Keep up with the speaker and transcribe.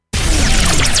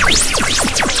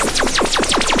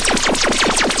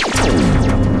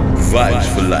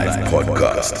Vybez4Life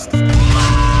Podcast.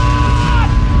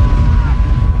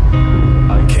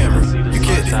 Cameron, you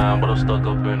get it. But I'm stuck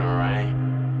up in the rain.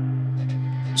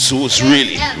 So what's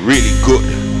really, really good?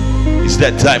 It's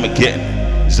that time again.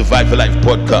 It's the Vybez4Life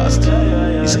Podcast.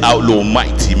 It's Outlaw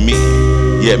Mighty Me.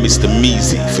 Yeah, Mr.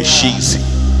 Meezy for Sheezy.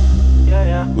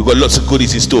 We've got lots of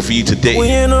goodies in store for you today.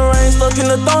 Hip-hop,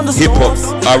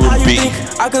 RnB,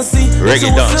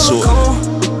 Reggae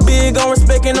Dancehall. Big on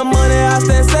respecting the money, I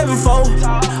stand sevenfold.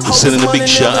 We're sending a big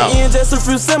shout out to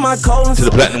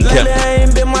the Platinum Camp.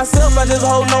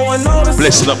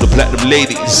 Blessing up the Platinum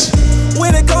ladies.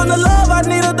 When it comes to love, I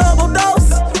need a double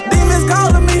dose. Demons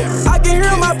calling me, I can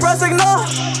hear my breath ignore.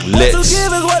 Let's what you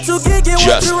give is what you get,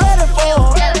 what you ready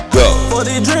for. Go. For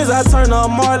these dreams, I turn up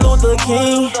Martin Luther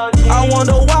King. I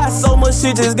wonder why so much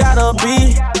shit just gotta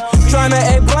be. Tryna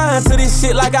act blind to this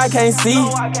shit like I can't see.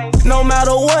 No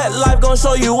matter what, life gon'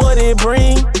 show you what it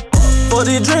bring. For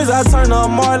these dreams, I turn up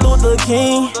Martin Luther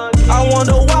King. I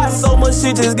wonder why so much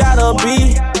shit just gotta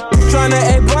be. Tryna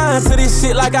act blind to this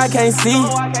shit like I can't see.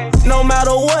 No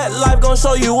matter what, life gon'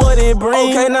 show you what it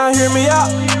brings. Okay, now hear me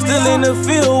out. Still in the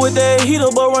field with that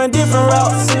heater, but run different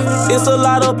routes. It's a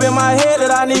lot up in my head that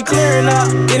I need clearing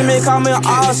out. Enemy call me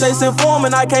all shapes and form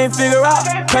and I can't figure out.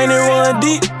 Can't it run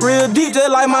deep, real deep, just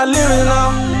like my lyrics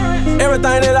now.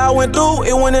 Everything that I went through,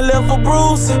 it went and left a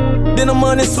bruise. Then the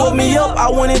money swept me up, I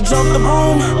went and jumped the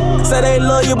broom. Say they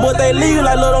love you, but they leave you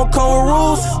like love don't come with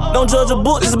rules. Don't judge a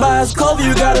book, just by its cover,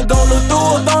 you gotta go look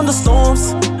through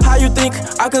thunderstorms. How you think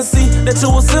I can see that you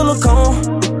a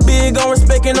silicone? Big on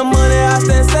respecting the money, I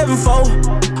stand sevenfold.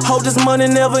 Hope this money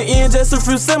never ends, just a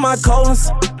few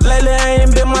semicolons. Lately I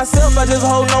ain't been myself, I just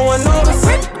hope no one notice.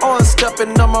 On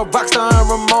stepping on my rockstar and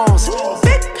Ramones.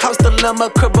 Big house dilemma,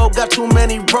 cribbo got too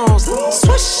many rooms.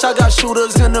 Swish, I got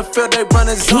shooters in the field, they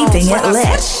running zones. Keeping it lit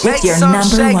with your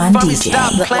number one DJ,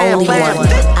 the only one,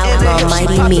 Outlaw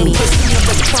Mighty Me.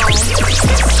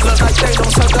 Look like they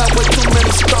don't suck out with too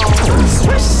many stones.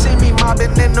 Swish, see me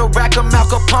mobbing in the rack of Mal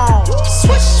Capone.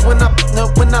 Swish, when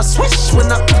I swish,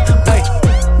 hey.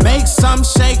 Make some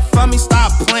shake for me,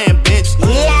 stop playing, bitch.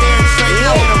 Yeah. Straight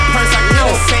in the purse, I get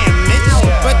a sandwich.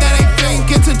 But that ain't fake,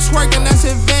 get to twerking, that's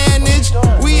advantage.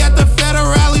 We at the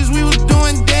federales, we was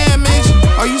doing damage.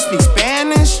 Oh, you speak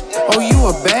Spanish? Oh, you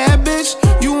a bad bitch?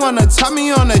 You wanna top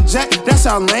me on a jet? That's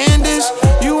outlandish.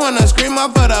 You wanna scream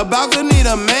up for the balcony,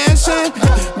 the mansion?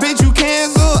 Bitch, you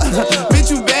cancel.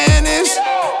 Bitch, you banished.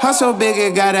 How so big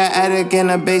it got an attic in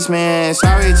the basement?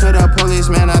 Sorry to the police,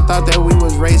 man, I thought that we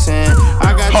was racing.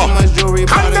 I got too much jewelry,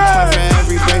 bought a twin for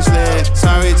every bracelet.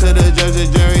 Sorry to the judge, the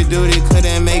jury duty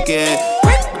couldn't make it.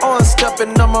 On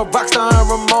stepping on my rockstar and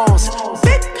Ramones.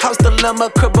 Big house dilemma,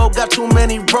 cribbo got too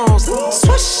many rooms.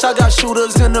 Swish, I got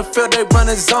shooters in the field, they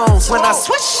running zones. When I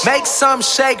swish, make some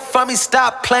shake for me,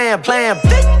 stop playing. Big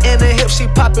in the hip, she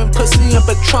popping pussy and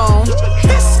Patron.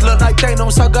 This look like they don't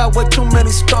suck out with too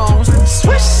many stones.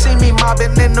 Swish, see me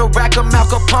mobbing in the rack of Mal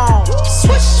Capone.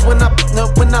 Swish, when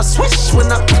I swish,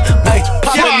 hey,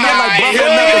 popping out like brother,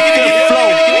 never fifth flow.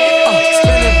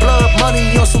 Spending blood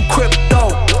money on some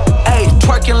crypto.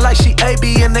 Twerking like she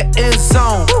AB in the end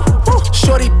zone.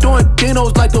 Shorty doing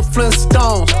dinos like the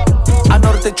Flintstones. I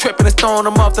know that they tripping and throwing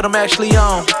them off that I'm actually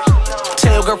on.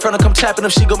 Tell your girlfriend to come tapping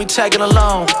if she gon' be tagging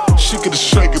along. She get a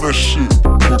shaking her shit.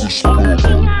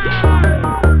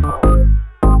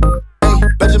 Hey,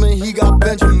 Benjamin, he got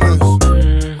Benjamins.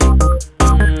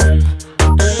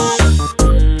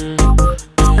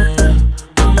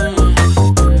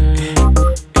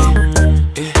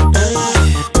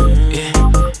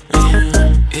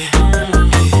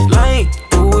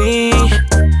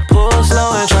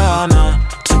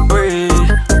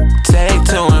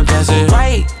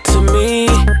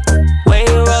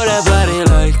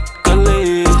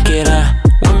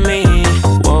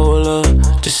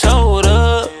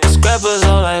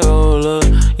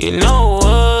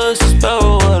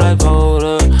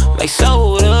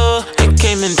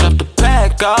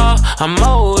 I'm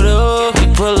older, we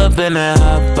pull up in that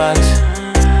hot box.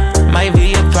 Might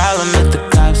be a problem if the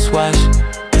cops watch.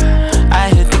 I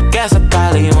hit the gas, I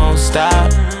probably won't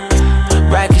stop.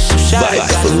 Racket some shots.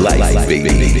 Vybez4Life,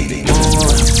 baby.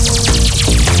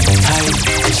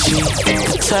 She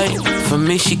tight, for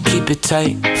me she keep it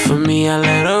tight. For me I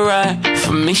let her ride.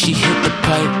 For me she hit the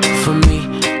pipe. For me,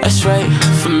 that's right.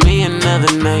 For me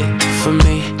another night. For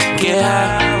me, get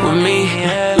high with me.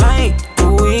 Like the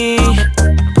weed.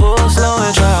 Slow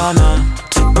and try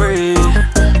not to breathe.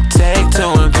 Take two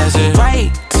and pass it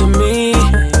right to me.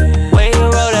 Way you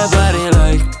roll that body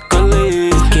like a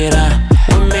lead. Get out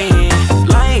with me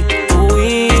like the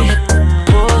weed.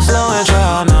 Pull slow and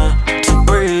try not to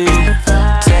breathe.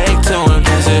 Take two and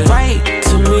pass it right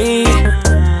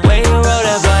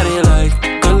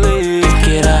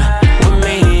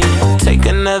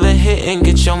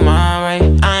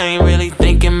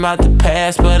about the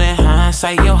past, but in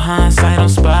hindsight, your hindsight on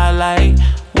spotlight.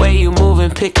 Way you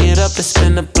moving, pick it up and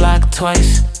spin the block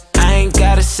twice. I ain't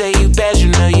gotta say you bad, you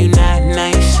know you not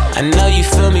nice. I know you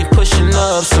feel me pushing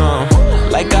up some,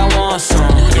 like I want some.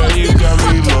 Girl, you got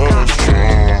me lost.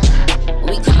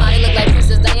 We come out and look like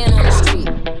Princess Diana on the street.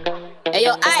 Hey,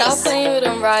 yo, Ice. Stop playing with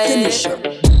them, right?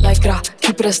 Like,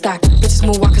 keep it a stack. Bitches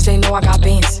move walk cause they know I got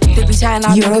bands. They be chatting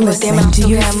out. You're listening to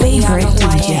your favorite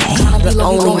DJ, the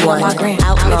only one,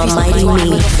 Outlaw Mighty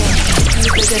Me.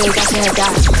 Keep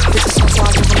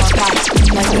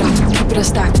it a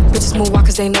stack. Bitches move walk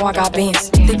cause they know I got bands.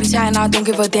 They be chatting out, don't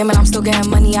give a damn, and I'm still getting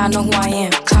money, I know who I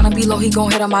am. Tryna be low, he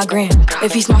gon' hit on my gram.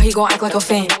 If he smart, he gon' act like a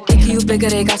fan. Think you bigger,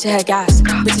 they got your head gas.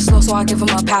 Bitches slow, so I give him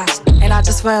a pass. And I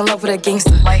just fell in love with a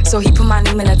gangster, so he put my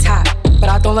name in the top. But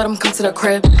I don't let him come to the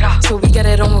crib, so we get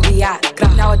it on where we at.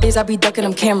 Nowadays I be ducking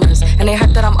them cameras, and they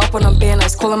hype that I'm up on them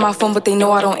banners. Calling my phone, but they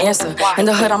know I don't answer. In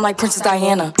the hood, I'm like Princess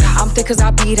Diana. I'm thick cause I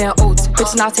be eating oats.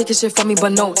 Bitch not taking shit from me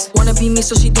but notes. Wanna be me,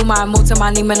 so she do my emotes and my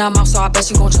name in her mouth, so I bet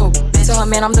she gon' choke. Tell her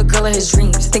man I'm the girl of his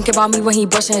dreams. Think about me when he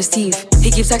brushing his teeth.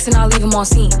 He keeps texting, I leave him on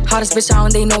scene. Hottest bitch out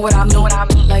and they know what I mean.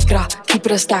 Like, keep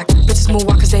it a stack. Bitches move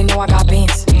walk cause they know I got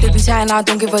bands. They be chatting, I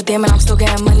don't give a damn, and I'm still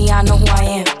getting money, I know who I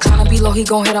am. Tryna be low, he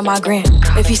gon' hit on my gram.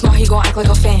 If he smart, he gon' act like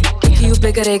a fan. Think you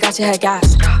bigger, they got your head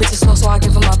gas. Bitches slow, so I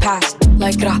give him a pass.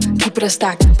 Like, keep it a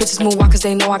stack. Bitches move walk cause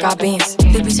they know I got bands.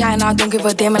 They be chatting, I don't give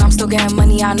a damn, and I'm still getting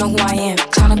money, I know who I am.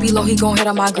 Tryna be low, he gon' hit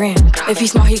on my gram. If he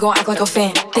smart, he gon' act like a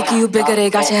fan. Think you bigger, they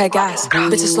got your head gas.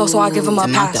 Bitches slow, so I give him a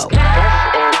pass. This is a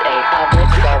public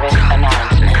service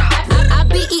announcement. I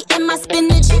be eating my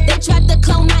spinach. They tried to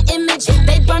clone my image.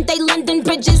 They burnt they London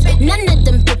bridges. None of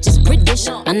them bitches British.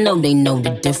 I know they know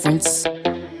the difference.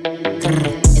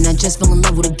 And I just fell in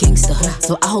love with a gangster,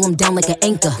 so I hold him down like an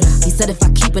anchor. He said if I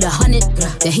keep it 100,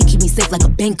 then he keep me safe like a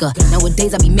banker.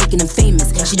 Nowadays I be making him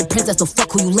famous. She the princess, so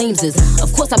fuck who you lames is.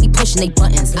 Of course I be pushing they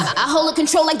buttons. I hold a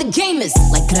control like the gamers.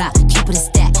 Like keep it a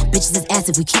stack. Bitches is ass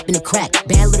if we keepin' it crack.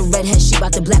 Bad little redhead, she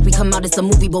bout the black. We come out, it's a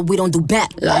movie, but we don't do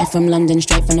back. Live from London,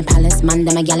 straight from the palace. Man,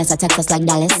 them a gallus, I text us like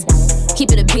Dallas.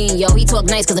 Keep it a bean, yo. He talk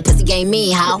nice cause the pussy game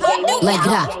me, how? Like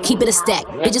keep it a stack.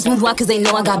 Bitches move wild cause they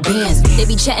know I got bands. They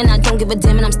be chatting, I don't give a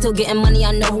damn, and I'm still getting money,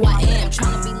 I know who I am.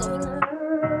 Tryna be low.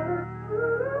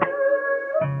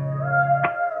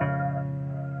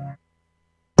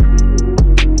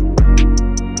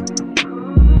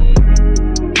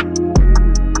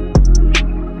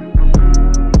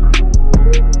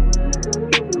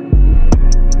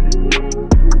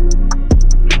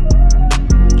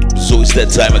 It's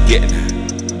that time again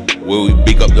where we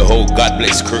big up the whole God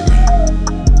Bless crew.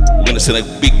 We're gonna send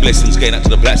a big blessings going out to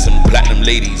the platinum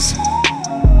ladies.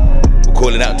 We're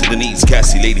calling out to Denise,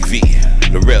 Cassie, Lady V,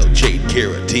 Laurel, Jade,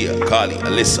 Ciara, Tia, Carly,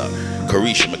 Alyssa,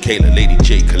 Carisha, Michaela, Lady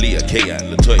J, Kalia, Kaya,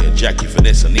 Latoya, Jackie,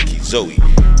 Vanessa, Nikki, Zoe,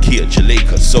 Kia,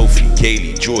 Jaleka, Sophie,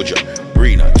 Kaylee, Georgia,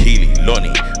 Brina, Keely,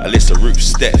 Lonnie, Alyssa, Ruth,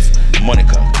 Steph,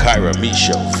 Monica, Kyra,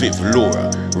 Michelle, Viv, Laura,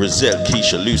 Roselle,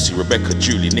 Keisha, Lucy, Rebecca,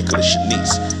 Julie, Nicola,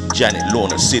 Shanice, Janet,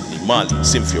 Lorna, Sydney, Marley,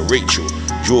 Cynthia, Rachel,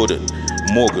 Jordan,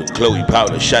 Morgan, Chloe,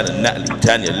 Paula, Shannon, Natalie,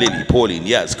 Tanya, Lily, Pauline,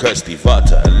 Yaz, Kirsty,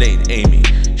 Vata, Elaine, Amy,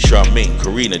 Charmaine,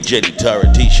 Karina, Jenny, Tara,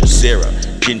 Tisha, Sarah,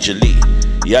 Ginger Lee,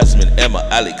 Yasmin, Emma,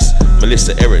 Alex,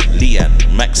 Melissa, Erin,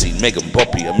 Leanne, Maxine, Megan,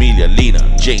 Poppy, Amelia, Lena,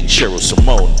 Jane, Cheryl,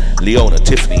 Simone, Leona,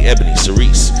 Tiffany, Ebony,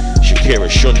 Cerise, Shakira,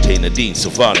 Shante, Nadine,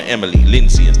 Savannah, Emily,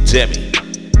 Lindsay, and Demi.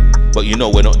 But you know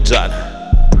we're not done.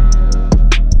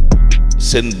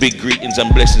 Send big greetings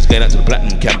and blessings going out to the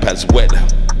Platinum Camp as well.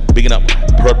 Bigging up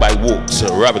Prod by Walks,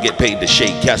 Rather Get Paid, The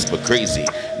Shade, Casper, Crazy,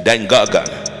 Dan Gargan,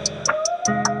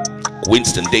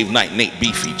 Winston, Dave Knight, Nate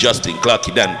Beefy, Justin,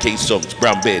 Clarky Dan, K-Songs,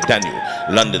 Brown Bear, Daniel,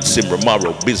 London, Simra,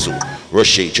 Morrow, Bizzle,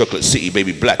 Roche, Chocolate City,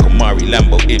 Baby Black, Omari,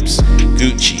 Lambo, Ibs,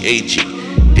 Gucci, AG,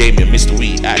 Damien, Mr.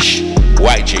 Wee, Ash,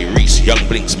 YJ, Reese, Young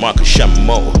Blinks, Marcus,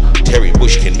 Shamo, Terry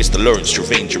Bushkin, Mr. Lawrence,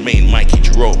 Trevane, Jermaine, Mikey,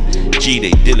 Jerome,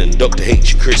 G-Day, Dylan, Dr.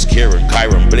 H, Chris, Kieran,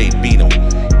 Kyron, Blade, Bino,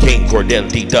 Kane, Cordell,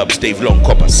 D-Dubs, Dave Long,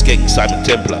 Copper, Skeng, Simon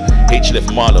Templar,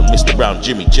 HLF, Marlon, Mr. Brown,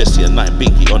 Jimmy, Jesse, and 9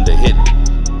 Binky on the hit.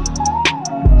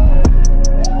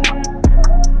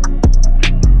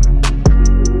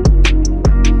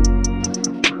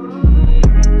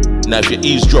 Now if you're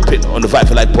eavesdropping on the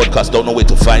Vybez4Life Podcast, don't know where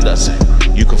to find us.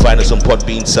 You can find us on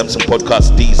Podbean, Samsung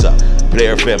Podcast, Deezer,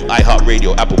 Player FM,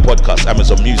 iHeartRadio, Apple Podcasts,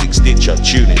 Amazon Music, Stitcher,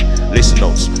 TuneIn, Listen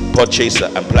Notes, Podchaser,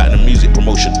 and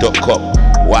PlatinumMusicPromotion.com.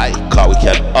 Why? Because we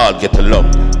can all get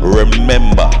along.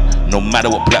 Remember, no matter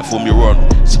what platform you're on,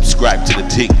 subscribe to the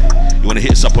thing. You want to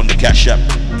hit us up on the Cash App?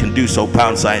 You can do so, #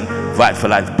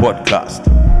 Vybez4Life Podcast.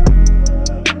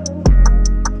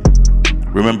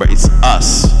 Remember, it's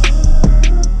us.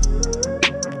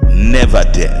 Never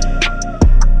dead.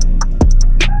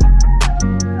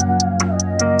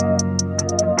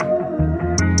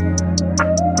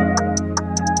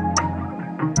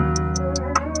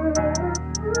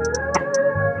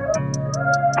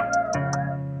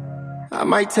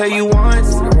 tell you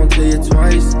once, I won't tell you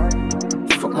twice.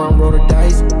 Fuck around, roll the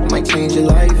dice, I might change your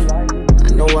life.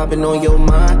 I know I've been on your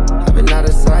mind, I've been out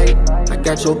of sight. I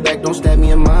got your back, don't stab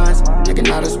me in mine, acting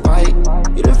out of spite.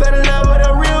 You done fell in love with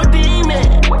a real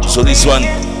demon. So this one,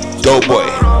 Doe Boy,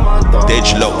 Dead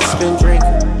Loaf.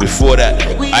 Before that,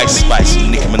 Ice Spice,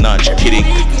 Nicki Minaj, Kidding,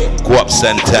 Go Up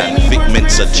Santan, Vic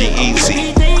Mensa,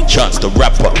 G-Eazy, Chance the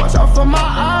Rapper. Watch out for my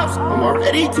ops, I'm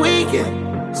already tweaking.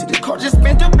 See this car just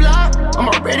spent the block, I'm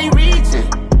already reaching.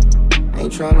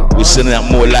 We're sending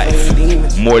out more life,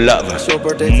 more love,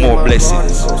 more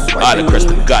blessings. All across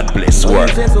the God bless world.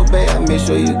 I make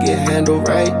sure you get handled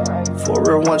right. For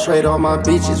real, one trade all my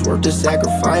bitches worth the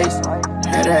sacrifice.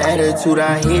 Had an attitude,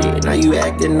 I hit it, now you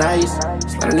acting nice.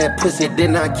 Sliding that pussy,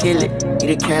 then I kill it.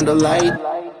 Need a candlelight,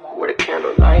 where the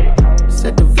candle light it.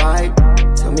 Set the vibe,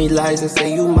 tell me lies and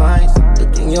say you mine.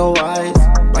 Look in your eyes,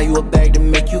 buy you a bag to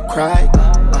make you cry.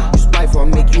 You spiteful, I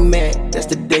make you mad, that's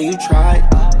the day you tried.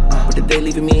 But the day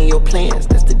leaving me in your plans,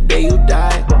 that's the day you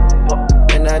die.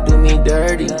 And I do me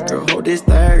dirty, girl, hold this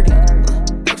 30.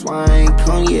 That's why I ain't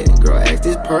come yet, girl, ask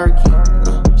this perky.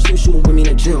 She was shooting with me in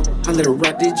the gym, I let her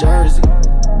rock this jersey.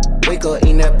 Wake up,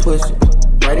 ain't that pussy.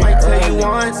 Right, I might tell you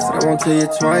once, I won't tell you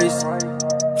twice.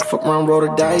 Fuck around, roll the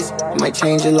dice, I might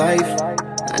change your life.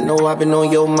 I know I've been on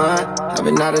your mind, I've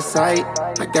been out of sight.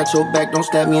 I got your back, don't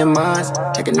stab me in mine,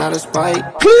 acting out of spite.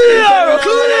 Clear!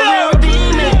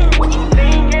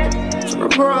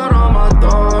 Pour out all my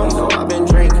thoughts, so I've been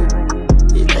drinking.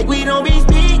 It's like we don't be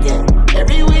speaking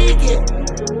every weekend.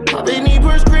 I've been need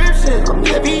prescriptions, I'm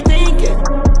heavy thinking.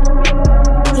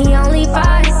 He only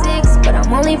 5'6", but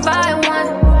I'm only 5'1".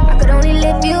 I could only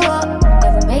lift you up,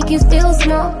 never make you feel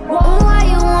small. Why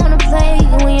you wanna play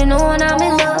when you know when I'm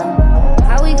in love?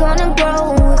 How we gonna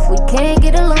grow if we can't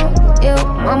get along? Yo,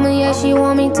 mama, yeah, she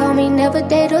want me, told me never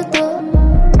date a thug.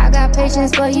 I got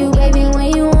patience for you, baby,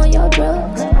 when you on your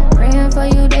drugs. Praying for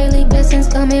you, daily blessings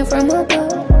coming from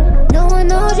above. No one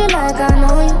knows you like I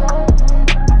know you.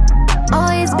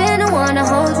 Always been the one to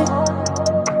hold you.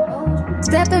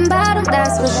 Stepping bottom,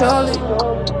 that's for surely.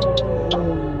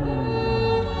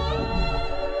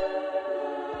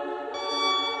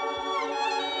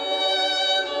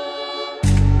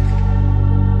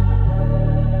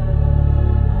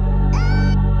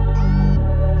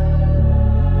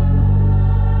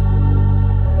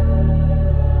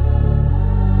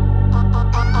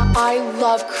 I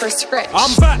love Chris Rich.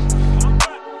 I'm back.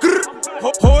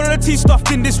 Whole of the tea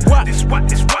stuffed in this whack. What's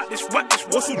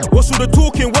all the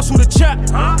talking? What's all the chat?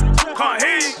 Can't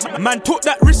hear you. Man took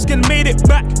that risk and made it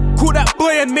back. Caught that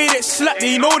boy and made it slap.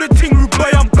 You know the thing, rude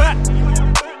boy, I'm back.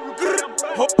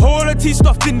 Whole of the tea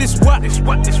stuffed in this whack. What's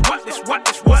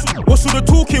all the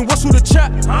talking? What's all the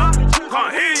chat?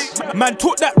 Can't hear you. Man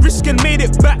took that risk and made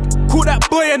it back. Caught that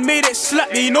boy and made it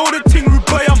slap. You know the thing, rude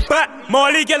boy, I'm back.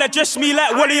 Marley, girl, address me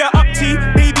like what are you up to?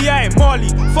 Baby, I ain't Marley.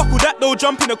 Fuck all that though,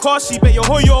 jump in the car seat. Bet your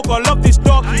whole yo gonna love this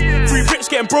darky. 3 bricks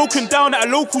getting broken down at a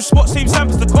local spot, same time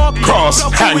as the car. Cross,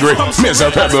 angry,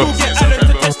 miserable.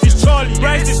 Charlie,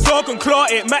 rise this dog and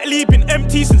clot it. Matt Lee been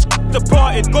empty since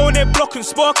departed. Go in there, block and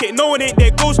spark it. No one ain't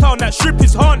there, ghost town, that strip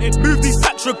is haunted. Move these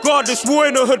stats regardless, war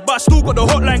in the hood, but I still got the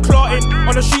hotline clotted.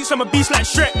 On the streets, I'm a beast like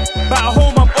Shrek. But at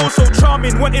home, I'm also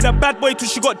charming. Wanted a bad boy till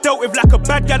she got dealt with like a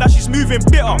bad guy that she's moving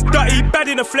bitter. Dirty, bad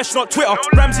in the flesh, not Twitter.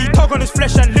 Ramsey, tug on his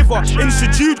flesh and liver.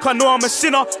 Insubdued, can know I'm a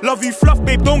sinner. Love you, fluff,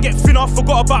 babe, don't get thinner.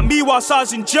 Forgot about me whilst I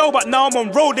was in jail, but now I'm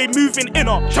on road, they moving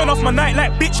inner. Turn off my night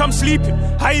like, bitch, I'm sleeping.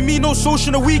 How you mean no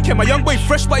social on the weekend? My young boy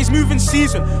fresh, but he's moving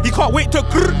season. He can't wait to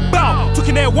bow. Took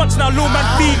in there once, now low man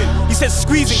feeling. He said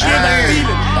squeezing, game man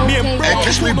feeling. Me and bro. Hey,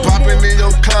 catch me popping in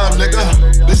your club, nigga.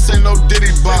 This ain't no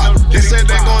Diddy bop. They say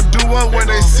they gon' do what when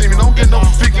they see me. Don't get no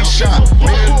freaky shot. $1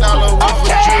 million worth of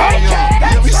jewelry on.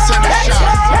 Yeah, we sending shots.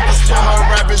 I still her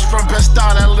rabbits from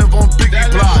Best-Star that live on Biggie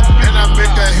Block. And I make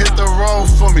her hit the road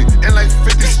for me in like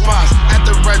 50 spots. At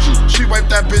the Reggie, she wipe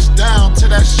that bitch down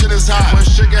till that shit is hot. When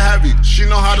shit get heavy, she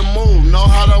know how to move, know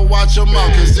how to watch her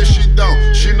mouth. Cause if she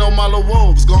don't, she know my little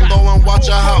wolves gon' go and watch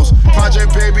her house.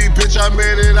 Project baby, bitch, I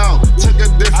made it out. Took a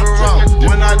different route.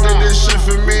 When I did this shit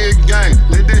for me again,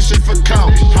 they did shit for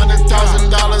count. $100,000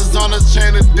 on a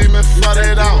chain, the demon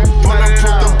flooded out.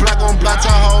 Bulletproof the black on black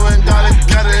Tahoe and gotta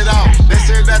cut it out. They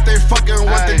say that they fucking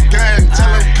with the gang, tell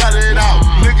them cut it out.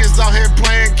 Niggas out here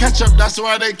playing catch up, that's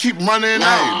why they keep running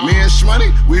out. Me and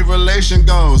Shmoney, we relation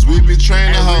goals, we be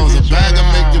training hoes. A bag to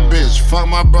make the bitch, fuck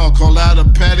my bro, call out a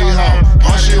petty hoe.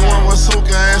 All she want was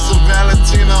hookah and some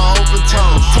Valentina open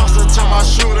toes. Toastin' to my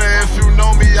shooter, if you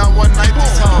know me, I one night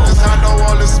these hoes. Cause I know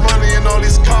all this money and all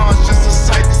these cars just to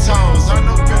sight these hoes. I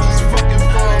know bitches fucking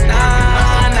for a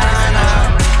Nah.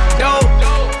 Dope,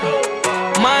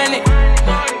 money,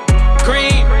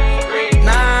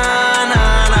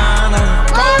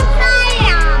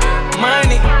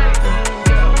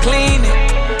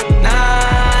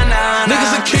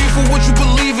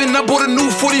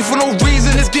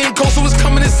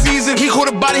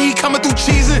 body, he coming through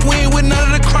cheesing. We ain't with none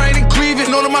of the crying and grieving.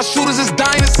 None of my shooters is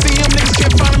dying to see him. Niggas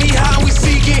can't find me high and we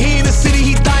seeking. He in the city,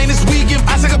 he dying this weekend.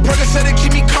 I take a Percocet and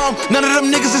keep me calm. None of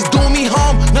them niggas is doing me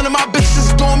harm. None of my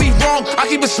bitches is doing me wrong. I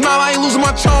keep a smile, I ain't losing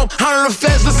my charm. 100 of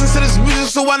feds listen to this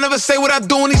music, so I never say what I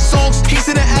do in these songs. He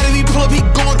said the addict, he pull up, he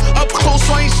going up close,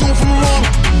 so I ain't shooting from wrong.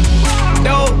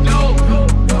 Dope,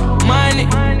 money,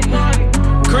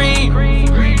 cream,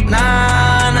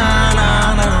 nah, nah,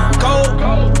 nah, nah. Gold,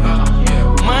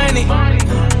 money,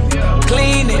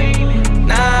 clean it,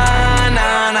 nah,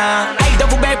 nah, nah. Hey,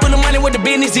 double bag full of money, what the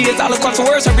business is. All across the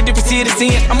world, serving different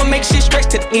citizens. I'ma make shit stretch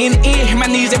to the end. Hit my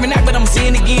knees every night, but I'm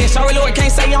seeing again. Sorry, Lord,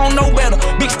 can't say I don't know better.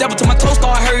 Big stepper till my toes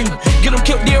start hurting. Get him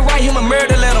killed, dead right, him a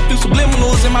murder letter. Few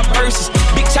subliminals in my verses.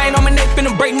 Big chain on my neck,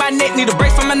 finna break my neck. Need a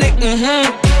break from my neck,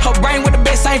 Her brain with the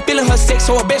best, I ain't feeling her sex,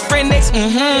 so her best friend next,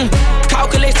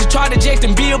 Calculates to try to eject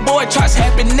and billboard charts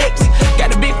happen next.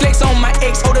 Got a big flex on my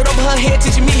ex, hold it over her head,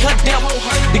 teaching me her depth.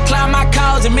 Decline my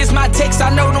calls and miss my texts, I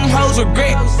know them hoes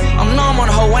regret. I'm numb on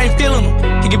the hoe, I ain't feeling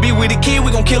them. He can be with the kid,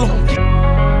 we gon' kill him.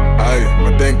 Aye,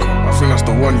 Bandokay, I think that's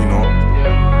the one, you know.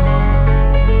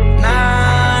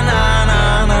 Nah, nah,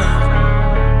 nah, nah.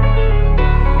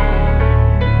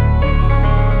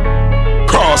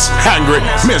 Cross, hungry,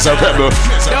 miserable.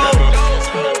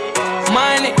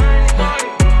 Money,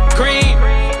 cream,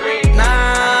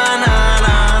 nah, nah,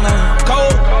 nah, nah.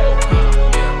 Cold,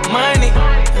 money,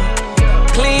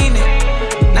 clean it,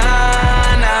 nah,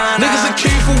 nah, nah. Niggas a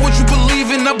king for what you believe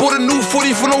in. I bought a new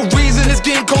 40 for no reason. It's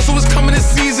getting cold, so it's coming this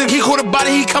season. He caught a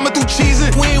body, he coming through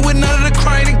cheesing. We ain't with none of the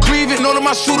crying and grieving. None of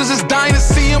my shooters is dying to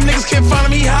see him. Niggas can't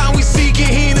find me high and we seeking.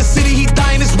 He in the city, he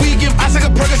dying this weekend. I take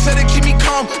a Percocet and keep me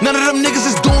calm. None of them niggas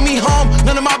is doing me harm.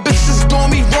 None of my bitches is doing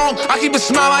me wrong. I keep a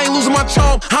smile, I ain't losing my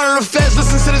charm. 100 of feds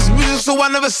listen to this music, so I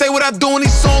never say what I do in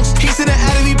these songs. He said the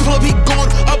addict, he pull up, he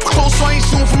going up close, so I ain't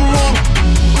shooting from wrong.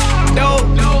 Dope,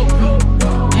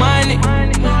 money,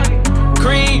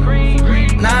 cream,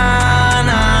 nah,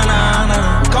 nah, nah,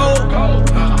 nah. Gold,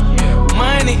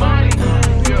 money,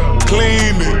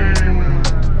 clean it.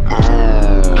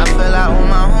 I fell out with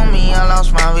my homie, I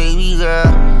lost my baby girl.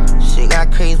 Shit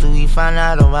got crazy, we found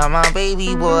out about my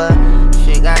baby boy.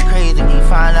 Shit got crazy, we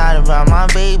found out about my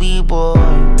baby boy.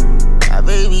 My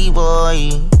baby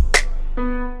boy.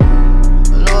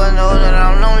 Lord knows that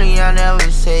I'm lonely, I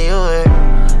never say a word.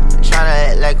 I'm tryna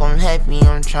act like I'm happy,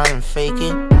 I'm tryna fake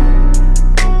it.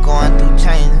 I'm going through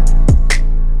change.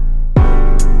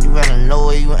 You better know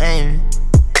where you aiming.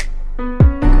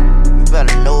 You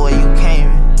better know where you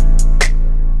came.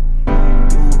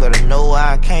 You better know where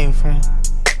I came from.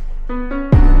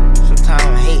 Sometimes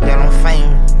I hate that I'm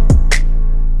famous,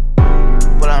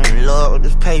 but I'm in love with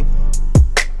this paper.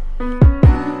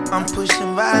 I'm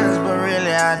pushing violence, but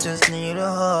really I just need a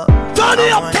hug. Turn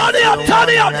it up, turn it up, turn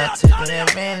it up. Not taking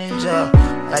advantage of.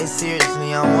 Like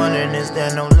seriously, I'm wondering, is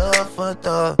there no love for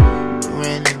thug? Do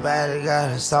anybody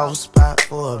got a soft spot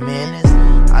for a minute?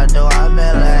 I know I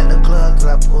better at the club, cause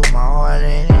I put my heart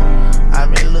in it.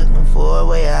 I've been looking for a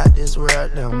way out this world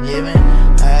that I'm living.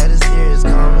 I had a serious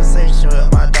conversation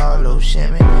with my dog, Lil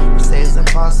Shimmy. He said it's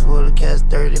impossible to catch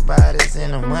 30 bodies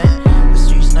in a month. The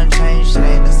streets done changed, shit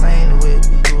ain't the same the way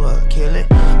we grew up, kill it.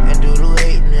 And dude who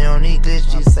hate me on these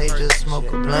glitches, say just smoke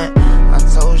a blunt. I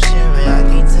told Shimmy, I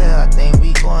can't tell, I think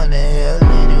we going to hell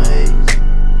anyways.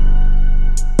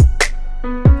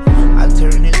 I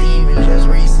turned the demon just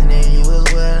recent and you was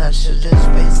well, I should just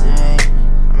face it, ain't.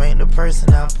 I ain't the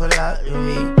person I put out to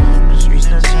be. The streets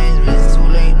done changed me, it's too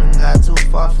late and got too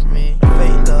far from me. The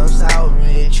fake love sour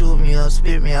me, they chew me up,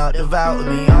 spit me out, devour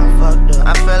me, I'm fucked up.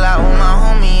 I fell out with my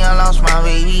homie, I lost my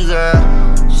baby girl.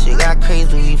 Shit got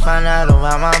crazy, we found out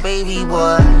about my baby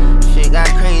boy. Shit got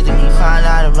crazy, we found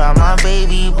out about my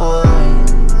baby boy.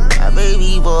 My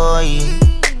baby boy.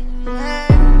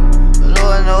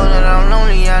 Lord knows that I'm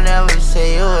lonely, I never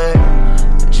say a word.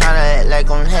 Tryna act like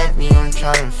I'm happy, I'm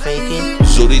tryna fake it.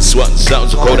 So this one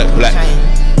sounds called that black.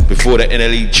 Before the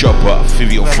NLE chopper,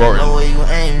 Fivio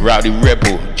Foreign, Rowdy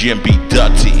Rebel, GMB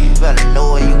Dirty. You better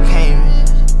know where you came.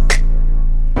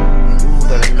 You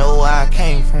better know where I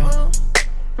came from.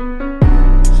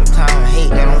 Sometimes I hate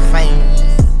that I'm famous,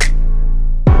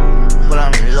 but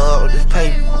I'm in love with this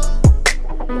paper.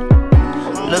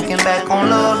 Looking back on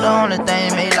love, the only thing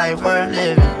that made life worth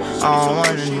living. I don't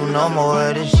wanna do no more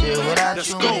of this shit without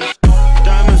you.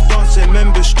 Diamonds dancing,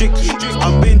 members strictly.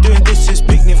 I've been doing this since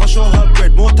picnic. If I show her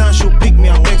bread, more time she'll pick me.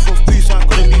 I beg for food, so I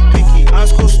couldn't be picky.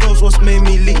 Ice cold snows, what's made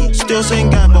me leak. Still saying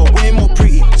guy, but way more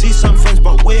pretty. See some friends,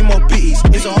 but way more bitties.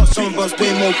 It's a hot summer, but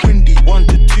way more windy. 1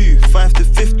 to 2, 5 to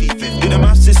 50. Do the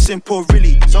maths, it's simple,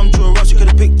 really. Some draw rush, you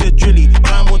could've picked the drilly.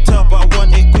 Time will tell, but I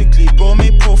want it quickly. Bro,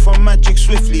 made pro from Magic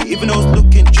Swift.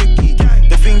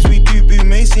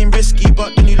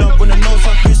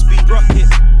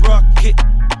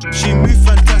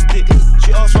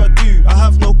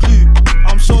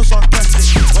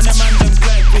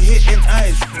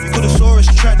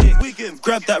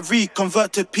 that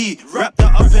reconvert to P. Wrap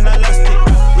that up in elastic.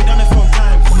 We done it from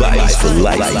time.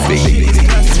 Vybez4Life, baby.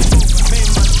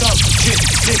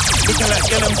 Looking like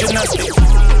Gellum gymnastics.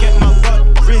 Get my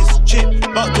butt, wrist, chip,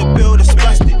 about to build a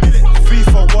spastic. 3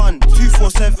 for 1, 2 for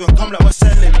 7, come like we're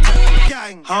selling.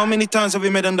 Gang. How many times have we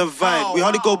made on the vibe? We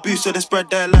hardly go boost so they spread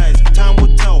their lies. Time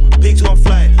will tell, pigs gon'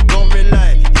 fly, don't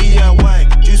rely.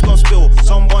 DIY, juice gon' spill,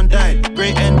 someone died.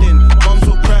 Great ending, mums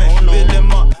will cry. Bill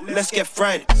him up, let's get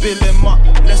fried. Bill him up,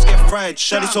 let's get fried.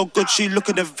 Shawty so good, she look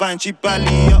at the vine. She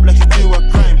belly up like she do a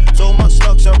crime. So much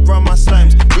slugs around my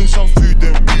slimes. Bring some food,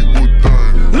 then we would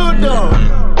die. Look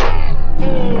down.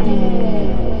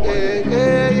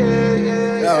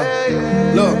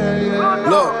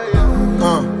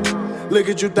 Look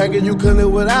at you thinking you couldn't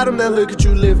live without him, now look at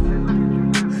you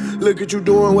living. Look at you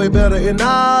doing way better and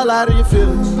all out of your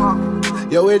feelings.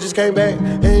 Your edges came back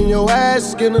and your ass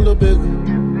is getting a little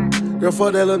bigger. Girl,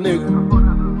 fuck that little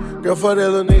nigga. Girl, fuck that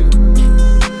little nigga.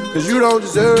 Cause you don't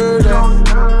deserve that.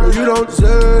 Girl, you don't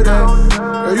deserve that.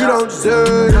 Girl, you don't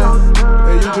deserve that.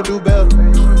 And you can do better.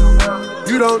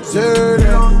 You don't deserve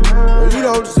that. Girl, you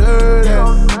don't deserve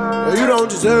that. Girl, you don't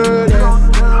deserve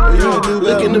that.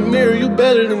 Look in the mirror, you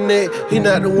better than that. He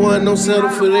not the one, don't settle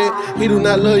for that. He do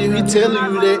not love you, he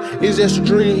telling you that. It's just a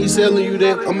dream, he selling you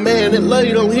that. A man that love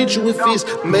you don't hit you with fists.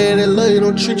 A man that love you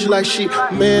don't treat you like shit.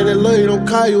 A man that love you don't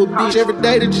call you a bitch. Every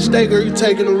day that you stay, girl, you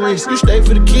taking a risk. You stay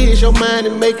for the kids, your mind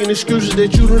and making excuses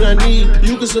that you do not need.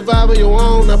 You can survive on your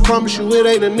own, I promise you it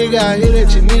ain't a nigga out here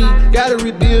that you need. Gotta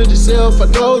rebuild yourself, I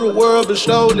know the world been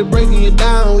slowly breaking you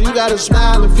down. You gotta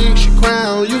smile and fix your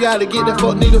crown. You gotta get that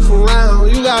fuck nigga from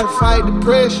round. You gotta fight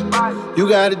depression. You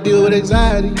gotta deal with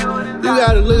anxiety. You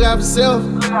gotta look out for self.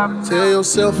 Tell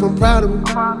yourself I'm proud of me.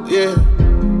 Yeah.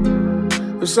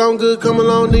 If something good come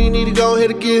along, then you need to go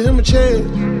ahead and give him a chance.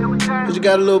 Cause you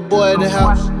got a little boy at the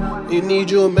house. You need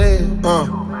you a man.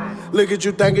 Look at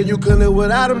you thinking you couldn't live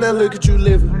without him. Now look at you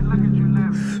living.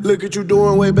 Look at you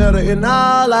doing way better and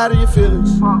all out of your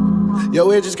feelings.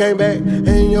 Your edges came back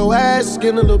and your ass is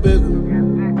getting a little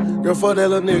bigger. Girl, fuck that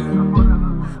little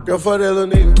nigga. Girl, fuck that little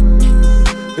nigga.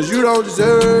 Cause you don't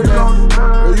deserve that.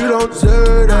 Girl, you don't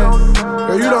deserve that.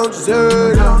 Girl, you don't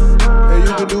deserve that. And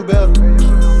you can do better.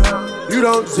 You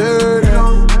don't deserve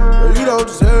that. Girl, you don't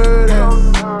deserve that.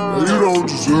 Girl, you don't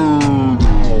deserve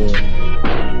that.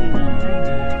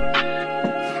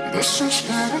 This is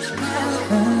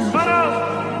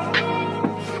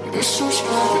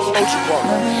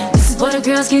This is for the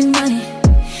girls getting money.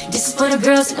 This is for the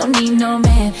girls that don't need no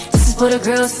man. This is for the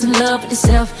girls that's in love with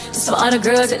themselves. This is for all the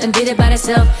girls that done did it by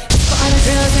themselves. This is for all the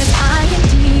girls that's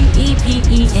IND,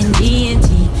 EPEND.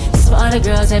 This is for all the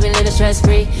girls that be living stress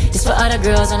free. This is for all the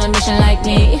girls on a mission like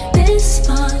me. This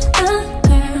for the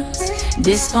girls.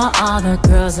 This for all the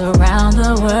girls around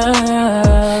the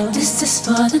world. This is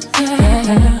for the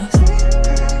girls.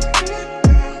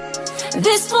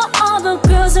 This for all the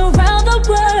girls around the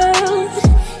world.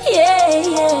 Yeah,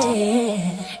 yeah.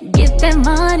 Get that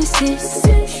money, sis.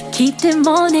 Keep them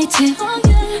on they tip.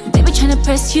 They be tryna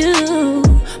press you,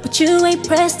 but you ain't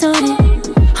pressed on it.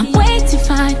 I'm way too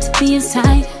fine to be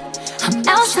inside. I'm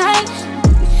outside,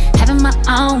 having my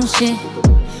own shit,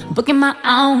 booking my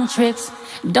own trips.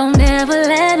 Don't ever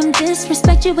let them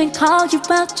disrespect you and call you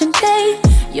out your name.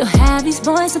 You'll have these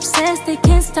boys obsessed, they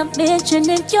can't stop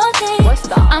mentioning your name.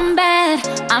 I'm bad,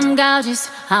 I'm gorgeous,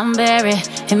 I'm very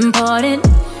important.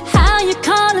 How you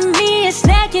calling me a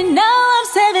snack? You know I'm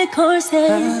 7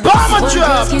 courses. Bomber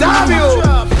drop,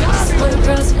 Darrio. This is for the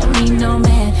girls that don't need no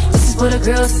man. This is for the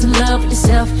girls that's in love with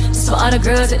themselves. This is for all the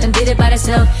girls that done did it by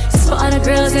themselves. This is for all the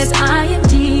girls that's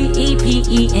IND,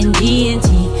 EPEND.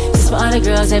 This is for all the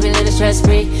girls that be living stress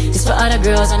free. This is for all the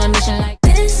girls on a mission like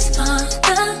this for the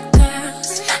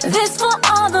girls. This for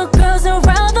all the girls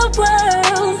around the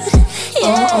world.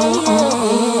 Yeah.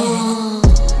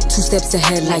 2 steps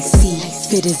ahead like C.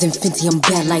 Fitters and Fenty, I'm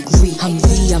bad like Ree. I'm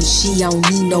V, I'm she, I don't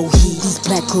need no he. These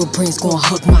black girl brands gon'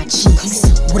 hug my cheeks.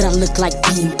 What I look like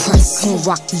being pressed. Gon'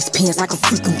 rock these pants like a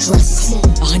freaking dress.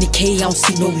 100K, I don't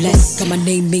see no less. Got my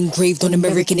name engraved on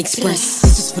American Express.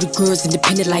 This is for the girls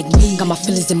independent like me. Got my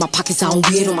feelings in my pockets, I don't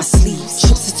wear it on my sleeves.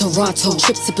 Trips to Toronto,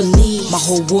 trips to Belize. My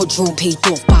whole wardrobe paid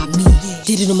off by me.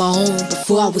 Did it on my own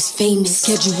before I was famous.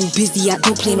 Schedule busy, I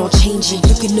don't plan on changing.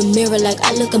 Look in the mirror like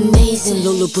I look amazing.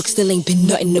 Lola Brooks still ain't been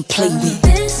nothing to play with.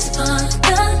 This for the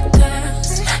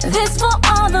girls. This for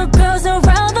all the girls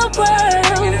around the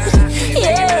world.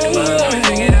 Yeah,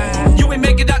 yeah. You ain't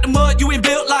make it out the mud, you ain't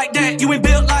built like that. You ain't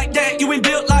built like that, you ain't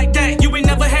built like that. You ain't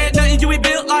never had nothing, you ain't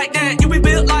built like that. You ain't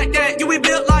built like that, you ain't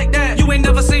built like that. You ain't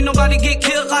never seen nobody get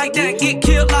killed like that. Get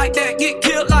killed like that, get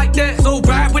killed like that. So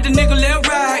ride with the nigga, let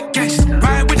ride.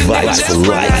 Ride with the nigga,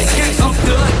 Vybez4Life. I'm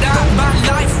good out my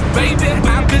life, baby.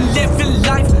 I've been living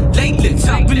life lately,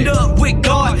 chopping up with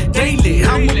God daily.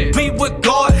 I'ma be with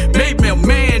God, made me a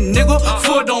man, nigga.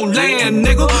 Foot on land,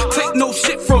 nigga. Take no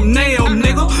shit from them,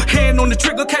 nigga. Hand on the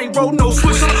trigger, can't roll no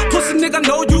swisher. Pussy nigga,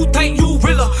 know you think you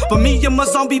realer, but me and my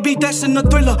zombie be dashing the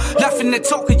thriller, laughing and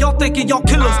talking, y'all thinking y'all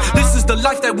killers. This is the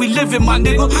life that we live in, my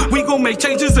nigga. We gon' make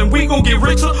changes and we gon' get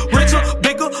richer,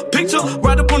 bigger picture.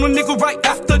 Right up on a nigga right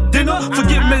after dinner.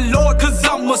 Forgive me, Lord, cause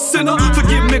I'm a sinner.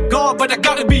 Forgive me, God, but I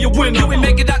gotta be a winner. You ain't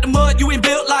make it out the mud, you ain't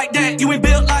built like that. You ain't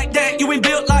built like that, you ain't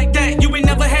built like that. You ain't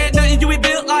never had nothing, you ain't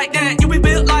built like that. You ain't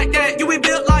built like that, you ain't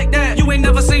built like that. You ain't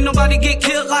never seen nobody get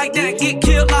killed like that. Get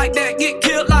killed like that, get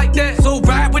killed like that. So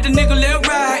ride with the nigga, let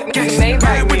ride.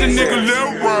 Ride with the nigga,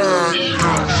 let ride.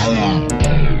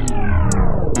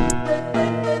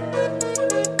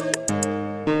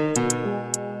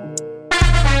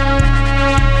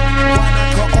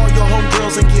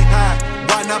 And get high.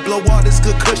 Why not blow all this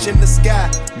good cushion in the sky?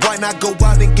 Why not go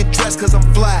out and get dressed cause I'm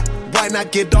fly? Why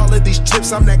not get all of these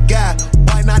chips, I'm that guy?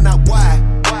 Why not why?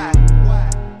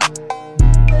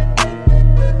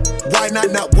 Why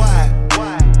not why?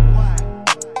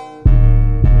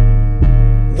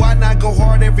 Why not go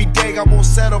hard every day? I won't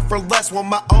settle for less, want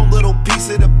my own little piece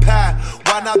of the pie.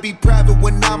 Why not be private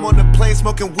when I'm on the plane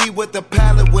smoking weed with the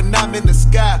pallet when I'm in the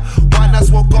sky? Why not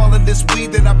smoke all of this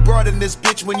weed that I brought in this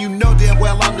bitch when you know damn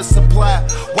well I'm the supply?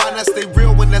 Why not stay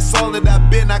real when that's all that I've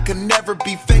been? I can never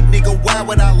be fake, nigga, why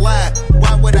would I lie?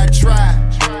 Why would I try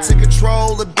to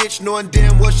control a bitch knowing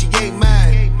damn well she ain't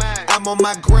mine? I'm on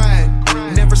my grind,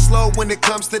 never slow when it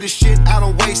comes to this shit, I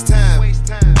don't waste time.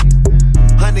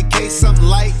 100K something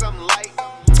light,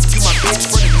 you my bitch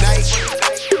for the night.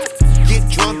 Get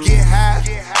drunk, get high.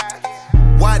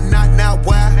 Why not now,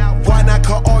 why? Why not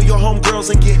call all your homegirls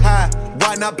and get high?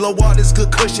 Why not blow all this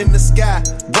good cushion in the sky?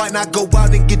 Why not go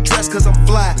out and get dressed cause I'm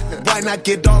fly? Why not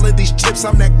get all of these chips,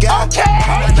 I'm that guy?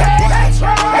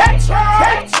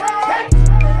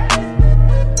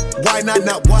 Why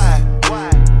not why?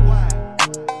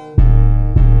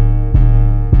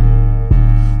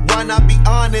 Why not be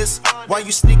honest? Why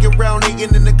you sneaking around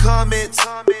eating in the comments?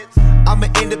 I'm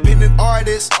an independent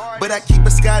artist, but I keep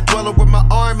a sky dweller where my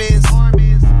arm is.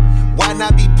 Why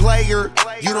not be player?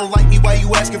 You don't like me, why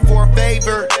you asking for a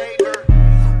favor?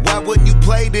 Why wouldn't you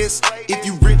play this? If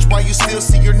you rich, why you still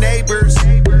see your neighbors?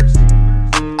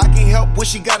 I can't help what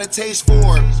she got a taste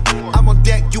for. I'm on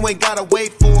deck, you ain't gotta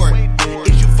wait for it.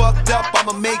 If you fucked up,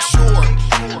 I'ma make sure.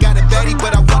 Got it Betty,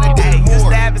 but I wanna date more. Used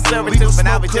to have a silver tooth and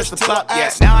I was just a pup,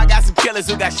 yeah. Now I got some killers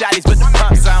who got shotties with the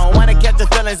pumps. I don't wanna catch the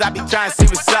feelings, I be trying to see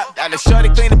what's up. Now the shorty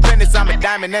clean the business, I'm a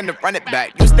diamond and to run it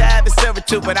back. Used to have a silver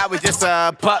tooth, but I was just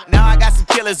a pup. Now I got some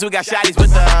killers who got shotties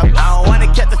with the I don't wanna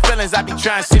catch the feelings, I be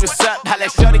trying to see what's up. How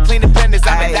that shorty clean the business,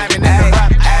 I'm a diamond and to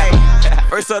run it.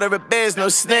 First order of biz, no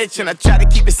snitch, and I try to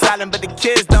keep it silent, but the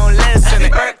kids don't listen.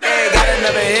 And birthday, got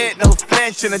another hit, no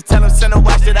flinch, and I tell them send a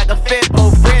watch that I can fit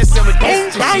both friends. And with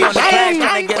this, she on the cash,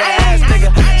 tryna get her ass, nigga.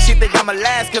 She think I'm a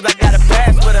last, cause I got a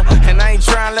pass with her, and I ain't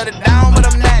tryna let her down, but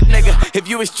I'm that nigga. If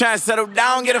you was tryna settle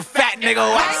down, get a fat nigga.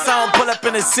 Wax on, pull up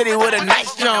in the city with a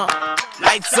nice jump.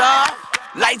 Lights off.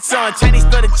 Lights on, Chinese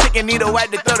throw the chicken, need a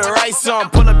wipe to throw the rice on.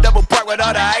 Pull up double park with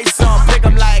all the ice on. Pick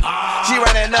 'em like, she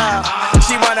running up,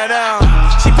 she one of them.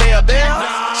 She pay a bill,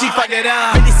 she fuck it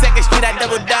up. 52nd Street, I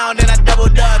double down, then I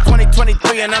doubled up.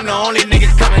 2023, and I'm the only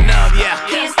nigga coming up, yeah.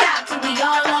 Can't stop till we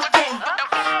all okay.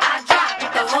 I drop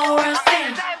it, the whole world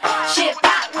sing. Shit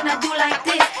pop when I do like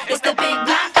this. It's the big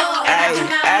block door.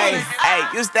 Hey,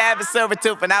 used to have a silver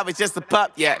tooth and I was just a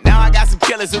pup, yeah. Now I got some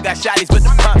killers who got shotties with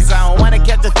the pumps. I don't wanna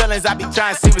catch the feelings, I be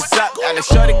trying to see what's up. Now the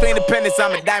shorty clean the pendants,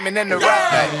 I'm a diamond in the rough.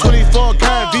 Hey. 24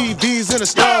 karat VVs in the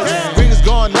stars. Rings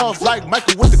going off like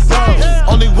Michael with the club.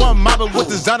 Only one mobbing with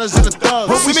designers in the thugs.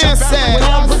 What we man said?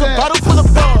 A bottle full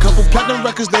of bug. Couple platinum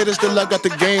records later, still I got the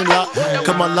game locked.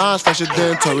 Cut my lines fresher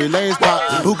than Tory Lane's pop.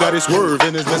 Who got his swerve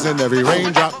and is missing every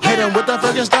raindrop. Hit him with that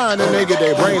Frankenstein and they get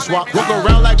their brain swap. Walk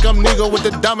around like I'm Nego with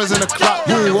the diamonds in the clock.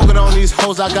 You ain't walking on these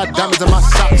hoes, I got diamonds in my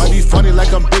socks. Might be funny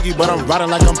like I'm Biggie, but I'm riding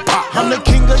like I'm Pop. I'm the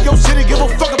king of your city, give a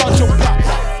fuck about your block.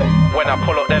 When I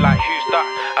pull up, they're like, who's that?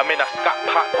 I'm in a scat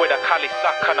pack with a Cali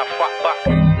sack and a fat back.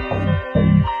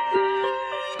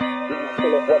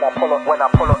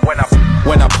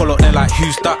 When I pull up, they're like,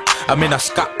 who's that? I'm in a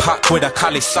scat pack with a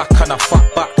Cali sack and a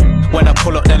fat back. When I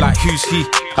pull up, they're like, who's he?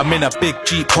 I'm in a big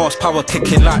Jeep, horsepower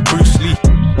kicking like Bruce Lee.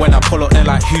 When I pull up, they're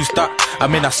like, who's that?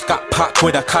 I'm in a scat pack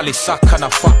with a Cali sack and a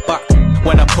fat back.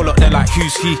 When I pull up, they're like,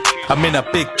 who's he? I'm in a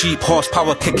big Jeep,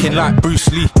 horsepower kicking like Bruce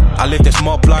Lee. I live this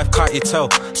mob life, can't you tell?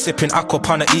 Sipping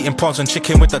aquapana, eating prawns and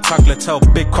chicken with the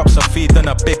tagliatelle. Big crops of feed and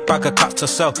a big bag of cats to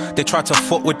sell. They tried to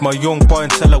foot with my young boy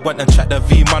until I went and checked the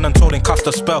V-man and told him cast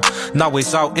a spell. Now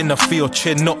he's out in the field,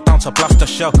 chin up down to blast a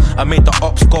shell. I made the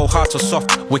ops go hard to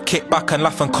soft. We kick back and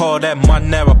laugh and call them man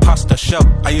there a pasta shell.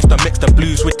 I used to mix the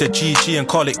blues with the GG and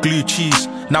call it glue cheese.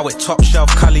 Now it top shelf,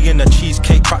 Cali in the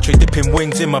cheesecake factory, dipping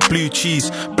wings in my blue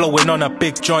cheese. Blowing on a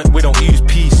big joint, we don't use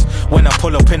peace. When I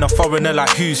pull up in a foreigner, like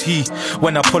who's he?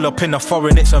 When I pull up in a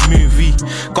foreign, it's a movie.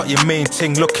 Got your main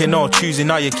ting looking all choosy.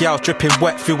 Now your gal dripping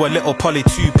wet through a little poly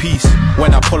two-piece.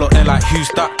 When I pull up, they're like, who's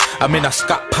that? I'm in a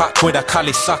scat pack with a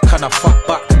Cali sack and a fat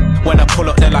back. When I pull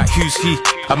up, they're like, who's he?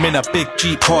 I'm in a big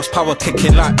Jeep, horsepower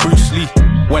kicking like Bruce Lee.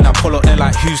 When I pull up, they're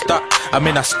like, who's that? I'm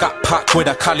in a scat pack with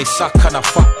a Cali sack and a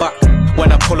fat back.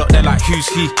 When I pull up, they're like, who's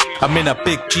he? I'm in a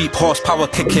big Jeep, horsepower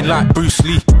kicking like Bruce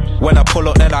Lee. When I pull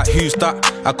up, they're like, who's that?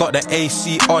 I got the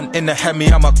AC on in the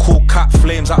Hemi, I'm a cool cat.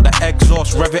 Flames out the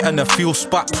exhaust, rev it and the fuel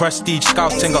spat. Prestige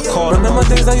scouting a car. Remember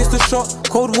days I used to shot,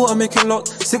 cold water make it lock.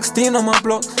 16 on my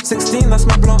block, 16 that's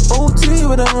my block. OT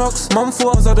with them rocks, mum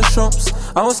thought I was at the shops.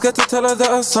 I was scared to tell her that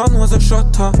her son was a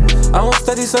shotter. I was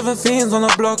steady 7 fiends on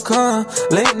the block,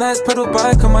 Late nights pedal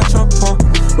bike on my chopper.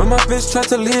 When my bitch tried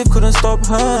to leave, couldn't stop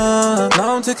her.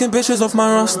 Now I'm taking bitches off my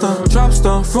roster.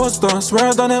 Trapstar, fraudster, swear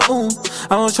I done it all.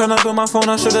 I was trying to build my phone,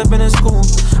 I should have been in school.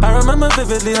 I remember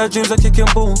vividly her dreams are kicking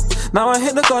ball. Now I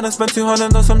hit the garden, spent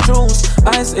 200 on some jewels.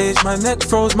 Ice age, my neck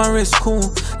froze, my wrist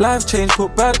cool. Life change,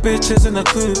 put bad bitches in the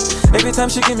coupe. Every time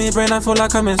she give me brain, I feel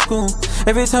like I'm in school.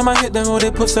 Every time I hit the road,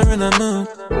 it puts her in a mood.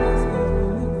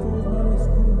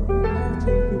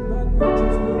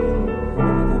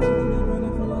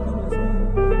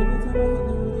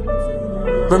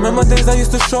 Remember days I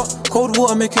used to shot, cold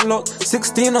water make it lock.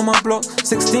 16 on my block,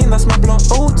 16 that's my block.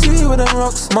 OT with them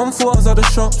rocks, mum thought I was at the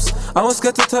shops. I was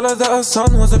scared to tell her that her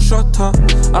son was a shotter.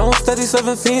 I was steady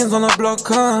 7 fiends on the block,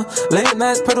 Late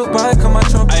nights pedal bike on my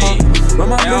chopper. When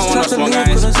my bitch tried to leave,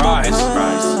 couldn't stop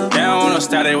her. They don't want no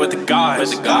static with the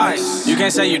guys. You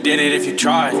can't say you did it if you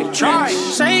tried.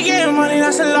 Say you getting money,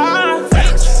 that's a lie.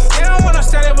 They don't want no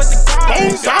static with the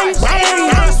guys. They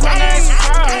don't want no swag, ain't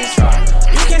surprised.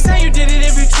 You can't say you did it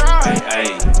if you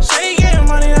tried. Say you getting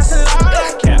money, that's a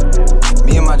lie.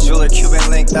 Me and my jeweler Cuban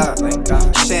linked up.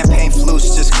 Champagne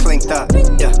flutes just clinked up.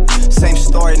 Yeah, same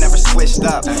story, never switched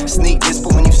up. Sneak this,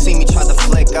 but when you see me, try to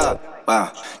flick up.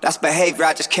 Wow, that's behavior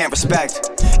I just can't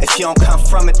respect. If you don't come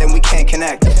from it, then we can't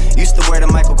connect. Used to wear the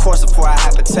Michael Kors before I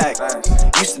had Protect.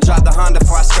 Used to drive the Honda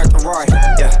before I skirt the Roy.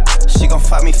 Yeah, she gon'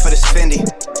 fuck me for this Fendi.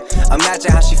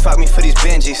 Imagine how she fuck me for these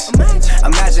Benjis.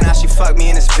 Imagine how she fuck me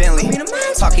in this Bentley.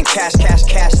 Talking cash, cash,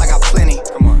 cash, I got plenty.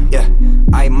 Come on, yeah,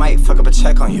 I might fuck up a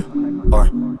check on you. Or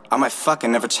I might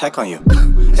fucking never check on you.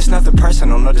 It's nothing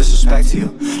personal, no disrespect to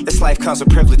you. This life comes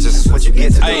with privileges, it's what you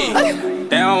get to do.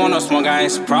 They don't want no smoke, I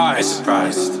ain't surprised.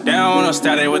 They don't want no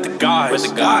static with the guys.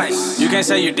 You can't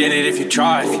say you did it if you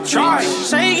tried.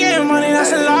 Say you getting money,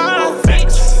 that's a lie.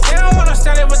 They don't want no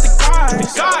static with the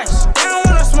guys. They don't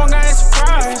want no smoke, I ain't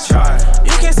surprised.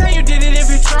 You can't say you did it if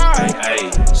you tried.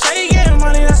 Say you getting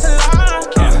money, that's a lie.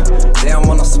 They don't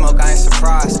want no smoke, I ain't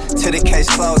surprised. Till the case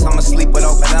closed, I'ma sleep with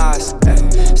open eyes.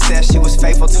 Said she was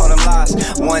faithful, told them lies.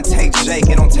 One take Jake,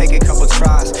 it don't take a couple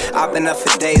tries. I've been up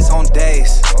for days on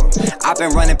days. I've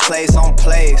been running plays on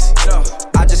plays.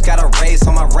 I just got a raise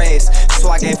on my raise, so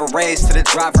I gave a raise to the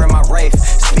driver in my Wraith.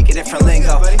 Speak a different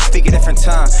lingo, speak a different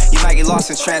tongue. You might get lost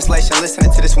in translation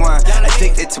listening to this one.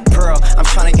 Addicted to Pearl, I'm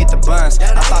trying to get the buns.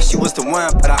 I thought she was the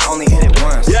one, but I only hit it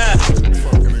once. Yeah.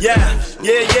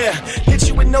 Hit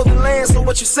you with no delay, so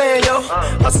what you saying, yo?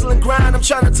 Hustle and grind, I'm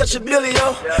trying to touch a billion,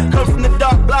 yo. Come from the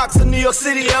dark blocks of New York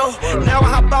City, yo. Now I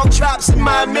hop out drops in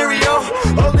my Mirio.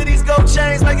 All of these gold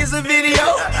chains like it's a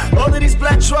video. All of these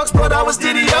black trucks, thought I was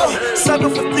Diddy, yo. Sucker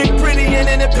for thick, pretty, and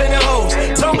independent hoes.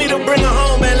 Told me to bring her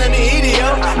home and let me eat it,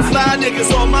 yo. Fly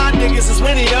niggas, all my niggas is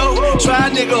winning, yo. Try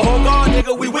nigga, hold on,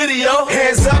 nigga, we with it, yo.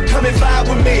 Hands up, come and vibe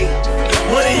with me.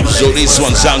 So this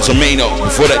one sounds amazing.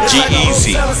 Before that,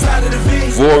 G-Eazy,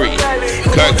 Vori,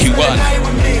 Kirky One,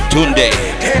 Tunde,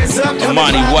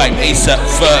 Amani White, ASAP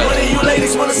Ferg,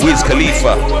 Wiz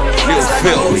Khalifa, Lil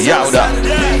Phil, Yauda,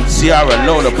 Ciara,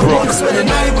 Lola Brook,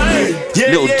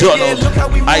 Lil Donald,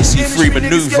 Icy Free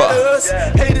Maneuver. Let's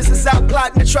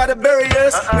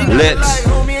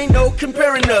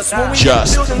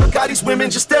just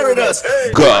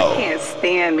go. Can't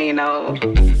stand me, no.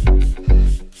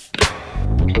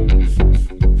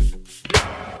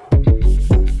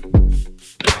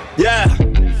 Yeah.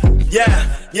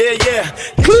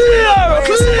 Clear. What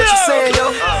you saying, yo?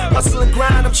 Hustle and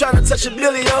grind, I'm trying to touch a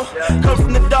billion. Come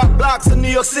from the dark blocks of New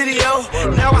York City, yo.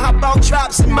 Now I hop out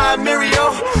traps in my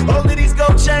Mirio. All of these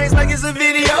gold chains like it's a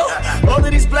video. All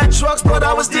of these black trucks, but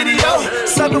I was Diddy, yo.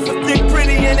 Sucker for thick,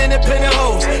 pretty, and independent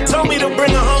hoes. Told me to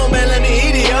bring her home and let me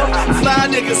eat it, yo. Fly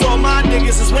niggas, all my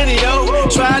niggas is winning, yo.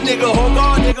 Try nigga, hold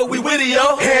on, nigga, we with it,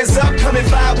 yo. Hands up, come and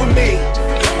vibe with me.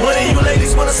 One of you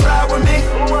ladies wanna slide with me?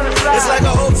 It's like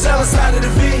a hotel inside of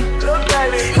the V.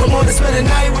 Come on and spend the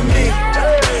night with me.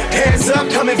 Hands up,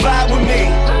 come and vibe with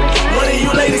me. One of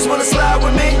you ladies wanna slide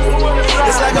with me?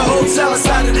 It's like a hotel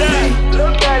inside of the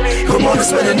V. Come on and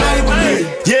spend the night with me.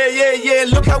 Yeah,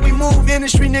 look how we move,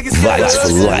 industry niggas.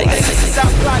 Vybez4Life.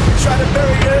 Stop plotting, try to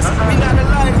bury us. We not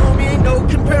alike, homie, ain't no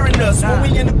comparing us. When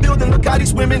we in the building, look how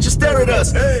these women just stare at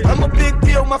us. I'm a big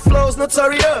deal, my flow's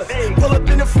notorious. Pull up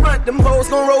in the front, them hoes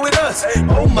gon' roll with us.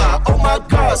 Oh my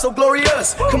God, so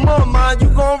glorious. Come on, man, you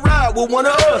gon' ride with one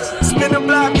of us. Spin the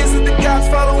block, isn't the cops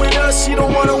following us? She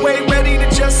don't wanna wait, ready to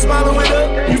just smile with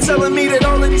her. You telling me that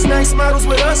all of these nice models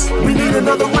with us? We need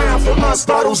another round for us,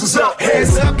 bottles is up.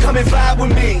 Hands up, come and vibe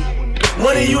with me.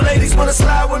 One of you ladies wanna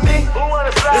slide with me?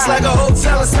 It's like a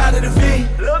hotel inside of the V.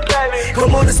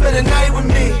 Come on and spend the night with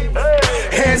me.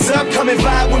 Hands up, come and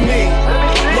vibe with me.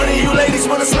 One of you ladies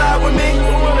wanna slide with me?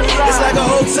 It's like a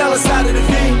hotel inside of the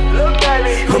V.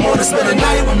 Come on and spend the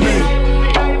night with me.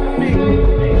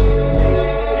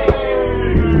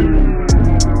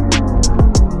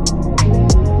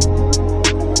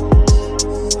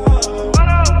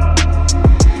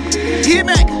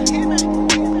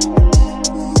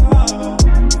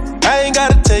 I ain't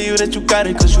gotta tell you that you got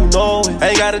it cause you know it. I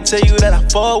ain't gotta tell you that I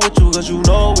fall with you cause you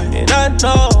know it. And I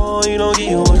know you don't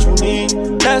get what you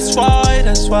need. That's why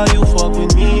you fuck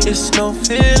with me. It's no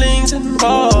feelings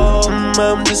involved.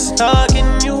 I'm just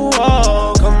knocking you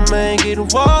off. Come make it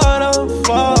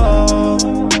waterfall.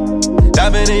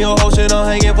 Diving in your ocean, I'm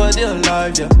hanging for dear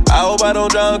life, yeah. I hope I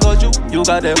don't drown cause you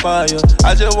got that fire.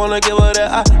 I just wanna give her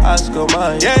that Oscar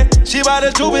mine, yeah. She bout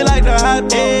to chew me like the hot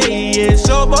dog. Yeah,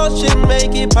 slow motion,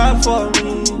 make it pop for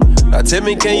me. Now tell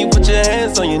me, can you put your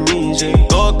hands on your knees, yeah?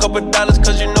 Throw a couple dollars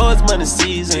cause you know it's money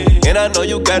season. And I know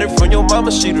you got it from your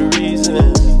mama, she the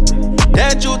reason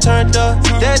that you turned up,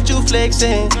 that you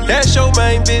flexing. That's your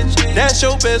main bitch, that's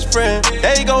your best friend.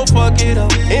 They gon' fuck it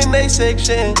up in they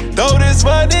section. Throw this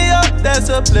money up, that's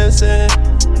a blessing.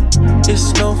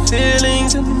 It's no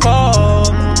feelings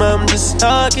involved. I'm just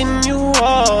knocking you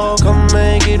off. Come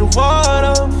make it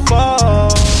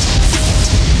waterfall.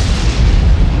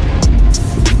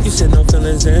 You said no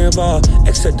feelings involved,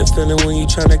 except the feeling when you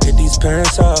tryna get these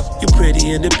pants off. You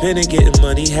pretty independent, getting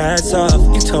money, hats off.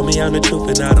 You told me I'm the truth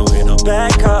and I don't hear no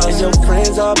bad calls. And your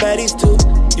friends all baddies too.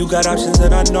 You got options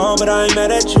that I know, but I ain't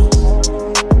mad at you.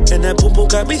 And that poo-poo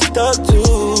got me stuck too.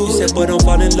 You said, boy, don't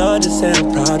fall in love, just say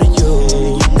I'm proud of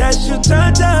you. That's you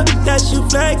turned up, that's you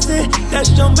flexing.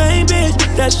 That's your main bitch,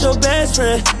 that's your best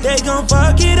friend. They gon'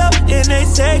 fuck it up in they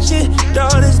section. Throw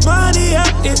this money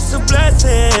up, it's a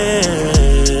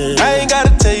blessing. I ain't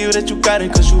gotta tell you that you got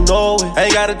it cause you know it. I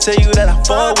ain't gotta tell you that I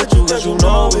fall with you cause you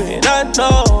know it. And I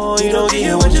know you don't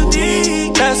get what you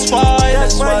need. That's why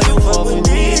you fuck with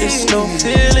me. There's no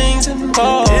feelings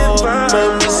involved.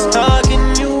 I'm just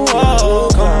knocking you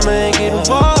off. Come make it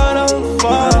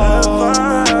waterfall.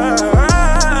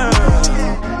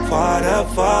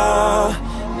 Waterfall.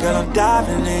 Girl, I'm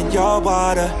diving in your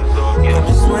water. I'm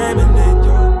just swimming in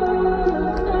your.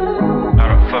 How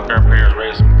the fuck our parents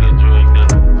raised some good drug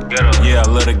dealers? Yeah, I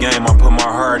love the game, I put my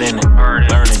heart in it. Learn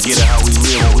to get it how we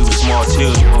live when we were small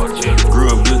children. Grew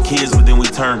up good kids, but then we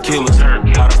turned killers.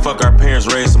 How the fuck our parents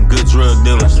raised some good drug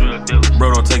dealers?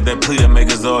 Bro, don't take that plea that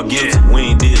make us all guilty.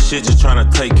 We ain't did shit, just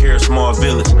tryna take care of small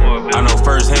village. I know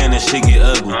firsthand that shit get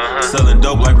ugly. Selling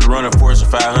dope like we run a Fortune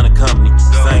 500 company.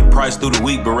 Same price through the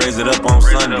week, but raise it up on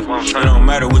Sunday. It don't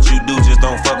matter what you do, just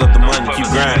don't fuck up the money. Keep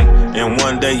grinding, and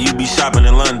one day you be shopping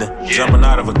in London. Jumping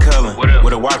out of a Cullen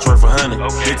with a watch worth 100.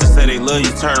 Bitches say they love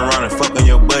you, turn around and fuck on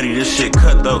your buddy. This shit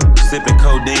cut though. Sipping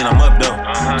codeine, I'm up though.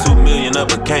 2 million up,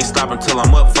 but can't stop until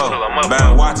I'm up for.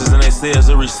 Buying watches and they say it's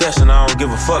a recession, I don't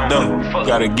give a fuck though.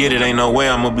 Gotta get it, ain't no way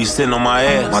I'ma be sitting on my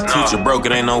ass. My teacher broke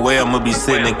it, ain't no way I'ma be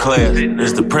sitting in class.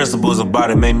 It's the principles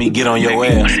about it made me get on your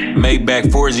ass. Maybach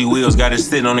 4G wheels, got it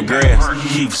sitting on the grass.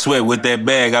 Keep sweat with that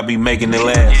bag, I be making it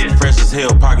last. Fresh as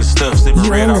hell, pocket stuff, sipping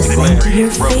red off the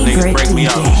glass. Broke niggas break me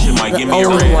out, shit might give me a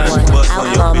red. Bust on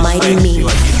your bitch face, she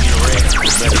like give me a red.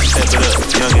 Better step it up,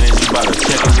 youngin' and you bout to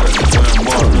check it up. When I'm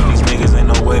ballin', these niggas ain't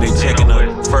no way they checking up.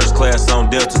 First class on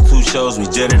Delta, 2 shows, we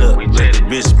jetted up. Let the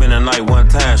bitch spend a night one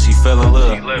time, she fell in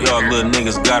love. Y'all little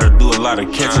niggas gotta do a lot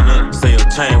of catching up. Say your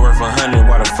chain worth 100,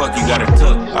 why the fuck you got it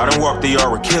tucked? I done walked the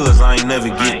yard with killers, I ain't never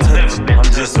get touched. I'm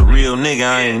just a real real nigga,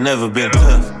 I ain't never been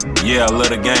tough. Yeah, I love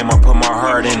the game, I put my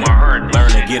heart in it.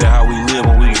 Learn to get it how we live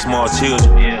when we were small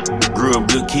children. Grew up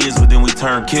good kids, but then we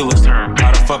turned killers.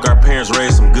 How the fuck our parents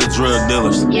raised some good drug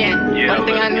dealers? Yeah, one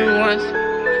thing I knew once,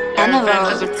 everything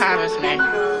was a promise, man.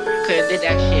 Could've did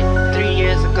that shit 3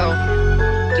 years ago,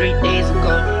 3 days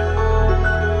ago,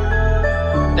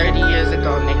 30 years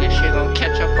ago, nigga. Shit gon'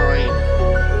 catch up on you.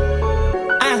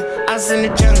 I was in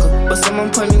the jungle, but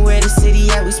someone put me where the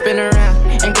city at. We spin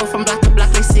around and go from block to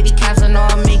block like city cops. I know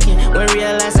I'm making. When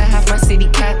realize I have my city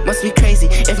cap, must be crazy.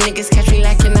 If niggas catch me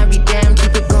lacking, I be damn,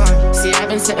 keep it going. See, I've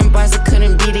been setting bars that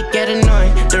couldn't beat it, get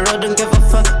annoying. The road don't give a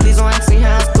fuck, please don't ask me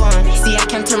how it's going. See, I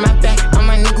can't turn my back on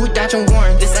my nigga who dodging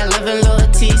warrant. This that love and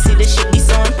loyalty, see this shit be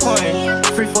so important.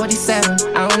 Free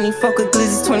 47, I only fuck with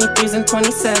glizzies, 23s and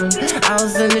 27. I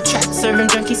was in the trap, serving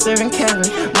junkie, serving Kevin.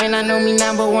 Might not know me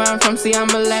now, but where I'm from, see I'm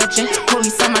a legend.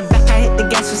 Police on my back, I hit the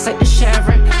gas just like the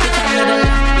Chevron. Bitch, I hit a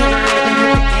left, hit a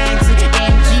right, and hit the exit.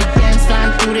 AMG Benz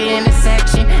flying through the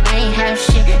intersection. I ain't have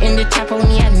shit in the trap on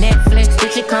me at Netflix.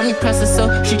 Bitch, it call me Presser,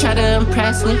 so she try to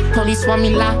impress me. Police want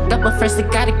me locked up, but first they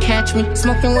gotta catch me.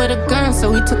 Smoking with a gun,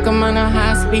 so we took him on a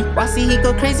high speed. Why see he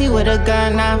go crazy with a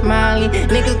gun off Molly?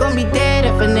 Nigga gon' be dead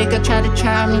if a nigga try to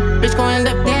try me. Bitch gon' end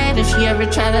up dead if she ever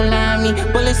try to lie me.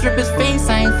 Bullets rip his face,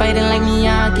 I ain't fighting like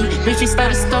Miyagi. Bitch, we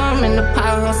start a storm in the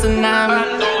powerhouse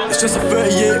tsunami. It's just a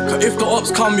 38, cause if the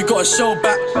ops come, we gotta show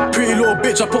back. Pretty little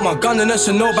bitch, I put my gun in a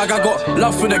Chanel bag. I got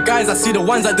love for the guys, I see the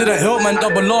ones that didn't help, man.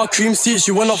 Double R, cream seats,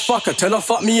 she wanna fuck her. Tell her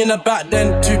fuck me in the back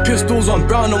then. 2 pistols, 1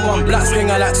 brown and 1 black. Skeng,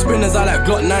 I like spinners, I like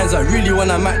Glock 9s. I really when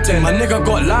I'm at 10. My nigga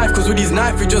got life, cause with his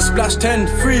knife, we just splashed 10.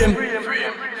 Free him.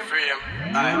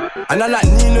 And I like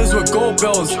Ninas with gold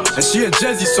bells. And she a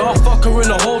Jezzy, so I fuck her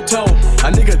in a hotel. A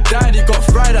nigga died, he got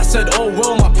fried, I said oh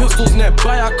well. My pistol's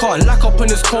nearby, I can't lack up in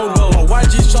this cold well. My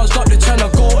YG's charged up, they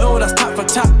tryna go ill, that's tap for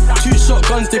tap. 2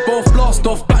 shotguns, they both blast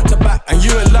off back to back. And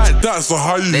you ain't like that, so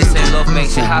how you? They say love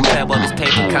makes you happy, but this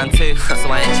paper can too. So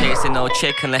I ain't chasing no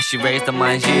chick unless you raise the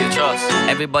mind you trust.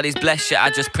 Everybody's blessed, shit,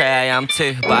 I just pray I am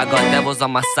too. But I got devils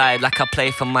on my side like I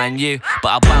play for Man U. But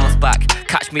I bounce back,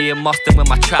 catch me in Moston with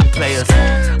my trap players.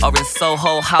 Or in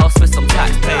Soho House with some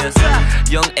taxpayers.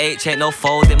 Young Aitch ain't no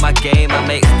fold in my game. I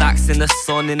make stacks in the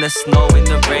sun, in the snow, in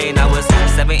the rain. I was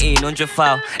 1700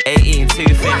 foul, 18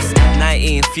 2/5,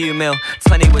 19 few mil,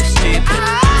 20 was stupid,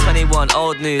 21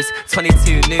 old news,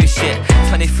 22 new shit,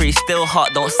 23 still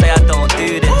hot. Don't say I don't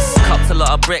do this. Copped a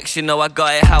lot of bricks, you know I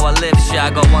got it how I live. Shit,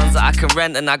 I got ones that I can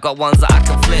rent and I got ones that I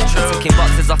can flip. Ticking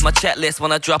boxes off my checklist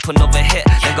when I drop another hit.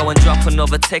 Then go and drop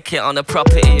another ticket on the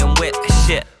property and whip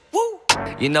shit.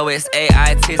 You know it's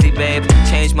AI Tizzy, babe.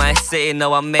 Change my city,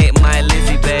 know I make my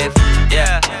Lizzie, babe.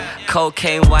 Yeah,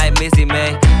 cocaine, white Mizzy,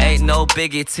 mate. Ain't no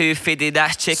biggie, 250,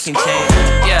 that's chicken chain.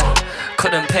 Yeah,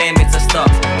 couldn't pay me to stop.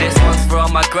 This one's for all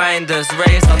my grinders,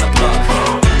 raised on the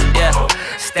block. Yeah,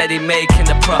 steady making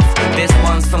the prof. This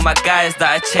one's for my guys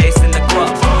that are chasing the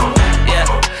crop. Yeah,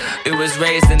 who was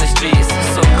raised in the streets.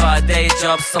 Some got a day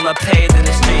job, some are paid in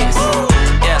the streets.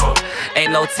 Yeah,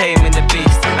 ain't no taming the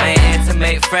beast. I ain't here to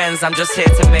make friends, I'm just here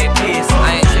to make peace.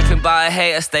 I ain't tripping by a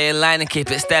hater, stay in line and keep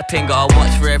it stepping. Gotta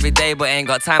watch for every day, but ain't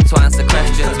got time to answer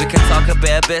questions. We can talk a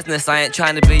bit of business, I ain't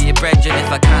trying to be your brethren.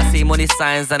 If I can't see money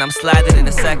signs, then I'm sliding in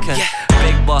a second.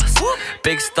 Big boss,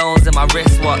 big stones in my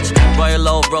wristwatch. Royal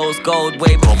old rose gold,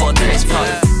 way before TikTok.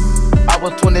 I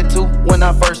was 22 when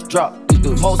I first dropped.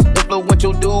 Most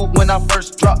influential dude when I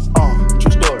first dropped.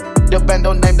 True story. The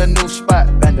bando named the new spot.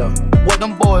 Bando. Where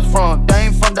them boys from? They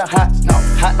ain't from the hot. No,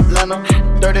 hot Atlanta.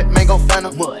 Dirty mango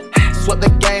phantom. Swept the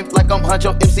game like I'm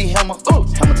Huncho MC Hammer.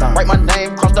 Hammer time. Write my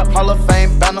name, cross the Hall of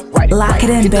Fame banner. Lock it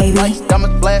in, hit baby. Lights,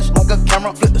 diamond flash like a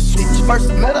camera. Flip the switch. First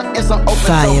met her in some open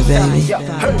fire, baby.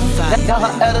 Got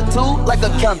her attitude like a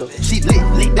candle. She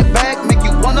lit the bag, make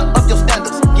you wanna up your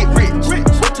standards. Get rich. Way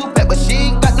too bad, but she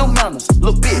ain't got no manners.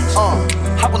 Little bitch,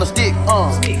 hop on a stick,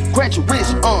 grant you rich,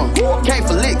 came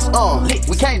for licks,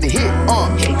 we came to hit,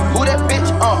 who that bitch,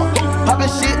 poppin'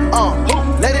 shit,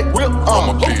 let it rip,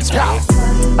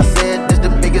 I said this the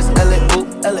biggest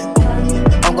L.A.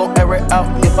 I'm gon' air it out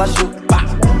if I shoot.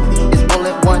 It's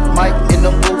only one mic in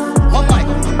the booth. One mic.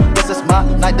 This is my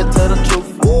night to tell the truth.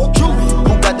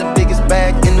 Who got the biggest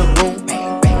bag in the room?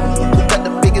 Who got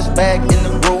the biggest bag in the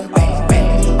room?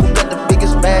 Who got the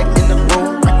biggest bag in the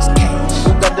room?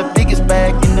 Who got the biggest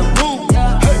bag in the room?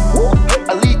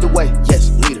 I lead the way, yes,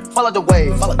 leader. Follow the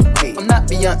way. I'm not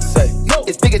Beyonce.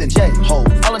 It's bigger than J-Ho.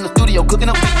 All in the studio cooking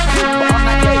up. But I'm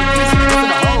not gay. In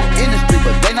the whole industry,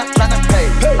 but they not trying to pay.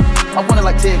 I want it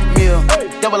like 10 mil.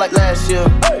 They were like last year.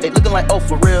 They looking like, oh,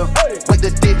 for real. Wait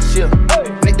the dick shit.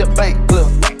 Make the bank clear.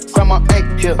 Grandma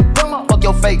ain't here. Fuck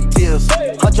your fake tears.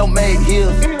 Huncho made fake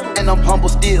heels, and I'm humble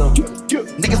still.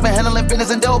 Niggas been handling business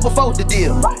and dough before the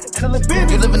deal.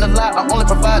 You living a lie, I only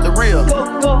provide the real.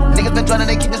 Niggas been trying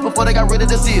to keep this before they got rid of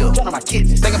the seal.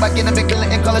 Thinking about getting a big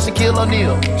villain in color, Shaquille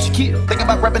O'Neal. Thinking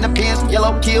about rapping the pins,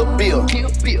 yellow, kill, Bill.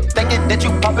 Thinking that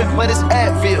you poppin', but it's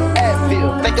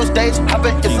Advil. Think those days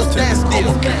poppin', it's a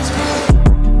standstill.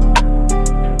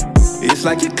 It's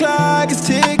like your clock is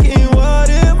ticking, what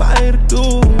am I to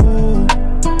do?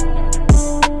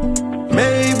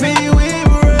 Maybe we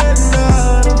ran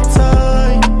out of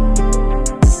time.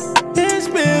 It's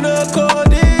been a cold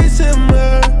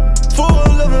December,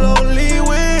 full of lonely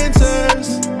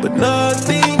winters, but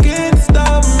nothing can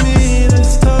stop me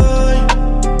this time.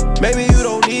 Maybe you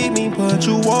don't need me, but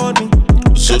you want me.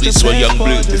 So this one Young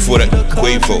Bleu, before that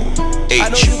Quavo,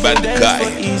 Aitch, Bandokay,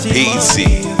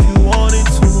 Peezy.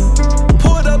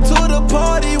 Put up to the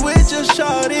party with your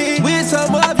shawty, with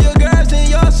some of your girls in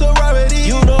your sorority.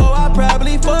 You know I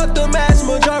probably fucked the mass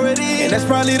majority, and that's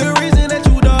probably the reason that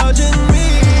you dodging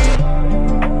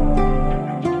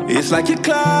me. It's like your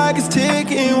clock is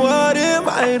ticking, what am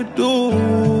I to do?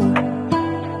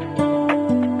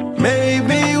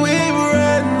 Maybe we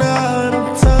ran out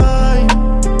of time.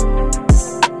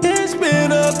 It's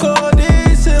been a cold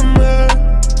December,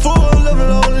 full of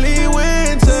lonely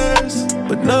winters,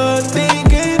 but nothing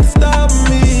can stop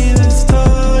me this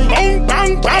time.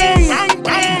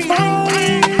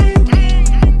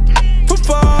 For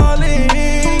falling,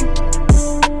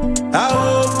 I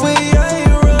hope we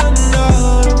ain't run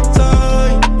out of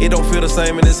time. It don't feel the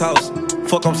same in this house.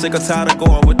 Fuck, I'm sick or tired of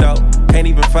going without. Can't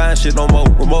even find shit no more.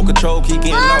 Remote control keep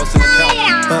getting lost in the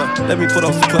couch. Let me put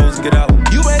on some clothes and get out.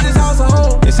 You made this house a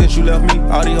home, and since you left me,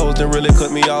 all these hoes done really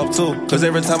cut me off too. Cause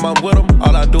every time I'm with them,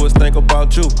 all I do is think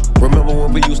about you. Remember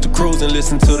when we used to cruise and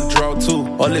listen to the draw too,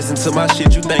 or listen to my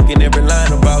shit, you thinking every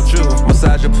line about you.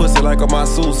 Massage your pussy like a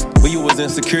masseuse. When you was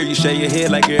insecure, you shake your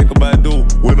head like Erica Badu.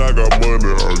 When I got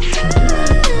money,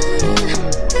 I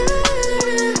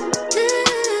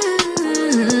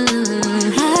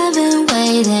I've been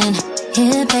waiting,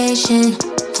 here patient,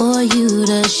 for you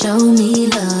to show me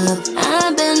love.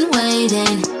 I've been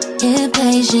waiting, here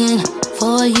patient,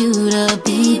 for you to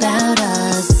be about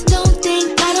us. Don't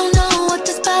think I don't know what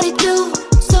this body do.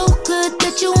 So good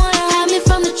that you wanna have me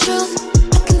from the truth.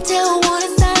 I can tell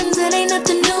warning signs, it ain't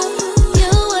nothing new.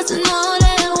 You wasn't all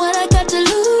that, what I got to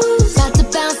lose. Got to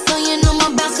bounce on you, no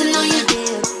more bouncing on you.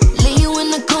 Leave you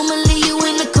in the coma, leave you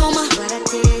in the coma.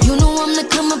 You know I'm the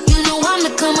come up, you know I'm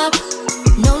the come up.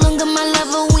 No longer my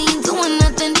lover, we ain't doing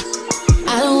nothing.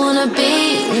 I don't wanna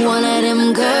be one of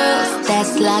them girls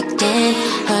that's locked in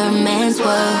her man's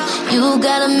world. You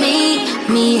gotta meet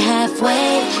me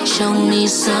halfway. Show me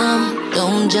some,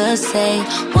 don't just say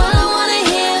what I wanna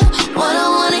hear, what I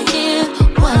wanna hear,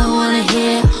 what I wanna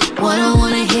hear, what I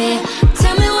wanna hear.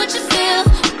 Tell me what you feel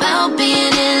about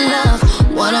being in love.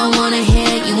 What I wanna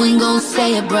hear, you ain't gon'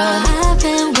 say it, bruh. I've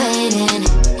been waiting,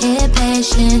 here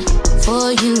patient,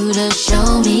 for you to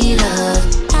show me love.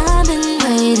 I've been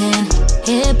waiting,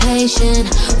 here patient,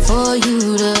 for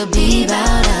you to be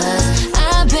about us.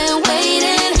 I've been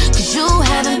waiting, cause you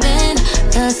haven't been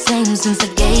the same since I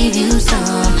gave you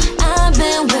some. I've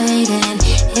been waiting,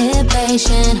 here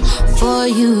patient, for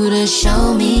you to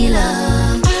show me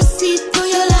love. I see through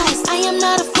your lies, I am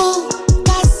not a fool.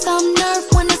 Got some nerve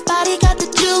when this body got the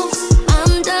juice.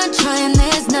 I'm done trying,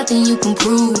 there's nothing you can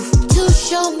prove to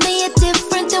show me it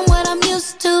different than what I'm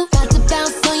used to. Got to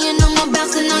bounce on you, no more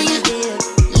bouncing on you.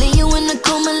 Leave you in the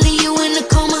coma, leave you in the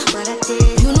coma.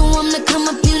 You know I'm the come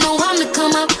up, you know I'm the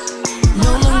come up.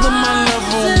 No longer my love.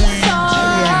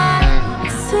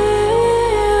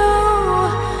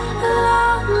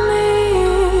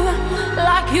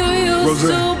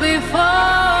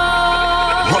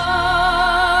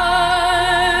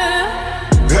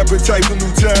 Appetite for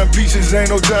new timepieces, ain't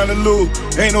no time to lose.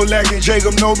 Ain't no lacking,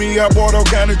 Jacob know me, I bought all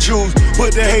kind of jewels.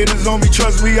 Put the haters on me,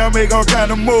 trust me, I make all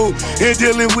kind of moves. And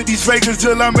dealing with these fakers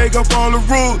till I make up all the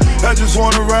rules. I just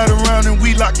wanna ride around and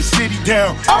we lock the city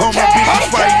down. All my bitches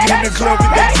fighting in the club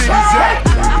with their titties out.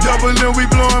 Double and we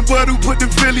blowing bud who put the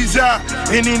Phillies out.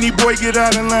 And any boy get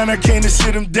out of line, I came to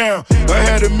sit him down. I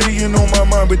had $1 million on my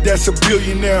mind, but that's $1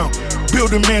 billion now.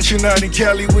 Build a mansion out in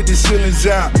Cali with the ceilings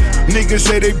out. Niggas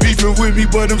say they beefing with me,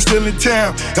 but I'm still in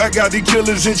town. I got the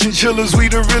killers and chinchillas, we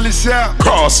the realest out.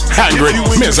 Cross, hungry,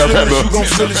 miserable. You gon'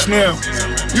 feel us now.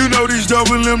 You know this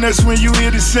double M, that's when you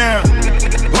hear the sound.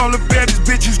 All the baddest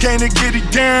bitches came to get it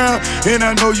down. And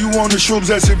I know you want the shrooms,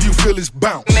 that's if you feel it's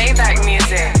bounce. Maybach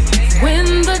music. When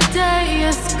the day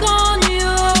is gone, you're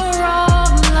all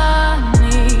I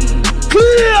need.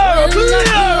 Clear, clear,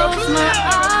 clear. My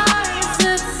eyes,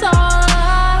 it's all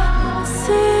I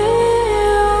see.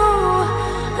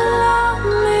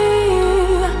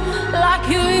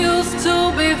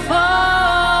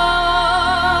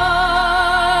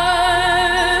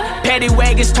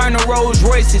 niggas turn to Rolls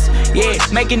Royces. Yeah,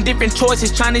 making different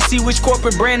choices, trying to see which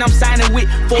corporate brand I'm signing with.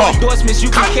 For endorsements, you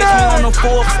can catch me on the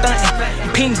Forbes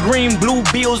stunting. Pink, green, blue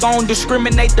bills, I don't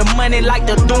discriminate the money like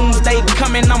the doomsday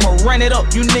coming. I'ma run it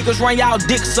up. You niggas run y'all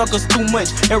dick suckers too much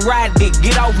and ride dick.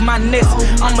 Get off my nuts.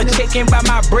 I'ma check in by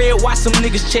my bread, watch some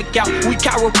niggas check out. We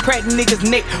chiropract niggas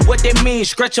neck. What that mean?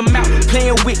 Stretch them out.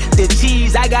 Playing with the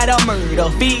cheese. I got a murder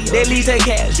feed. They lead to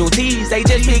casualties. They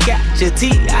just pick out your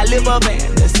teeth. I live a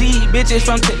fantasy. Bitches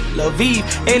from Tel Aviv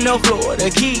in the Florida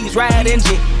Keys, riding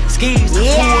jet skis.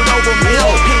 Pulled over me,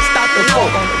 pissed off the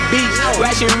folk on the beach.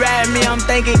 Ratchet ride me, I'm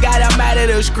thinking God, I'm out of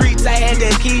the streets. I had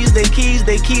the key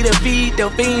to feed the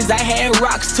fiends. I had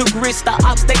rocks, took risks, the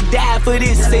ops, they died for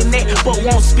this and that, but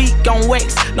won't speak on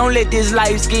wax. Don't let this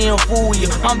light skin fool you.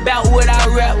 I'm about what I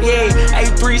rap, yeah.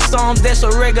 Ain't 3 songs, that's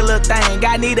a regular thing.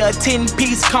 I need a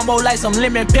 10-piece combo like some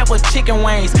lemon pepper chicken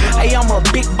wings. Hey, I'm a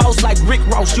big boss like Rick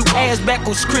Ross. You ass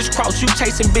backwards, crisscross. You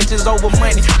chasing bitches over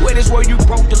money. Where this where you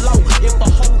broke the law. If a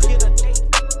hoe hit a date,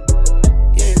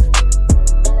 yeah.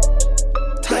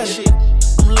 Tight shit.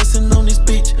 I'm listening on this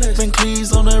bitch. Van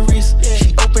Cleves on her wrist.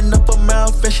 She opened up her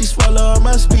mouth and she swallow all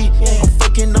my speech. I'm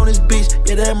fucking on this bitch.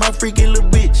 Yeah, that my freaky little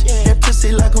bitch. That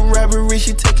pussy like a robbery.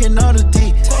 She taking all the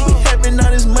D. We having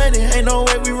all this money. Ain't no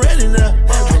way we running up.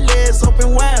 Her legs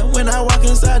open wide when I walk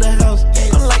inside the house.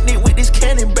 I'm like Nick with this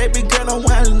cannon. Baby girl, I'm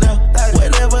wildin' out.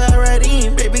 Whatever I ride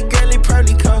in, baby girl, it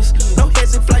probably costs. No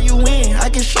heads and fly you in. I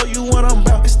can show you what I'm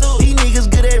about. These niggas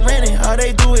good at running. All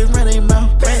they do is run their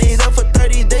mouth. Ran it up for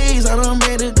 30 days. I done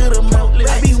made a good amount.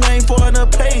 I be waiting for an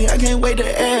pay. I can't wait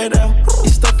to add out.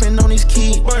 It's stuffing on his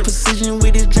key. Precision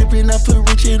with it dripping. I put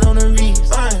Richard on the wreath.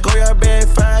 Go y'all bad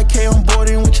 5K on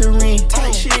boarding with your ring.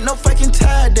 Tight shit. Ain't no fucking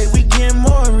tie day. We getting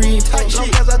more read. Tight shit. Long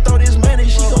as I throw this money,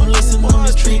 she gon' listen on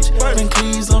the streets. Van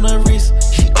Cleves on her wrist.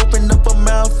 She opened up her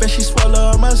mouth and she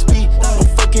swallow all my speech. I'm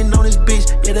fucking on this bitch.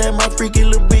 Yeah, that my freaky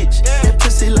little bitch. That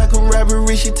pussy like a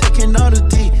robbery. She taking all the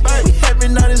D. We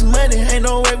having all this money. Ain't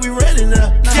no way we running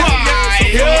up.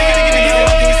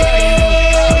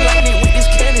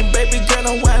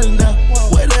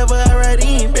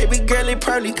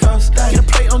 Probably cost. Get a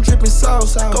plate on dripping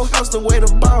sauce. Go house the way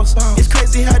the boss. It's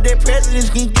crazy how that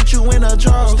president can get you in a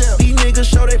draws. These niggas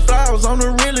show their flaws on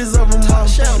the realest of them all.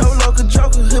 No local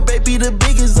joker, her baby the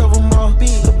biggest of them all.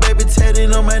 Her baby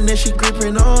tatted on my neck, she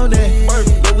gripping on that.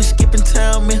 Yeah, we skipping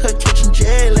town, me her catching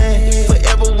jelly.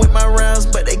 Forever with my rounds,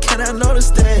 but they cannot know the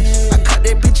stash. I caught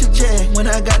that bitch a jet when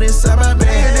I got inside my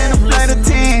bag. Then I'm flight of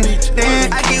 10.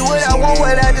 Then I get what I want,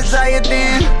 what I desire.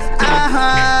 Then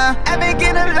I been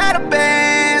getting a lot of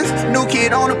bands. New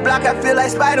kid on the block, I feel like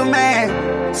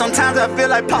Spider-Man. Sometimes I feel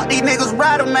like Pop, these niggas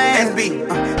rider man. SB,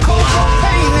 cold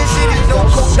cocaine, this shit is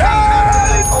dope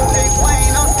cocaine. Okay,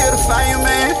 Wayne, I'm still the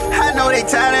fireman. I know they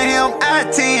tired of him. I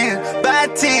 10 by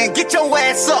 10, get your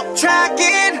ass up. Try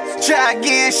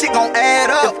again, shit gon' add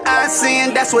up. If I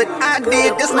sin, that's what I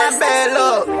did. This my bad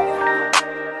luck.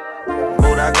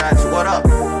 Boy, I got you. What up?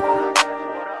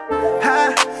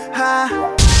 Ha.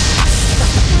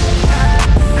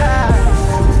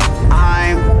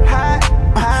 I'm hot.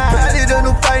 Probably the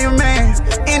new fireman.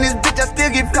 In this bitch, I still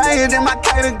get flyer than my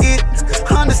kite get.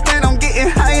 Understand I'm getting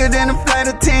higher than a flight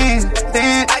of 10.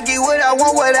 Then I get what I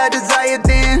want, what I desire.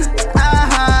 Then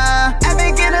I've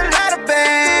been getting a lot of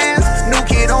bands. New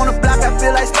kid on the block, I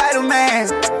feel like Spider-Man.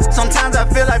 Sometimes I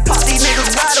feel like Pop, these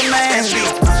niggas rider man.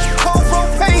 Cold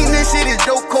propane, this shit is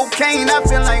dope cocaine. I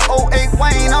feel like 08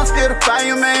 Wayne, I'm still the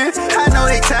fireman. I know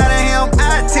they tired of him.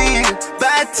 I 10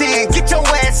 by 10, get your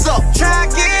ass up. Try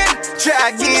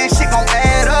again, shit gon'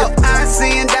 add up. If I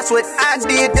sin, that's what I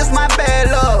did. This my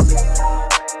bad luck.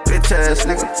 Bitch ass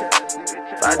nigga.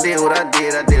 If I did what I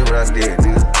did, I did what I did,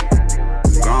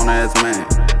 nigga. Grown ass man.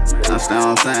 Understand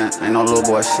what I'm saying? Ain't no little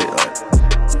boy shit like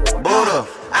Buddha.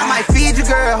 I might feed you,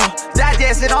 girl.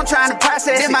 Digest it, I'm trying to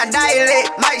process it. My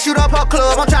dialect might shoot up her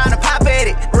club, I'm trying to pop at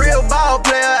it. Real ball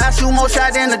player, I shoot more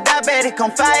shots than a diabetic.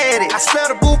 Come fire at it. I spell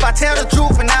the booth, I tell the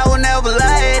truth, and I will never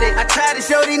lie at it. I try to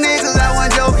show these niggas I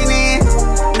wasn't joking in.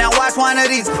 Now watch one of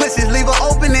these pussies leave her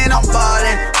opening. I'm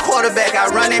ballin'. Quarterback,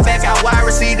 I run it back, I wide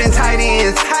receiver and tight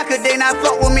ends. How could they not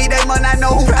fuck with me? They must not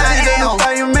know who I am.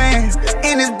 Fireman.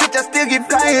 In this bitch, I still get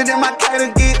flyer than my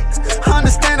kite get.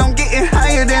 Understand I'm getting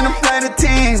higher than a flight of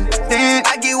 10. Then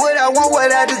I get what I want,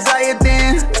 what I desire.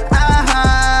 Then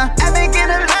I've been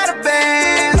getting a lot of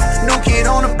bands. New kid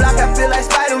on the block, I feel like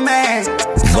Spider-Man.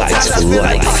 Sometimes I feel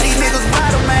like these niggas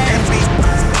Spider-Man.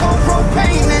 Cold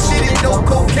propane, this shit is dope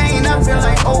cocaine. I feel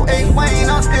like 08 Wayne,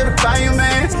 I'm still the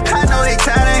fireman. I know they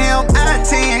tired of him. I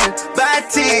 10 by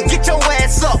 10, get your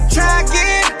ass up. Try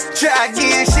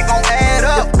again, shit gon' add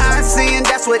up. If I sin,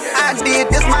 that's what I did.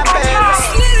 This my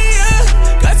bad.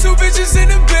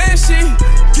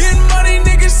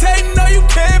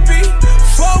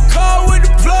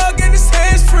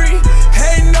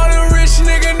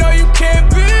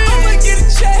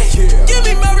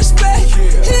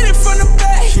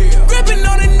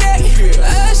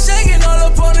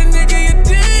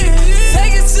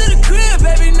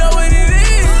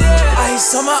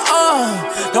 ice on my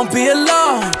arm, don't be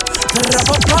alarmed.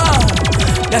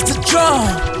 That's the drum,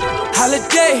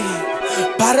 holiday.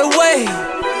 By the way,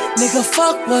 nigga,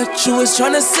 fuck what you was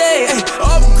tryna say. Ay,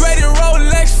 upgraded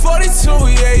Rolex 42,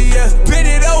 yeah. Bend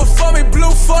it over for me,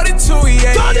 Blue 42,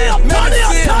 yeah.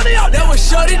 That what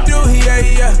shorty do,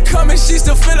 yeah. Come and she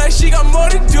still feel like she got more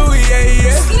to do,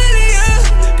 yeah.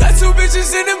 Got two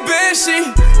bitches in the bed, she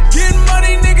getting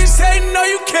money, niggas hating, no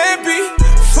you can't be.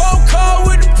 Phone call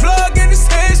with the plug and his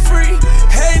hands free.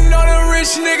 Hating on a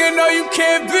rich nigga, no you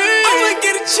can't be. I'ma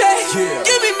get a check,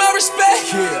 give me my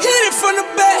respect. Hit it from the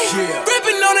back,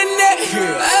 gripping on the neck.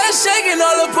 Ass shaking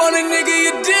all up on a nigga,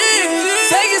 you did.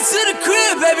 Take it to the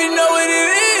crib, baby, know what it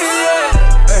is.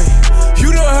 Hey,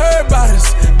 you done heard about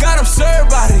us, got them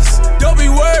served by this. Don't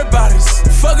be worried about us.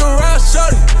 Fuck around,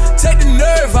 shorty, take the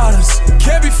nerve out us.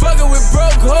 Can't be fucking with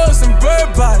broke hoes and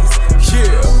bird bodies.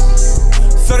 Yeah.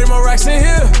 30 more racks in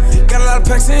here, got a lot of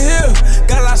packs in here,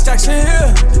 got a lot of stacks in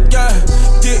here, yeah.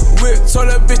 Get whipped, told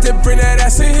that bitch to bring that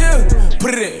ass in here.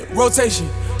 Put it in rotation,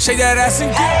 shake that ass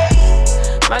and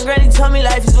get. My granny told me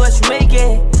life is what you make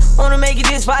it. Wanna make it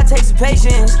this far, take some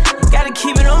patience. Gotta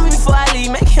keep it on me before I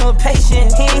leave, make him a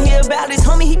patient. He ain't hear about this,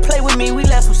 homie, he play with me, we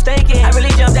left him stinking. I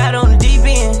really jumped out on the deep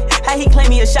end. How he claim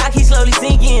me a shock, he slowly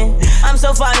sinking. I'm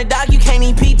so far in the dark, you can't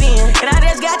even peep in. And I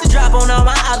just got to drop on all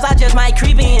my ops, I just might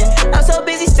creep in. I'm so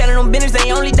busy standing on business,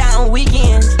 they only die on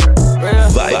weekends.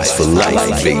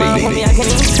 Vybez4Life, baby. Homie, I can't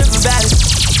even trip about it.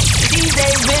 These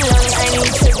days been lonely, I ain't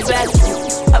even tripping about it.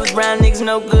 I was brown niggas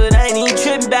no good, I ain't even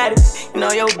tripping about it. You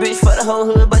know your bitch for the whole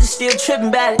hood, but you still tripping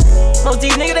about it. Most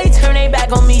these niggas, they turn their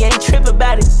back on me, ain't tripping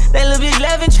about it. That little bitch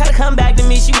left and try to come back to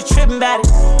me, she was tripping about it.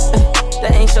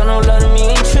 That ain't show no love to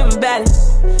me, ain't tripping about it.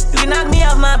 You can knock me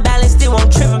off my balance, still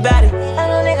won't trip about it. I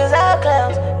know niggas all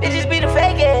clowns, bitches be the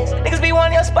fake ass. Niggas be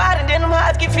wanting your spot and then them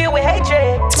hearts get filled with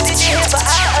hatred. This shit here for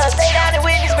all us, stay down and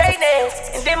witness greatness.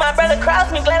 And then my brother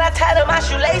crossed me, glad I tied up my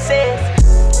shoelaces.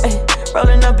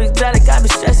 Rolling up exotic, I been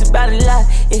stressed about it a lot.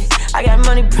 Yeah. I got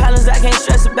money problems, I can't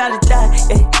stress about it.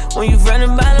 Yeah. When you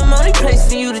running by the only place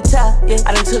for you to top. Yeah.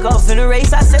 I done took off in the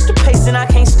race, I set the pace and I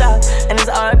can't stop. And it's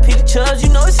RnB to Chubbs, you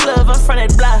know it's love, I'm from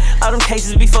that block. All them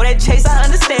cases before that chase, I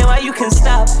understand why you can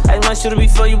stop. As much shooter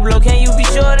before you blow, can you be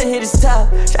sure to hit his top?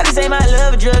 Try to say my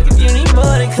love a drug, if you need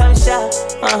more, then come shop.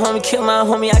 My homie kill my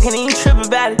homie, I can't even trip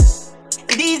about it.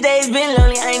 These days been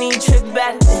lonely, I ain't even tripping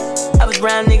about it. I was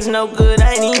brown niggas no good,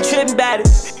 I ain't even tripping about it.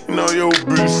 You know your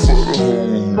bitch for the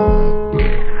whole.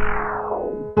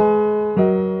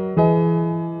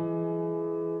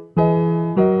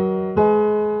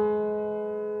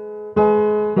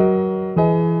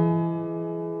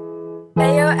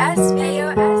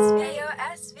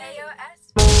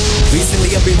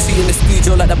 Recently I've been seeing the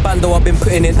studio like the bando, I've been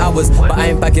putting in hours. But I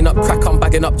ain't bagging up crack, I'm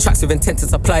bagging up tracks with intent to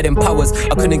supply them powers.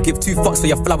 I couldn't give two fucks for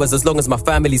your flowers as long as my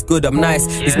family's good, I'm nice.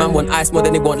 These man want ice more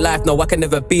than they want life, no I can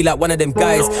never be like one of them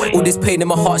guys. All this pain in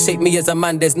my heart shaped me as a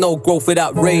man, there's no growth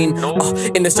without rain.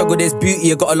 In the struggle there's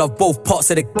beauty, I gotta love both parts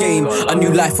of the game. I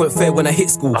knew life weren't fair when I hit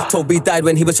school. Toby died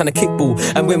when he was trying to kick ball.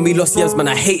 And when we lost years, man,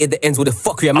 I hated the ends with the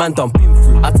fuckery a man done been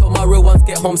through. I told my real ones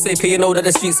get home safe, you know that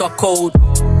the streets are cold.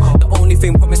 The only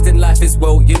thing promised in life is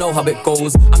well, you know how it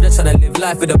goes. I'm just trying to live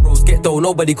life with the bros, get though,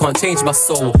 nobody can't change my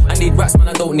soul. I need rats, man,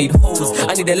 I don't need hoes.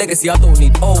 I need a legacy, I don't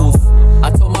need O's. I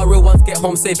told my real ones get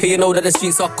home safe, you know that the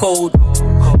streets are cold.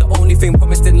 The only thing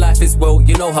promised in life is well,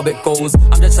 you know how it goes.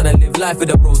 I'm just trying to live life with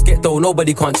the bros, get though,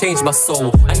 nobody can't change my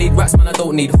soul. I need rats, man, I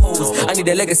don't need hoes. I need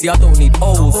a legacy, I don't need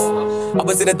O's. I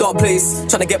was in a dark place,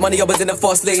 trying to get money, I was in a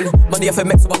fast lane. Money off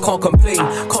FMX, so I can't complain.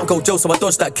 Can't go Joe, so I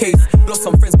dodged that case. Lost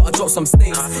some friends, but I dropped some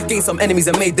snakes. Gained some enemies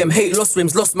and made them hate. Lost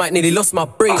rims, lost mic, nearly lost my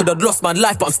brain. Could've lost my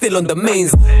life, but I'm still on the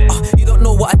mains. You don't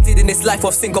know what I did in this life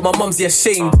of sin, got my mumsy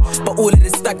ashamed. But all of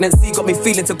this stagnancy got me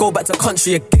feeling to go back to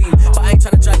country again. But I ain't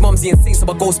trying to drag mumsy insane, so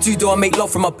I go studio and make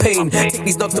love from my pain. Take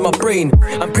these knobs to my brain,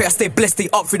 and pray I stay blessed, stay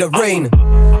up through the rain.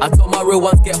 I told my real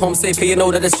ones get home safe, you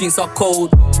know that the streets are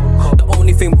cold. The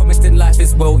only thing promised in life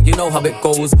is well, you know how it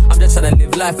goes. I'm just trying to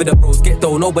live life with the bros, get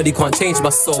though, nobody can't change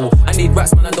my soul. I need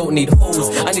rats, man, I don't need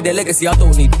hoes. I need a legacy, I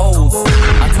don't need O's.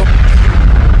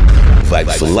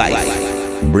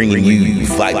 Vybez4Life, bringing you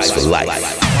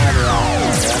Vybez4Life.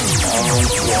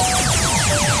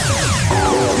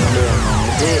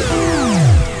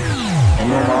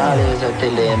 And then always I tell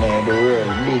you, the world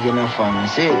big enough for me,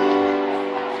 see?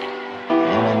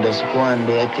 And just one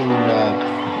day I think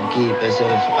that keep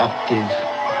yourself active.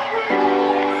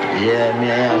 Yeah, me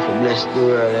I have to bless the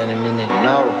world in a minute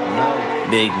now.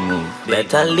 Big move,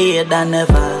 better late than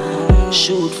never.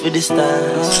 Shoot for the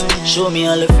stars. Show me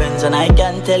all the friends and I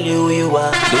can tell you who you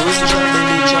are. Those trouble,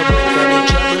 the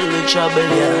trouble the trouble,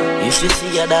 yeah. If you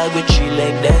see a dog with 3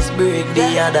 legs, that's break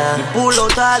the other. Me pull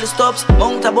out all the stops,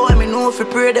 mount a boy, me know if you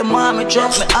pray them want me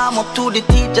drop. Me arm up to the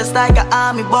teeth just like a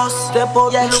army boss. Step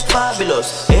out, yeah, look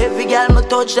fabulous. Every girl me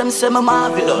touch them say me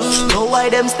marvelous. Know why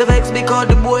them stay vex because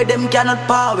the boy them cannot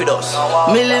par with us.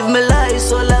 Me live my life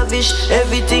so lavish,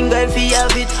 everything I feel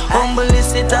have it.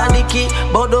 Humbleness it are the key,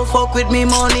 but don't fuck with me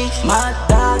money. Mad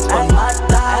dogs,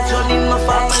 running my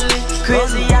family.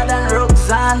 Crazier than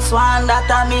Roxanne Swan, that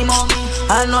are me mommy.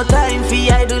 I no time for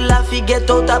idle laugh, get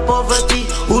out of poverty.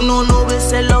 Who know we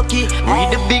say lucky. We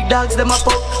the big dogs, them up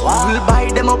up. We'll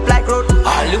buy them up like road.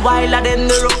 All the while I them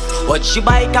the rough. Watch you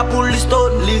Bayka pull the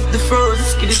stone, lift the frozen,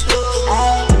 skid the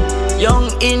stone.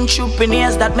 Young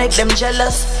entrepreneurs that make them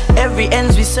jealous. Every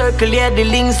ends we circle, yeah, the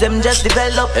links them just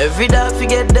develop. Every day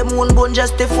forget them one bone,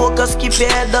 just stay focus, keep your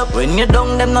head up. When you're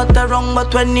down, them not wrong,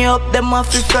 but when you up, them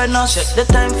off you friend us. Check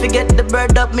the time, forget the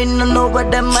bird up, me no know where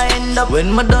them I end up.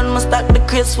 When my done, my stack the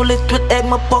crates full it with egg,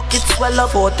 my pocket swell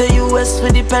up. 40 US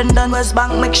with dependent, West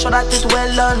Bank make sure that it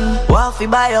well done. Waffy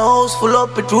buy a house full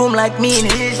up with room like me in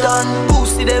Hilton.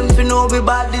 Boosty them fi know we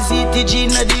bad, this ETG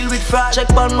no deal with fraud.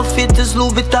 Check on my fit is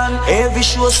Louis Vuitton. Every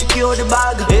show secure the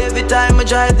bag. Every time I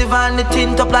drive the van, the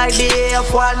tint up like the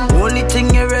AF1. Only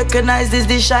thing you recognize is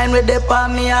the shine with the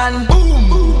palm me on.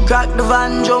 Boom! Crack the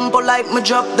van, jump out like me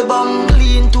drop the bomb.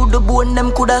 Clean to the bone,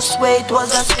 them coulda swear it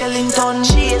was a skeleton.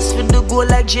 Chase with the goal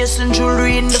like Jason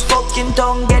jewelry in the fucking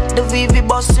tongue. Get the VV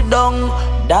busted down.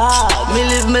 Dog, me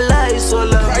live my life so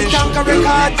lavish. Right on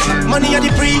records, money at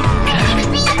the pre.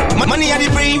 Money at the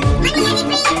pre.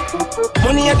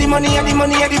 Money at the money at the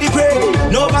money at the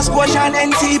pre. Nova Scotia and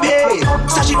NCB.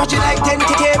 Sashi watch it like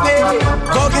 10k pay.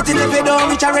 Go get it if you don't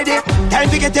reach already. Time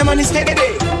to get the money steady.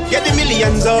 Get the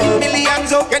millions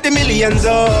up, get the millions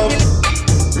up.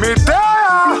 Me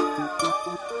there,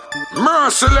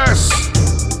 merciless.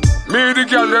 Me the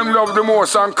girl them love the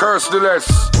most and curse the less.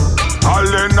 All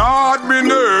in not me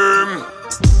name.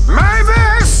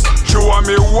 Vybez, show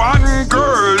me one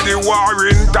girl, the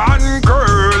Warrington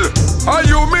girl. Are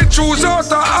you me choose out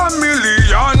a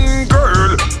million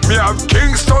girl? Me have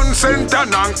Kingston, Centre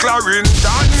and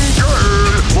Clarendon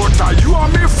girl. But are you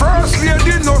and me first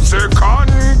lady, no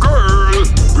second girl?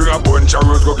 Bring a bunch of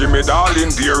rose, go give me darling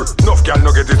dear. Enough can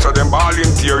no get it so them ballin'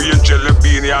 tear. You jelly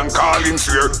beanie and calling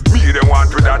swear. Me them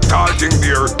want with that tall thing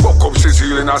there. Buck up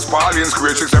Cecile in a spalling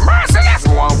square. She say merciless,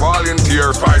 me want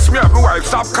volunteer. Spice me up, my wife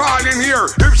stop calling here.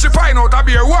 If she find out I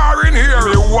be a war in here.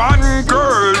 Me one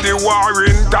girl, the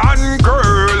Warrington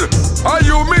girl. Are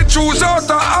you me choose out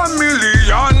a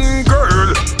million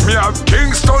girl? Me have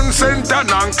Kingston, Centre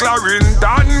and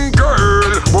Clarendon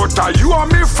girl. But are you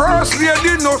and me first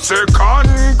lady, no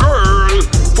second girl?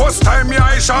 First time me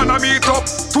I Shana meet up.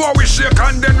 Two we shake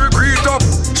and then we greet up.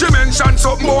 She mentioned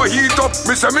something more heat up.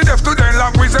 Me say me deaf to them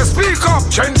language they speak up.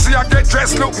 Shenseea get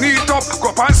dressed look neat up. Go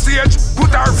up on stage,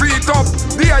 put her feet up.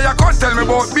 The eye you can't tell me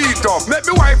about beat up. Make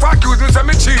me wife accuse me say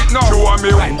me cheat now. Show me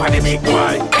wine pon the big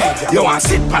boy. You want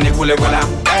sit pon the gully gully.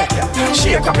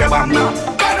 Shake up your bamba.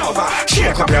 Bend over.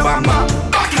 Shake up your bamba.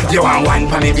 You want wine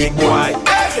pon the big boy.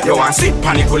 You want sit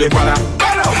pon the gully gully.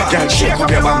 Bend over. Girl shake up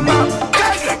your bamba.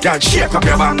 Girl shake up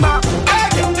your bamba.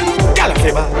 Girl a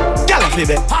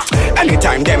fever.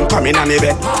 Anytime them coming on me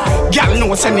bed. Girl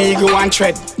know say me go and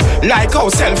tread. Like how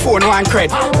cell phone one cred.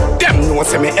 Them know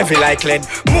say me heavy like lead.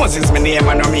 Moses me name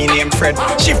and no me name Fred.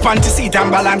 Shift panty seat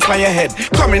and balance by your head.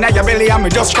 Come in at your belly and me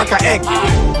just crack a egg.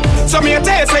 So me a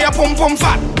tell you say you pum pum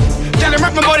fat. Girl you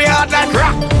make my body hard like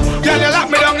rock. Girl you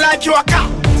lock me down like you a cat.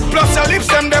 Plus your lips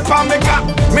them dep on me cap.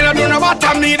 Me no do no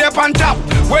bottom, me dep on top.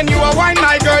 When you a wine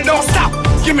my girl don't stop.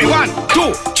 Give me 1,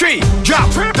 2, 3,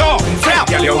 drop, down, flap.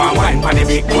 Girl, you want wine pon the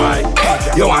big boy.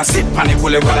 You want sit pon the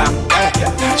gully gully.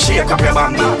 Shake up your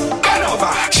bamba. Bend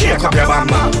over. Shake up your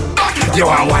bamba. You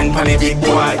want wine pon the big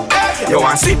boy. You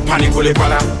want sit pon the gully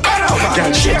gully.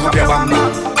 Girl, shake up your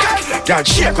bamba. Girl,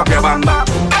 shake up your bamba.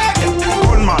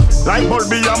 Man, like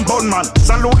Bulby and Bunman,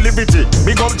 salute liberty,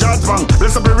 big up Jazz Bank,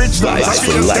 bless up the rich dance, I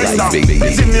feel Skeng down,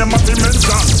 it's in the Matty-Men's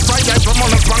dance, Friday from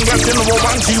on the front, west in the 1-0,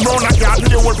 I can't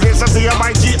do what place, I see a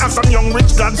mighty, and some young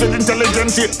rich lads with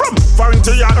intelligence, from foreign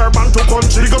to yard, urban to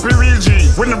country, big up the real G,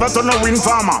 we never turn a wind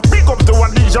farmer, big up to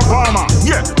Adija Palmer,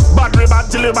 yeah, bad we bad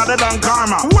till you better than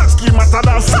karma, well scheme matter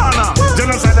than sauna,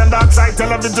 genocide and dark side,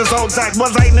 television's outside,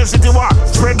 was I in the city war,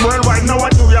 spread worldwide, now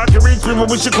at New York, you reach people,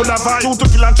 wish you could have fight, 2 to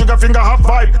kill and trigger finger half.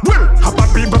 Well, how bad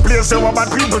people play, say what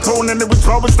bad people tone, and which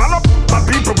power we stand up. Bad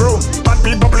people grown, bad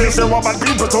people play, say what bad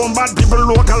people tone, bad people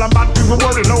local and bad people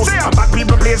worry low. Say bad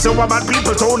people play, say what bad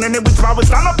people tone, and which power we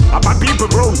stand up. Bad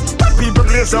people grown, bad people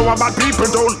play, say what bad people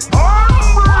tone.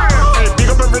 Oh, hey, big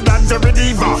up every dance, every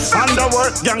diva.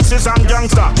 Underworld, gangsters and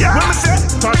gangster. When me say,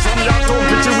 touch from your toe,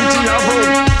 pretty witch in your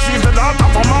room. She's the daughter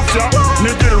of a mafia.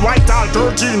 Nigga white all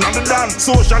 13 on the dance.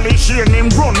 Socially she name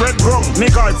run red rum.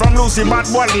 Nicole from Lucy, bad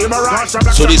boy, labor.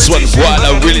 So this one,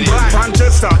 Guala, really.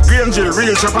 Manchester, Grangel,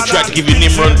 real Shepherd. Tried to give you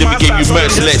Nimrod, then we gave you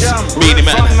Merciless. Beanie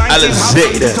Man,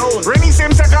 Alizade. Rainy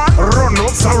same second, run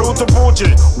up, salute to Poche.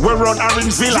 We run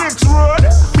Orange Villa.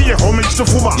 Be a homage to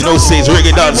Fuba. You know, says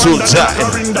reggae dancehall time.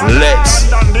 Let's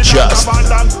just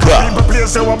go. People play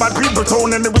say what bad people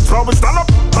tone and which power stand up.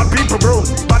 Bad people grown.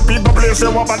 Bad people play say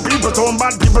what bad people tone.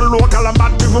 Bad people local and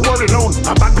bad people world known.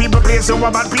 Bad people play say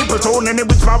what bad people tone and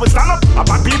which power stand up.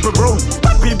 Bad people grown.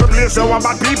 Bad people play say what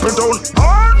bad people tone.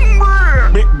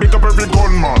 Hungry. Big up every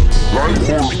gunman. Like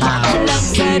whole.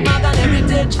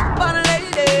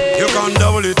 You can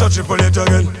double it, touch it, pull it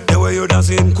again. The way you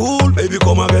dancing cool, baby,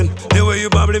 come again. The way you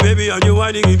bubbly, baby, and you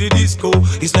whining in the disco.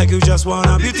 It's like you just want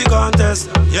a beauty contest.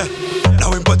 Yeah.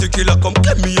 Now in particular, come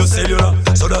get me your cellular,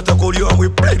 so that I call you and we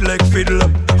play like fiddle.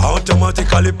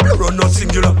 Automatically plural, not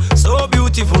singular. So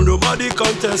beautiful, nobody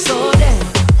contest. So then,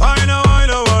 wine away.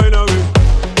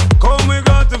 Come, we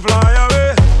got to fly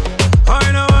away.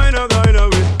 Wine away.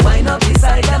 Wine up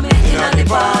beside me in the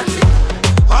party.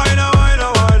 Wine away.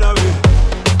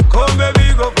 Come,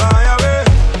 baby, go fly away.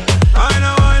 Wine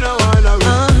away.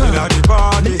 In the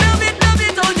party. Love it,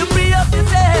 how you free up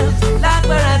yourself. Like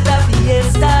we're at the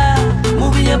fiesta.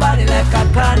 Moving your body like a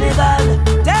carnival.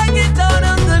 Take it out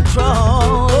of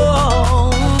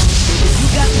control. You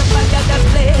got the fire that's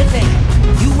blazing.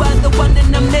 You are the one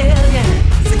in a million.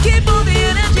 So keep all the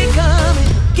energy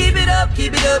coming. Keep it up,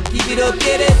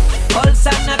 get it. Pulse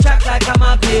on the track like I'm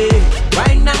a play.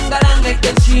 Right now, galang like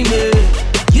them streaming.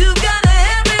 You got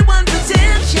everyone's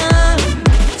attention.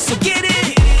 So get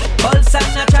it. Pulse on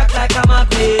the track like I'm a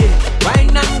play.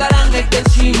 Right now, galang like them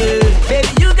streaming. Baby,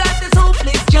 you got this whole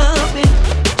place jumping.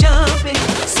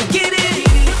 So get it.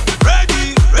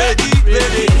 Ready.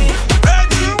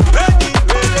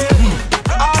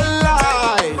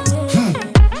 Alive.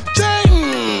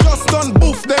 Just done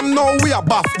boof them, now we are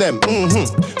buff them.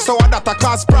 So that a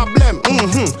cause problem.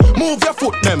 Move your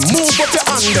foot them, move up your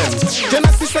hand them.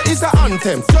 Genesis is a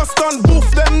anthem. Just done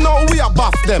boof them, now we are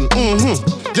buff them.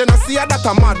 Genesis that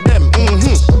a mad them.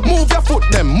 Move your foot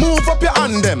them, move up your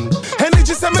hand them.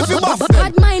 Energy say me fi buff them.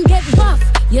 Bad mind get buff.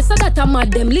 Yes, I got a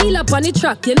mad them. Lean up on the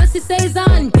track, you know see say it's a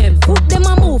anthem. Foot them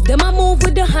a move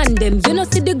with the hand them. You know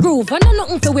see the groove, I know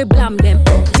nothing for we blam them.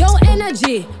 Yo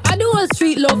energy, I do whole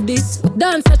street love this.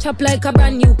 Dance a chop like a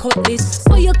brand new cut this.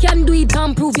 So you can do it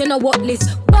and prove you know what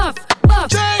this. Buff.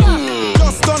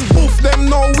 Just done boof them,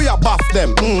 now we are buff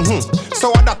them.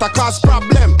 So that a cause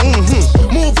problem.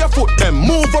 Move your foot them,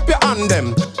 move up your hand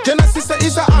them. Genesis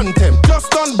is a anthem. Just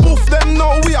done boof them,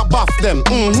 now we are buff them.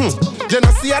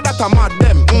 Genesis that a mad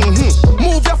them.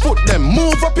 Move your foot them,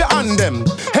 move up your hand them.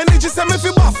 Energy say me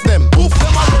fi buff them. Boof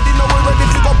them already, now we ready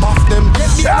to go buff them.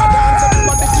 Get the other dance,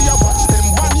 everybody see you watch them.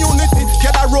 One unity,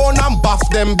 get a round and buff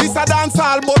them. This a dance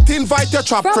all, but invite your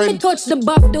trap friend. From touch the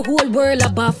buff, the whole world a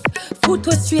buff. Foot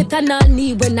was straight and all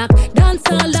knee we knock. Dance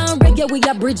all and reggae, we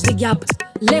a bridge the gap.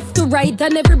 Left to right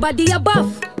and everybody a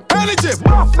buff. Energy,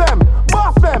 buff them.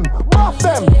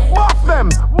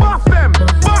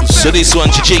 So this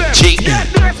one, G.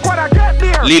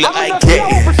 Lila IK.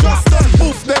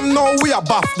 Boof them, now we are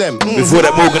buff them. Before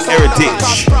that Morgan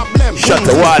Heritage. Shut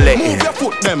the wallet. Move your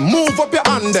foot them, move up your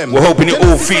hand them. We're hoping you're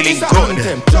all feeling good.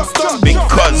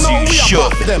 Because you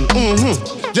should.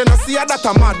 Genesis that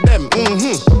a mad them.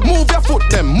 Move your foot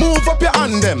them, move up your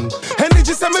hand them.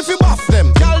 Energy say me fi buff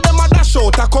them. Girl them a dash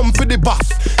out a come for the buff.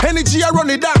 Energy a run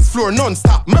the dance floor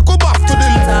non-stop. Make a buff to the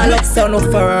left. Let's sound up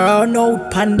for a no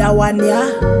panda one, yeah.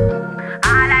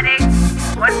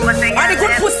 And the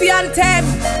good pussy anthem.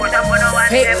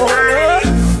 Hey, oh no.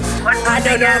 I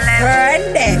don't know,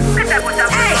 friend them.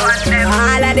 Hey,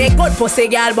 all of the good pussy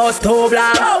girl bust 2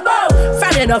 black.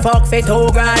 From you no fuck for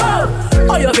 2 grand.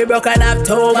 Oh, you be broken up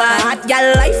 2 man. Hot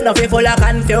girl life no fi full of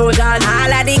confusion.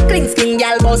 All of the clean skin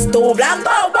girl bust 2 black.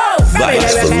 From you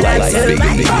no broken up 2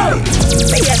 man.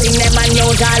 See you sing them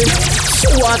unusual.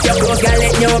 Show off your clothes, girl,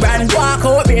 let new brand. Walk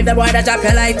out, brave the boy that drop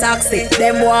you like taxi.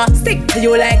 Them want stick to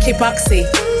you like epoxy.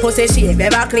 Pussy shape,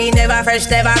 never clean, never fresh,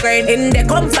 never green. In the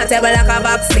comfortable like a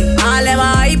vaccine. All them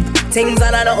hype, things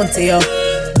are not nothing to you.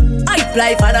 Hype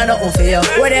life and nothing for you.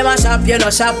 When them a shop, you no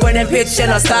shop. When them pitch, you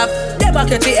no stop. Them a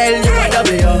catch the L, you a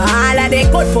W. All of the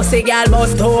good pussy girl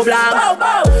bust 2 black.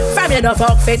 From you no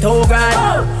fuck for 2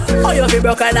 grand. Oh, you be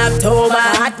broken up 2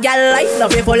 man. Hot girl life no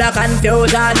fi full of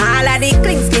confusion. All of the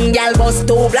clean skin girl bust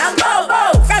 2 black.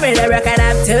 From you no broken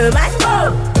up 2 man.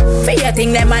 For your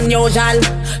thing, them unusual.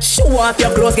 Show off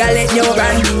your clothes, girl, let you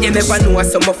run. You never know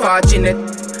some of fortunate.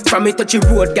 From me touch the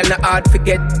road, girl, not hard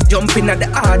forget. Jumping at the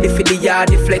hardy for the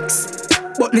yardy flex.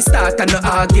 But me start an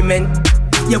argument.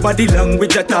 Your body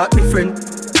language, I talk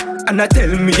different. And I tell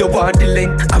me you want the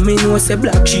length. I mean, no say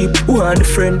black sheep, want the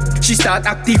friend. She start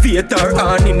activate her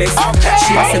horniness.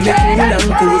 She has to make me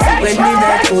long cozy. When the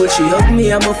night cold, she hug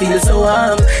me, I'ma feel so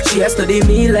warm. She has to study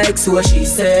me like so, she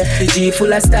said. The G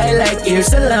full of style like ear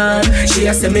salon. She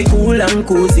has to make cool and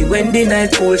cozy. When the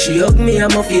night cold, she hug me,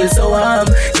 I'ma feel so warm.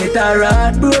 Get her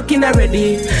heart broken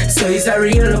already. So it's a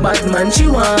real bad man she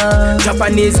want.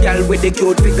 Japanese girl with the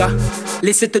cute figure.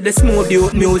 Listen to the smooth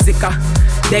youth music.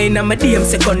 Then I'm a DM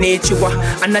second nature.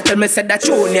 And I tell me say that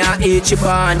you near Aitch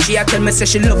and she a tell me say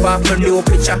she love her my new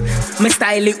picture. Me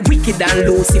style it wicked and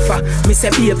Lucifer. Me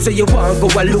say babe so you want go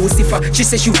a Lucifer. She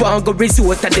say she want go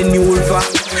resort at the new river.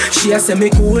 She a say me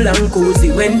cool and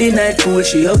cozy. When the night cool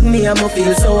she hug me I'ma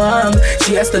feel so warm.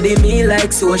 She a study me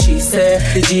like so she say.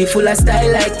 The G full of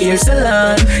style like ear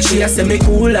salon. She a say me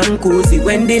cool and cozy.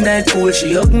 When the night cool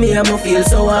she hug me I'ma feel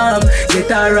so warm.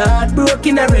 Get her heart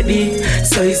broken already.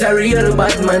 So it's a real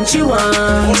bad man she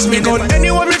want. Must me gun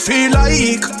anywhere me feel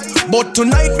like. But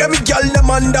tonight me girl them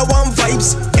under one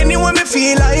vibes. Anywhere me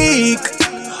feel like.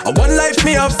 A one life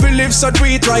me have to live so do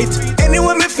it right.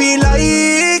 Anywhere me feel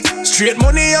like. Straight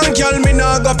money and girl me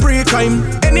nah go pre-crime.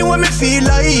 Anywhere me feel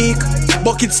like.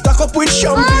 Bucket stack up with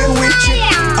champagne with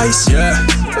ice. Yeah.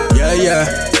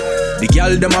 The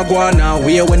girl them a go on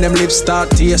way when them lips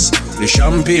start taste the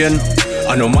champagne.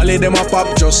 And normally them a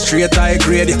pop just straight high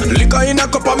grade. Liquor in a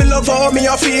cup of me love how me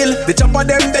a feel. The chop of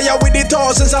them there with the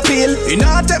thousands appeal. You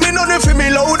not tell me nothing for me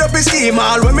load up his scheme.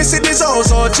 All when me see this house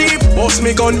so cheap. Bust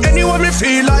me gun anywhere me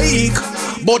feel like.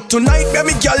 But tonight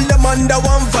me girl them under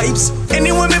one vibes.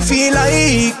 Anywhere me feel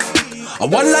like. A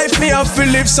one life me have to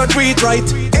live so do it right.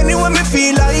 Anywhere me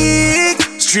feel like.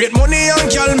 Straight money and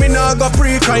girl me nah go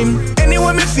pre-crime.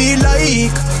 Anywhere me feel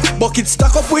like. Bucket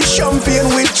stack up with champagne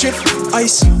with chip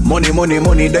ice. Money,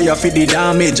 there you feel the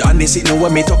damage. And this it know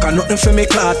when me talk and nothing for me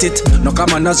clot it. No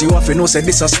come on as you have to know say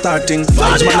this a starting.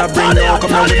 Vibes man a bring down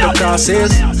come on with the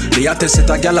crosses. The hottest set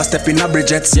a gal a step in a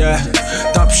Bridget's, yeah.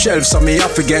 Top shelf so me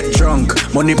have to get drunk.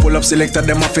 Money pull up selector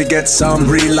them have to get some.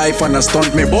 Real life and a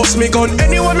stunt me boss me gun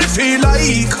anywhere me feel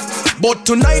like. But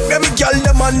tonight me girl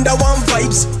them under one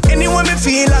vibes. Anywhere me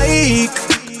feel like.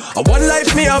 A one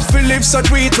life me have to live so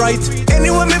do it right.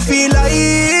 Anywhere me feel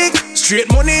like. Straight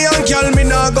money and girl me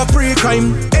nah go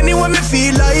pre-crime. Anywhere me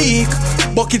feel like.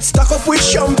 Bucket stack up with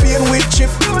champagne with chip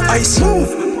ice.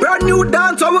 Move, brand new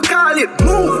dance how we call it.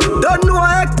 Move, don't know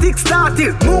how hectic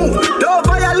started. Move, don't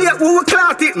violate who we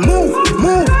clot it. Move.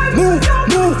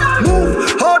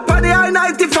 Hard for the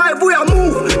I-95 we a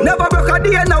move. Never broke a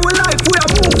day in our life we a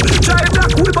move. Try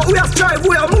black we but we a strive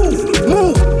we a move.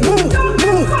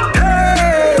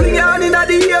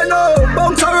 The ear no,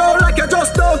 bounce around like you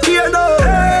just don't care no.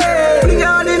 Bring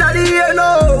on in the ear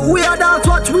no, we are dance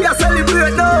watch, we are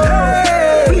celebrate no.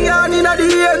 Bring on in the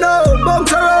ear no,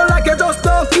 bounce around like you just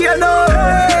don't care no.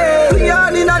 Bring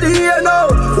on in the ear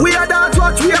no, we are dance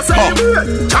watch, we are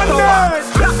celebrate. Chopper walk,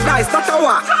 black dice, not a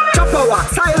walk. Chopper walk,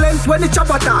 silence when the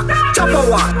chopper talk. Chopper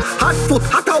walk, hot foot,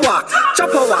 hotter walk.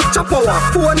 Chopper walk,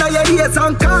 phone on your ears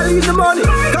and call in the money.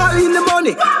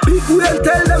 Big wheel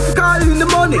tell them to call in the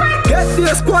money. Get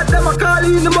the squad, them a call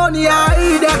in the money. I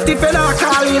eat that if you not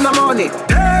call in the money.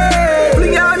 Hey,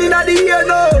 bring on in the ear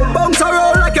no, bounce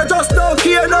around like you just don't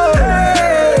care no.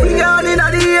 Bring on in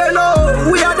the ear no,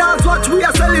 we are dance watch, we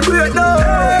are celebrate no.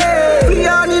 Bring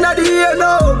on in the ear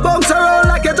no, bounce around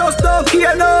like you just don't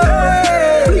care no.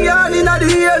 Bring on in the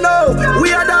ear no,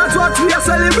 we are dance watch, we are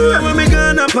celebrate. When me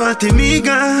gonna party, me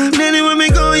gone. Anywhere me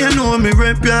go, you know me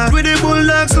rep yard. With the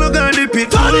bulldogs, look at the pit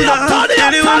bulldog.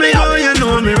 Anywhere me go, you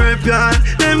know me rep yard.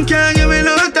 Them can't give me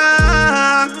no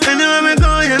time. Anywhere me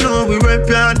go, you know we rep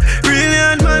yard. Really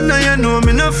hard man, now you know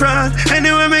me no fraud.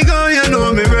 Anywhere me go, you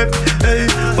know me rep. Hey,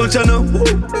 but you know,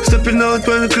 stepping out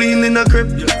when clean in a crib.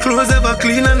 Clothes ever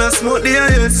clean and I smoke the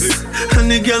highest. And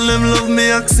the girl them love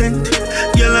me accent.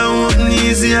 Girl I want an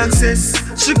easy access.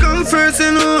 She come first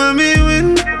and know me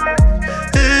win.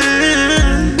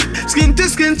 Skin to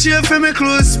skin chair for me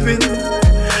clothes spin.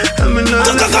 I'm in all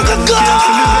the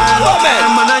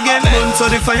I'm gonna get burnt so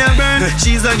the fire burn.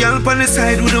 She's a girl on the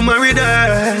side who don't marry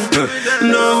her.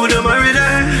 No, who don't marry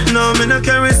her. No, me no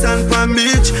carry sand pan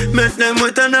beach. Met them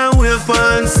with an wave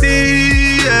and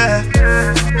see.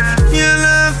 You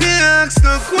love me, ask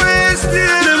no question.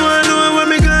 Them wanna know when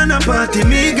me gonna party,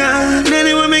 me gone.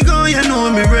 Anywhere me go, you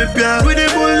know me rep yard. With the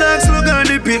bulldogs, look on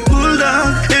the pit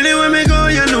bulldog. Anywhere me go,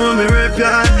 you know me rep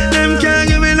yard. Them can't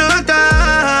give me no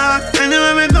talk.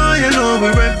 Anywhere me go,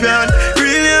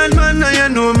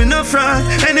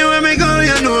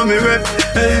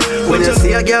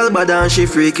 girl bad and she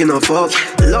freaking her fuck.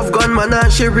 Love gun man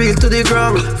and she real to the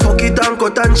ground. Fuck it and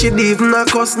cut and she even a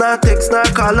cuss, not text,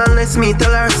 not call unless me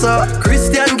tell her so.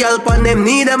 Christian girl pan them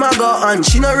need them a go and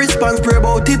she no response, pray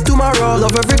about it tomorrow.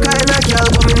 Love every kind of girl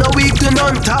but me no weak to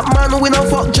none. Top man we no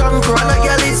fuck junk and a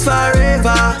girl is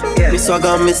forever. Me swag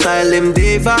on me style them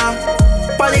diva.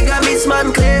 Polygamist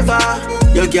man clever.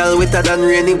 Your girl wetter than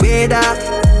rainy weather.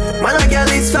 Man a girl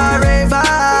is forever.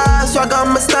 Swag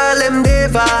on my style them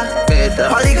diva.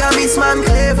 Polygamist man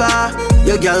clever.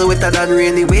 Your girl wetter than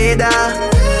rainy weather.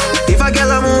 If a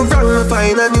girl a move wrong, me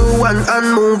find a new one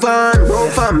and move on. Bro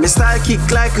fam, me style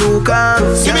kick like Lucan.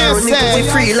 Yeah, run it we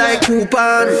free like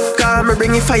coupon. Cause me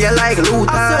bring it fire like Lutan.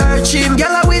 I search him,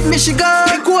 girl a with Michigan.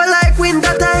 Me go like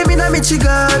winter time in a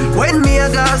Michigan. When me a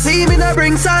go see me no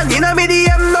bring sun. In a me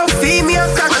DM no fee me a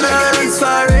catch. And a girl is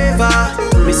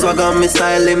forever. Me swag on me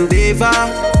style them diva.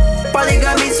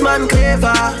 Polygamist man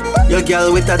clever. Your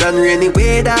girl wetter than rainy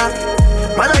weather.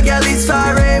 Man a girl is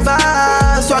forever.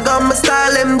 Swag on my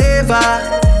style them diva.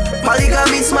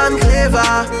 Polygamist man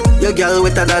clever. Your girl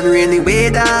wetter than rainy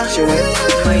weather. She wet.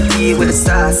 My tea with the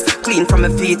sauce. Clean from my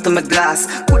feet to my glass.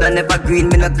 Coulda never green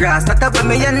me no grass. Not have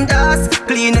me endorse.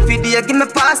 Clean every day give me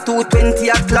pass. 2:20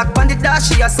 o'clock on the dash.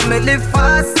 She has me live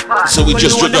fast. So we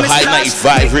just dropped the high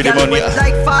 95 rhythm on you.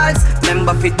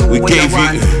 We gave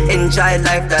you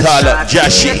Tala,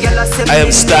 Jashi, I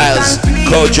Am Styles,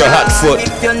 Kojo Hotfoot,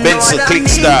 Benson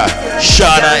Clickstar,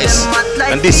 Sean Ice,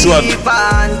 and this one,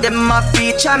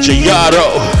 Jayaro.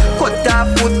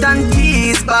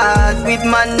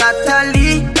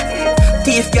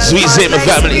 Sweet Zay, my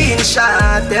family.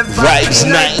 Vibes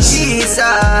nice.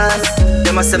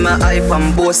 Them a say my hype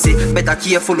and bossy. Better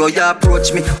careful how you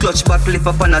approach me. Clutch back, lift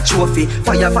up on a trophy.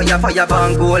 Fire,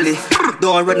 Bangoli.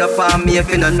 Don't run up on me if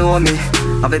you don't know me.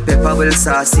 Have a pepper well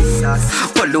saucy.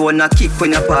 Follow on a kick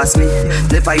when you pass me.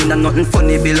 Never in a nothing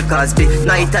funny, Bill Cosby.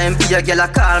 Nighttime be a girl a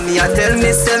call me and tell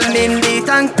me sell me neat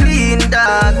and clean,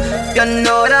 dog. You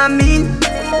know what I mean?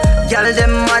 Girl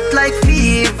them hot like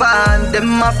fever and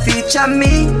them a feature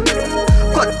me.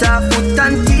 Cut off foot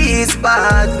and teeth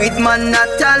bad with my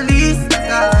Natalie.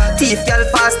 Teeth girl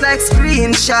fast like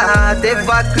screenshot.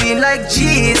 Ever clean like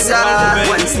Jesus.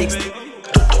 160.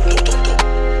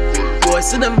 Boys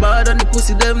see them bad and the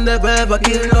pussy them never ever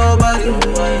kill nobody.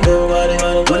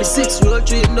 26 road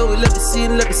trip, now we let the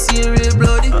scene real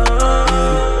bloody.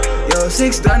 Yo,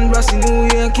 6 done brassy New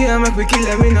Year, can't make we kill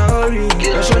them in a hurry.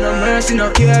 No show no mercy, no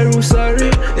care who's sorry.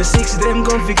 The 6 them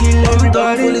come fi kill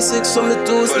everybody. Fully 6 from the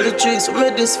 2s to the 3s. So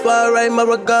made this far right,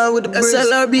 Maragon with the breeze.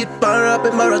 SLR beat, pan rap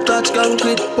and Mara touch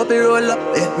concrete. Puppy roll up,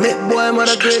 make boy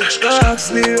mother great.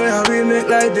 Rocks Leroy, we make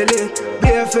like the late.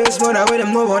 Bare face mother with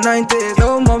them over 90.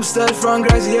 Yo, mom start from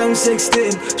Gracie, I'm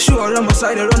 16. Sure, I'm a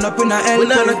side, run up in a L. We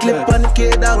not a clip on the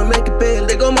K down, we make it pale.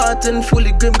 They go Martin,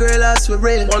 fully grim girl ass with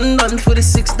rail. One done for the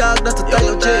 6 dog, that's a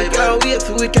tire jail. Can't wait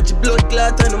for we catch a blood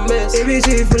clot and a mess.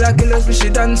 ABC feel like killers, we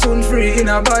shit done soon free. In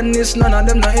a badness, none of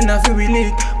them not in a feel we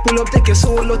leak. Pull up, take your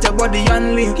soul out your body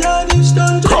and leak.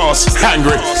 Cross,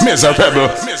 hungry, miserable.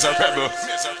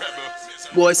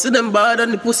 Boys see them bad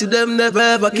and the pussy them never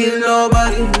ever kill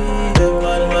nobody.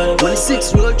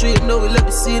 26 road trip, now we let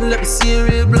the scene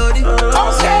real bloody.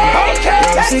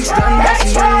 Okay. 6 done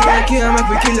brassy, I can't make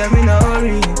we kill them in a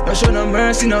hurry. No show no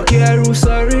mercy, no care who's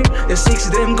sorry. The 6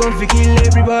 them come fi kill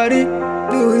everybody.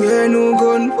 New year, no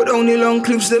gun, put down the long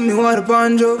clips, then me want a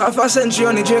banjo. Half a century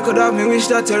on the J could have me wish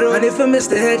that to run. And if I miss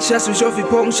the headshots, we show fi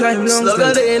puncture him long. Slug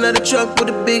at the end of the truck with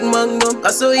a big magnum.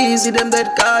 That's so easy, them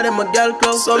dead car, them a gal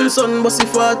club. Some son bossy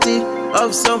 40,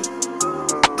 have some.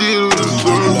 Deal with this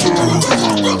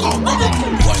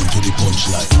Wine to the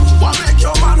punchline. What make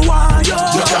your man want you?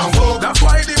 You can fuck. That's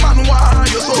why the man want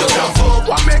you. So you can fuck.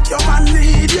 What make your man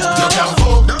need you? You can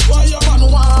fuck. That's why your man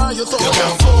want you. So you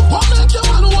can fuck. What make your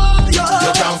man want you?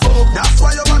 You can fuck. That's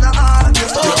why your man want you.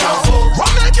 So you can fuck. What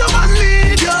make your man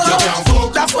need you? You can fuck.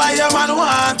 That's why your man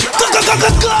want you.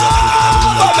 Go!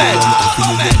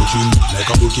 Like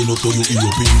a volcano to you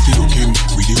European, see you Kim.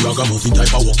 With the ragamuffin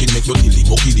type of walking, make your dilly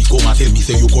mucky. Come and tell me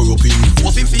say you corrupting.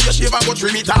 What's in see your shape and go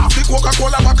trim it off. The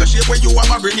Coca-Cola back a shape where you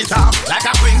want to bring it off. Like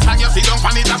a swing song, you sit down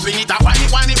on it and swing it off. Whine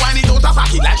it out of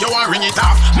socket like you want to ring it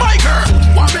off. My girl,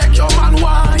 what make your man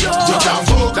want you? You can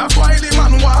fuck. That's why the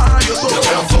man want you. So you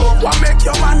can fuck. What make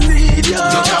your man need you?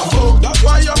 You can fuck. That's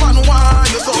why your man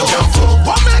want you. So you can fuck.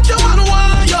 What make your man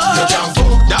want you? You can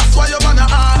fuck. That's why your man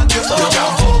want you. So you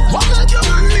can fuck. What make your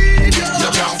man need you? You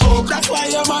can fuck. That's why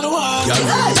your man want you.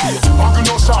 Muggle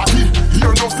no shawty,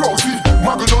 you're no floaty.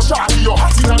 Muggle no shawty, you're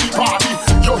hot in the party.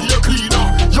 Your hair cleaner,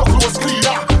 your clothes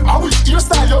cleaner. I wish your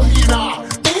style your healer.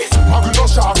 Muggle no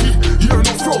shawty, you're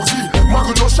no floaty.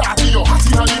 Muggle no shawty, you're hot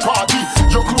in the party.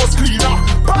 Your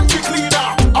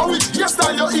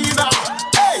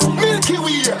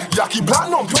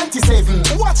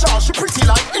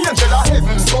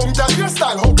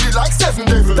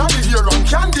rotten devil. Daddy here on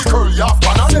candy curl, you have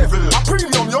on a level. A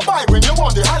premium you buy when you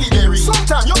want the holiday.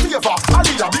 Sometimes you favor a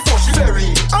leader before she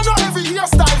bury. I know every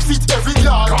hairstyle fit every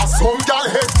girl. Cause some girl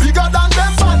head bigger than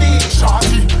them body.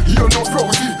 Shawty, you no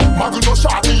prosy. Magu no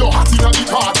shawty, you hot in the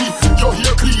party. Your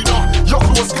hair cleaner, your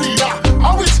clothes cleaner.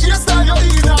 And which hairstyle you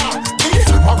in?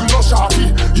 Magu no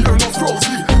shawty, you no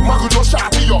prosy. Magu no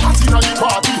shawty, you hot in the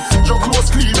party. Your clothes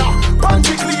cleaner,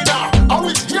 panty cleaner. And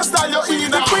which hairstyle you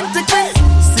in?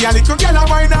 See a little girl a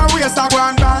wine and waist a go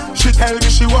on by. She tell me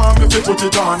she want me to put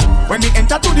it on. When me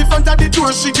enter to the front of the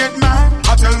door, she get mad.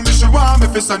 I tell me she want me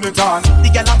to send it on. The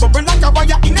girl a bubble like a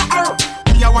wire in a arrow.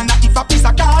 Me a wonder if a piece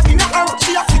of card in a arrow.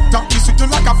 She a tick tock, me sweet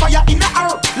like a fire in a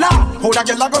arrow. La, how that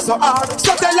girl a go so hard?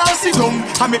 So tell her sit down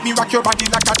and make me rock your body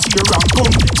like a chair and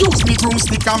come. Use me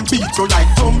broomstick and beat you like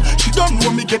drum. She don't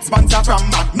know me get sponsor from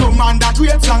Magnum and that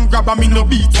great song grab a me no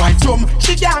beat white drum.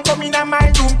 She can't come in my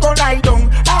room, go lie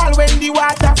down. All when the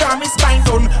water from his spine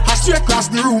done. I straight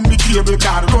across the room, the cable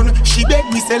can't run. She beg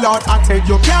me say Lord, I tell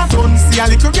you can't run. See a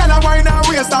little girl a wine and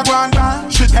waist a go on by.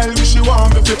 She tell me she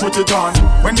want me to put it on.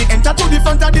 When me enter to the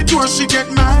front of the door, she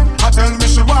get mad. I tell me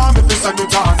she want me to send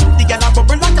it on. The girl a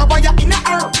bubble like a wire in a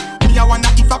arrow. Me a wonder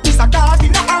if a piece of card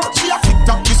in a arrow. She a tick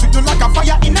tock, me sweet like a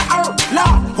fire in a arrow.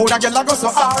 La, how that girl a go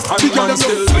so hard? The girl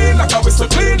still clean like a whistle,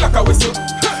 clean like a whistle.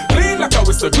 Clean like a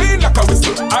whistle, clean like a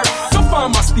whistle. Alright, so far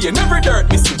must stay, never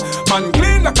dirt missing. Man,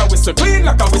 clean like a whistle, clean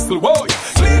like a whistle. Whoa, yeah.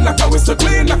 Clean like a whistle,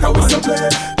 clean like a whistle.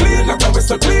 Clean like a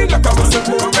whistle, clean like a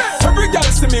whistle. Every girl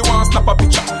see me want snap a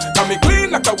picture. Can me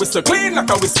clean like a whistle, clean like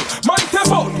a whistle. Man, step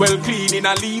out well clean in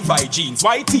a Levi jeans,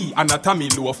 white tee and a Tommy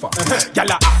loafer.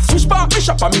 Gyal a ask which part me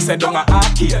shop and me say down a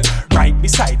arcade. Right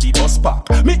beside the bus park.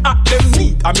 Me act them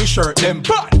neat and me shirt them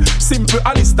bad. Simple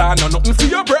Alistair, no nothing for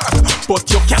your brag. But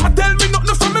you can't tell me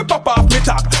nothing from me pop off me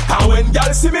tag. And when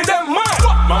gyal see me them mad.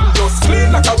 Man just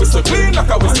clean like a whistle, clean like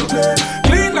a whistle.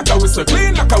 Clean like a whistle,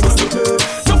 clean like a whistle.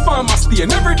 So far must stay,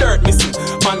 never dirt missing.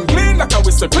 Man clean like a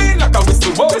whistle, clean like a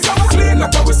whistle. Whoa, clean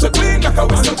like a whistle, clean like a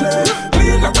whistle.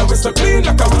 Clean like a whistle, clean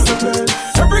like a whistle.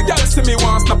 Every girl see me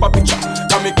want snap a picture.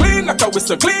 Can me clean like a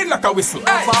whistle, clean like a whistle.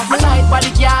 Off my light body,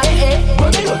 girl,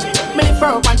 me lift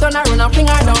her up and turn around and fling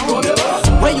her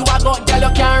down. Where you a go, girl,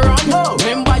 you can't run.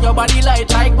 Remember your body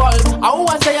light like bulb. I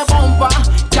want say your bumper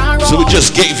can't run. So we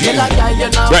just gave you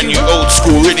brand new old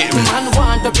school rhythm.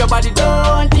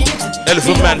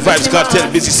 Elephant Man Vybez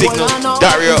Cartel, Busy Signal,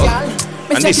 Darrio,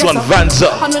 and this one Vanzo.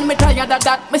 And when me tired of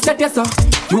that, me set you so.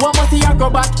 You a musty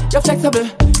acrobat, you're flexible.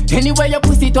 Anywhere you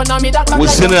pussy turn on me that. We're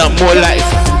sending out more life,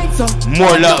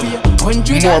 more love,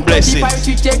 more blessings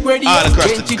all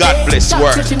across the God bless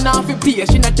world. She not fi pay,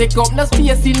 she not take up no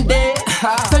space in there.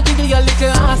 So you do your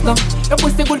little ass now. Your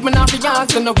pussy good, me not fi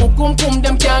answer. No come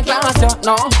them can't class you,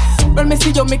 no. When me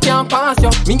see you, me can't pass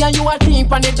you. Me and you a team,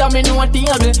 pan it down, me know a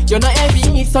table. You not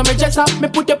heavy, so me just up, me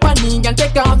put your panning and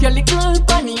take off your little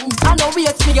panning. I know we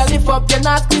figure lift up, you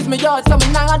not squeeze me out, so me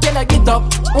not tell her get up.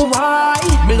 Why?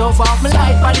 Me love off me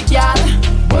life for the girl.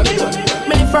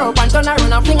 Me lift her up and turn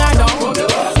around and fling her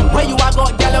down. Where you a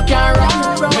go, girl, you can't run.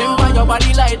 Remember your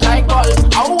body light like bulb.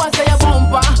 I want say your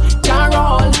bumper can't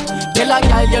roll. Tell a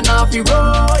girl you not fi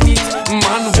roll it.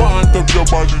 Man want up your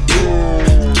body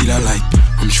too. Killer like,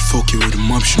 I'm she fuck you with the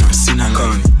mob, she not seen a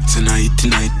line. Say night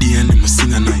tonight, day and them a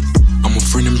sing a night. I'm a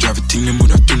friend, them drive a thing, them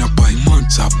with a tuna bike.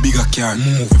 Months a bigger car,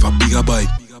 move with a bigger bike.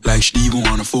 Like she even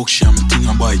wanna fuck, she am a thing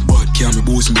a bike. But can't be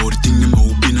boasting about the thing, them know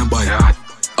been a bike.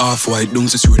 Half white, don't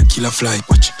say where the killer fly.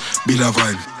 Watch, Bill a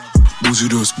vibe. Boozy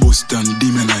dust, bust and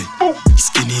demon eye.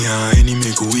 Skinny any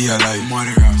make we alive.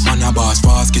 Man a boss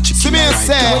fast, get you killer right.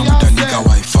 Down with a nigga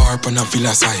wife, far up on a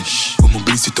villa side. I'ma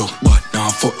blitz it up, but now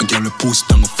I fuck a girl with post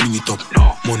down, I fling it up.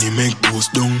 Money make boost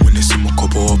down when they see my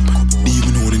cup up.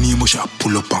 Even know the name, but I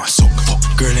pull up and suck. Fuck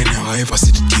girl, I never ever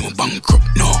see the team bankrupt.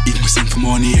 No, even send for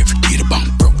money every day the bank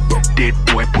broke. Dead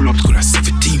boy pull up school at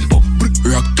 17 buck.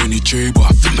 Rock 23, but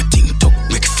I feel my thing tuck.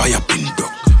 Make fire pin broke.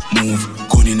 Move,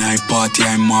 gun in I party,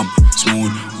 I mob.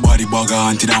 Smooth, body bugger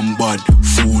until I'm bad.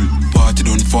 Fool, party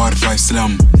done 45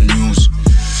 slam. News,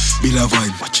 Bill a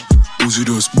vibe, watch. Boozy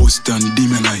dust, bust and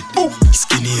demon light.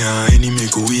 Skinny any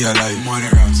make we alive.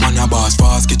 Man a boss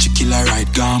fast, get you killer right.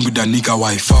 Gone with a nigga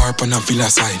wife, far up on a villa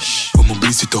side. I'ma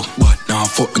blitz it up, but now I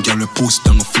fuck a girl with post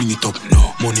down, I fling it up.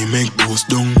 No, money make boost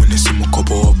down when they see my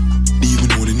cup up. Even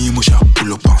know the name, I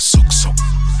pull up and suck.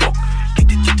 Fuck,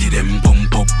 get them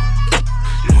bump up.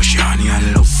 No shiny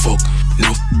and love fuck.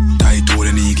 No tight to the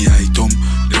nigga item.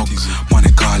 Look,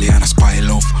 wanna call you and a spy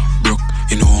love. Broke,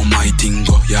 you know my thing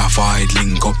go. Yeah, fight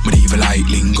link up, medieval light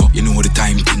lingo. You know the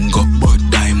time thing go. But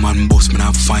diamond boss, man,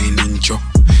 have fine intro.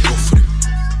 Go for them.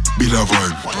 Bill that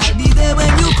vibe. I'll be there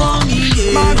when you call me,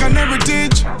 yeah. Morgan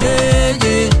Heritage, yeah,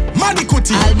 yeah.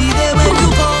 Manicuti. I'll be there when you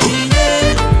call me,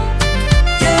 yeah.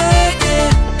 Yeah, yeah.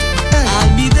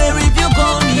 I'll be there if you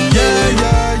call me, yeah.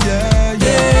 Yeah, yeah,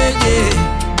 yeah, yeah.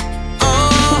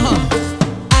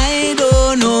 I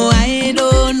don't know.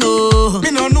 Me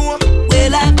no know where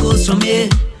life goes from here,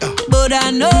 but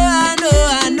I know.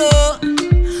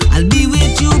 I'll be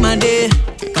with you, my day.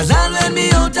 'Cause I'll when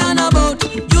me out and about.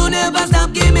 You never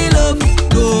stop give me love,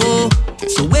 no.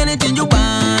 So anything you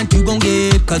want, you gon'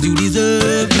 get. 'Cause you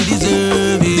deserve it.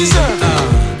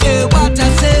 Yeah, what I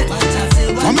say,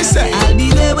 what me say? I'll be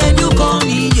there when you call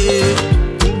me, yeah.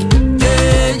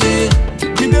 Yeah, yeah.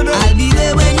 I'll be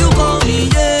there when you call me,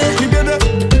 yeah.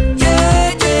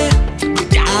 Yeah, yeah.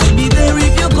 I'll be there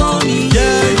if you call me,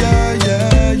 yeah. Yeah, yeah.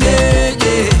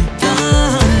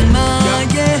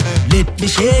 Yeah. Let me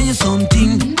share you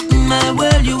something. My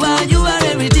world, you are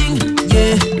everything.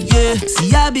 Yeah, yeah.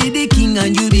 See, I be the king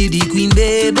and you be the queen,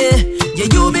 baby. Yeah,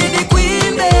 you be the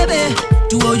queen, baby.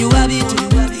 To all you have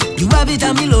it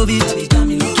and me love it.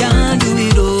 Can't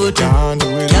do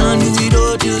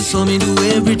without you, so me do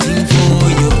everything for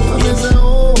you. I say,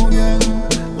 oh yeah,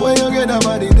 when you get that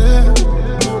body there,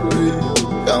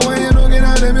 and when you looking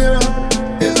at the mirror,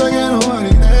 it's like ain't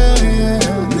nobody there.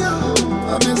 Yeah.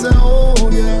 I say, oh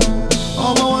yeah,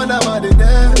 oh I want that body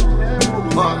there.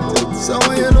 So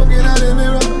when you looking at the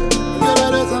mirror, you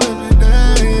better tell me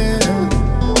there.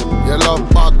 Yeah. You love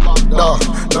back, nah.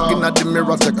 Looking at the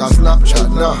mirror, take a snapshot,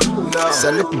 nah.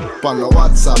 Send it on the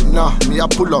WhatsApp, nah. Me a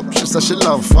pull up, she say she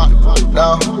love fat,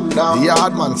 nah. The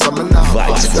hard man, so me nah.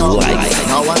 Vybez4Life.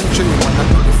 Now one tree, when I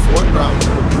do the 4th round.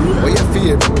 Where your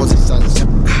favorite positions?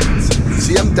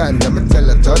 Same time, let me tell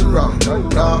her turn round,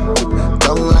 nah.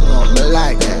 Tongue long on me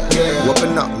like that.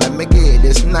 Open up, let me get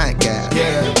this night, yeah.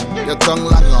 Your tongue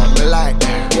long on me like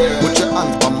that. Put your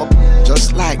hands on my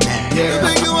just like that.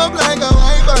 Pick you up like a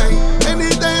Wi-Fi.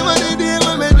 Anytime of the day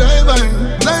when me drive by.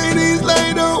 Ladies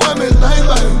lie down when me slide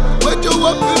by. But you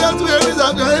up to that where is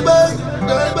a drive by.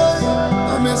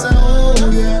 I me say, oh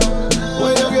yeah,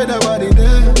 when you get that body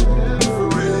there.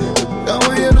 And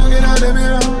when you looking at the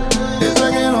mirror, it's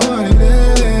like ain't nobody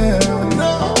there.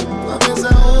 I me say,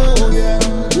 oh yeah,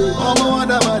 oh I want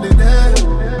that body there.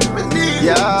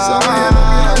 Yeah. So when you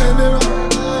looking at the mirror,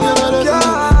 you better tell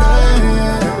me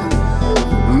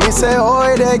there. Me say,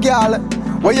 oh there, girl,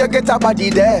 where you get a body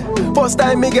there? First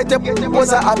time me get up,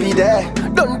 was a happy there.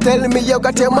 Don't tell me you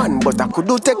got a man, but I could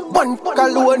do take one fuck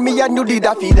alone, me and you did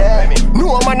a fi there.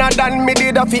 No man a done me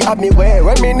did a fi have me where.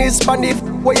 When me is span if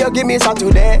where you give me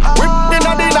Saturday. Whip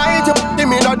inna the night, you give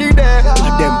me inna the day.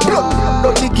 And them blood,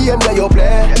 dirty game that you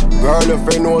play. Girl,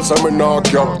 if you know some me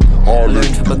knock you.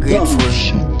 Learn to be grateful.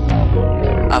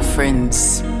 Our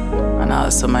friends and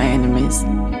also my enemies.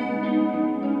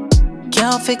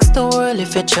 Can't fix the world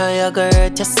if you try, you go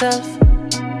hurt yourself.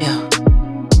 Yeah.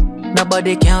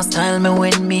 Nobody can style me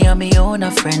when me and me own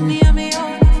a friend.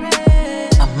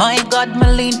 And my God, me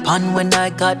lean pan when I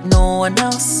got no one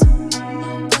else.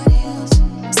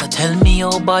 So tell me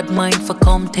your bad mind for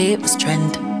come take the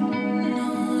strength.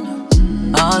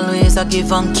 Always I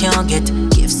give and can't get.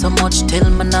 Give so much till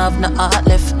me have no heart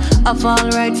left. I've all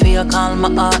right for you, call my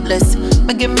heartless.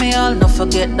 Me give me all, no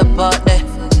forget the part there.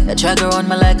 You try to run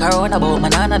me like a runabout,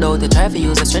 man, I doubt. You try to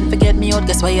use the strength to get me out,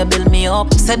 guess why you build me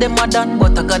up? Say them are done,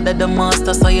 but I got the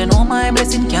master, so you know my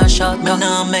blessing can't shut me.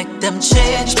 Now make them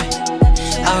change me,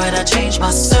 I rather change my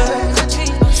circle.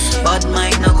 But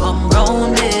mine not come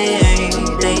round me,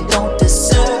 they don't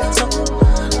deserve to.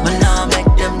 But now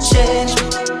make them change me,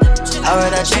 I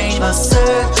rather change my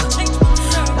circle.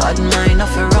 But mine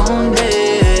not around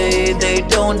me, they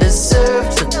don't deserve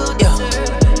to. Yeah.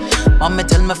 Mommy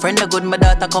tell my friend the good, my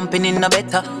daughter company no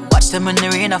better. Watch them in the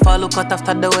rain, I fall look out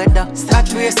after the weather.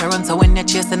 Start race around, so when you're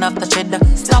chasing after cheddar.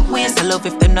 Stop wasting love,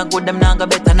 if them not good, them not go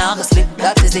better, not go slip.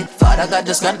 That is it, Father God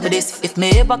just grant me this. If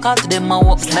me ever call to them, I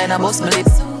walk slide and bust my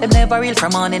lips. Them never real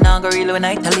from morning, I go real when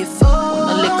I tell if.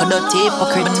 No lick of dirty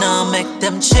hypocrite, but now make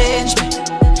them change me.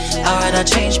 I rather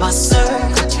change my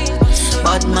circle,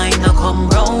 but mine not come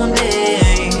round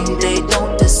me, they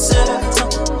don't deserve to.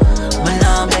 But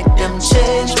now make them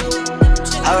change me,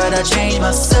 I rather change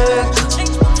my circle,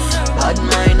 but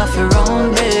mine off your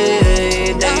own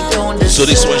way, they don't deserve. So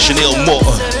this one Shaniel Muir.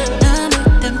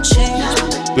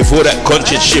 Before that,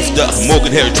 Konshens Shifter,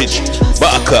 Morgan Heritage,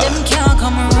 Bayka. Them can't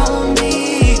come around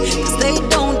me, 'cause they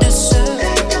don't deserve.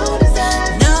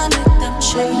 Now make them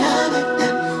change. Now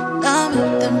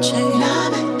make them change. Now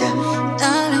make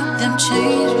them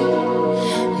change.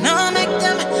 Now make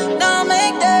them.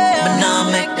 But now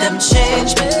make them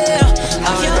change me.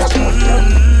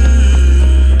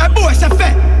 A boy, c'est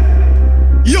fait.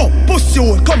 bust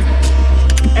your hole, come.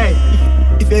 Hey,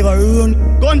 if you ever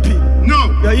run, gun pee.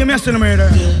 No. Yeah, you messing with me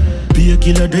there. Be a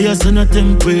killer, they are son of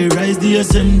temporary. Rise the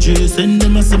SMG, send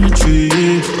them a cemetery.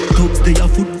 Thugs, they are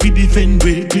foot for defend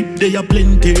way. Clip, they are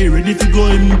plenty, ready to go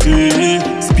empty.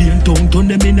 Spear tongue, turn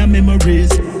them in a memories.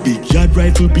 Big yard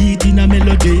rifle beat in a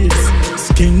melodies.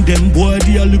 Skeng them boy,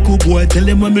 they a little boy. Tell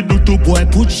them when me do to boy,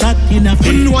 put shot in a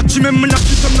face. You watch me knock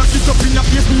it up in a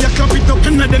face. Me a clap it up.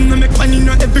 None of them no make funny,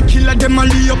 no every killer them a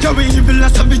lay up. Carry evil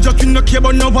as savage, you no care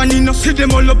about no one enough. See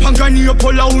them all up and granny up,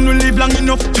 all who no live long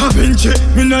enough. Jah Vinci,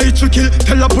 me no hit to kill.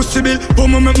 Tell a pussy bill, but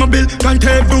me make my bill. Grant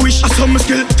every wish, I saw my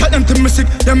skill. Tell them to me sick,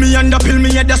 then me under pill,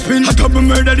 me head a spin. I double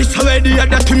murder this already, I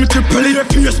that to me triple it.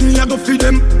 Refuse me, I go feed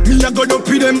them, me I go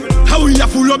dopey them. How we a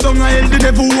full up down a hell, the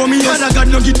devil want me. Father God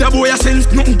no get a boy a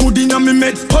sense, nothing good in a me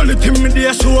meds. Only thing me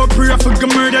there, so I pray for go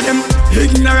murder them.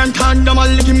 Ignorant hand, them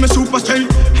all give me super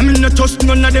strength. I mean not trust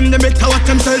none of them, they better watch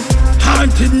themselves.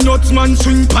 Haunted nuts man,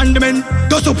 swing pan the men.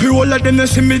 Dust up you all of them, they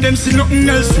see me, them see nothing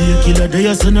else. Be a killer, they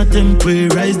are son of temporary.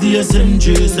 Rise the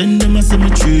SMG, send them a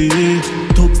cemetery.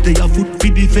 Thugs, they are foot for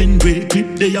defend way.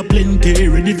 Clip, they are plenty,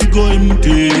 ready to go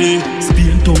empty.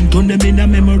 Spear tongue, turn them in a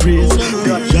memories. Big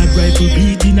yard rifle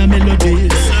beat in a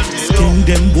melodies. Skeng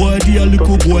them boy, they a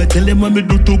little boy. Tell them when me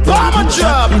do to boy. I'm a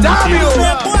job, Darrio.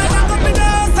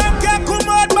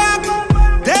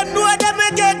 Them know them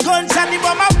me get Konshens,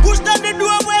 but my push down the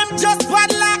door when I'm just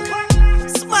one lock.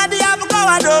 Smarty have a go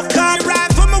out of car. Right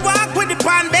from me walk with the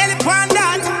pan, belly pan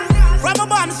down. From a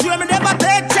bomb, swear me never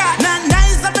take chat. Not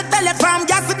nice of the telephone,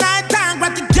 gas the night tank.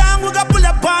 But the gang we got pull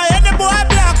up boy, and the boy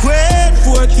black red.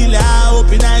 4 killer,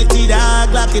 up in IT dog.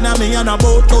 Locking on me on a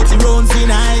boat, 30 rounds in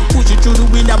night. Push it through the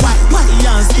window, white,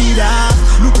 and speed up.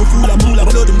 Look a fool, blood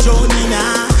them drowning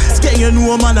now. Skeng, you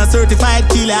know man a certified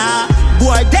killer.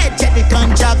 Boy dead, check the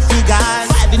contract figures.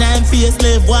 5 in 9 face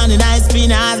slave, 1 in 9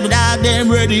 spinners. But dog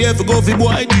them ready if go for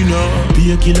boy dinner.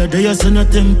 Be a killer, they are son of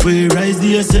temporary. Rise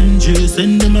the SMG,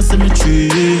 send them a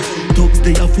cemetery. Thugs,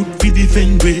 they are foot for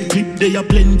defend way. Clip, they are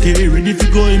plenty, ready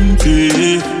to go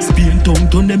empty. Spear tongue,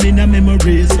 turn them in a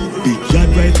memories. Big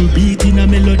yard rifle beat in a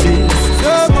melodies.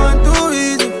 Yeah, man, too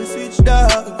easy to switch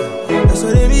dog. That's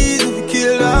what them easy to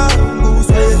kill dog.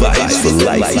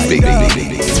 Vybez4Life,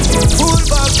 baby. Full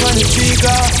back on the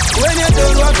speaker. When you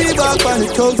done what be back on the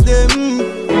thugs them.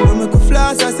 When make a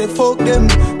flash, I say fuck them.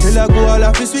 Till I go all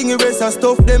off the swing race and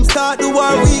stuff them. Start the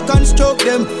war, we construct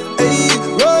them. Hey,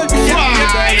 roll the full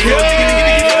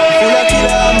of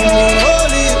killer, I'm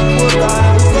holy.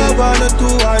 Govana 2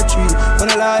 or 3.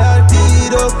 When a loyalty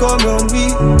don't come on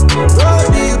me. Roll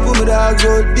deep, put my dogs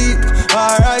roll deep.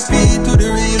 R.I.P. to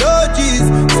the real OGs.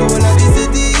 So when I the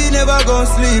city, never gon'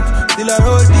 sleep. Till I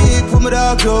roll deep, put my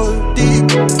dogs roll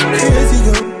deep. Crazy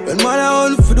yo, when man I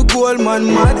hunt for the gold man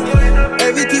mad.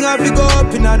 Everything I pick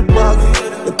up in the bag.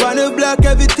 The panel black,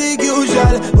 everything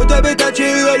usual. But I better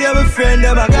chill with you, my friend,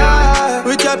 them a guy.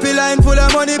 We happy line full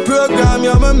of money program.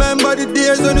 You remember the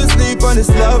days when you sleep on the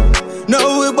slab.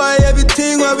 Now we buy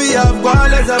everything where we have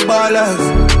ballers and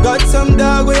ballers. Got some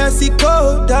dog where I see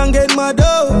cold and get my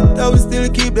dough. That we still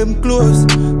keep them close.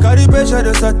 Cause the pressure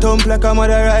just a thump like a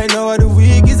mother right now. The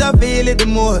week is I feel it the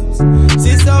most.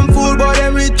 See some fool but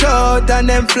them reach out and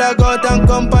them flag out and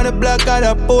come on the block of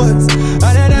the posts.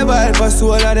 And they never help a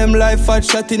soul of them life fat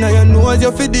shot in your nose.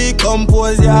 You feel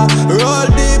decompose, yeah. Roll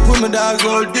deep with my dogs,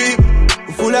 roll deep.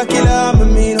 Full of killer, I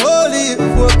mean holy.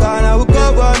 Popcaan, we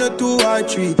Govana 2 or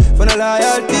 3. For no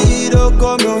loyalty, don't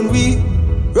come on we.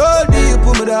 Roll deep,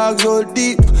 put my dogs roll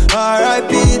deep.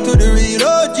 R.I.P. to the real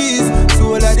OGs.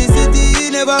 Soul of the city,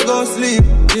 never gon' sleep.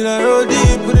 You know, roll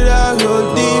deep, put the dogs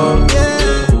roll deep. Yeah.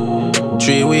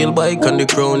 3-wheel bike and the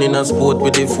crown in a sport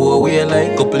with the 4-wheel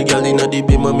like. Couple gal in a the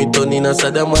beam and me turn in a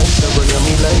sodomite. Gun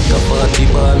me like a party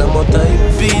ball I'm a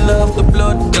type. Peel off the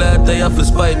blood, glad I have to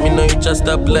spite. Me know you just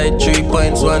stop like 3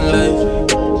 points, 1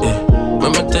 life. Yeah.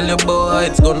 I'ma tell you boy,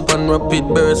 it's gun pan rapid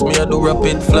burst. Me I do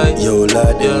rapid flight. Yo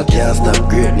lad, yeah. Can't stop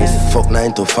greatness. Fuck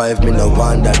 9 to 5, me no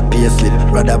want that pay slip.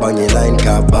 Rather bang your line,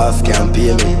 car boss can't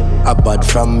pay me. I bad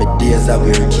from me days I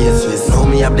wear case with. Now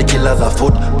me have the killers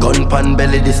afoot. Gun pan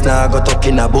belly, this now go tuck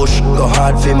in a bush. Go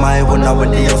hard for my one now when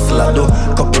the hustler do.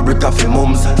 Couple brick off your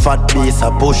mums, fat piece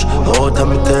a push. Out of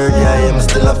me 30, I am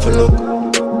still a for look.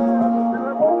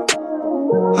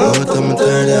 Out of me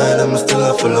 30, I am still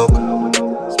a for look.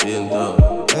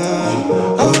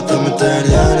 Out of me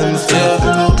 30, I am still a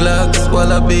for look. Clocks,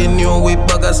 while I be new whip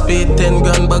bag of speed. 10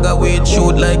 gun bag of weight,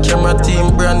 shoot like camera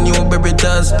team. Brand new baby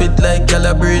doll spit like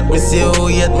calibrate. Me see how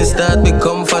yet me start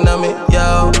become fan of me. Yeah.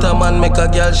 out. A man make a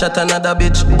girl shot another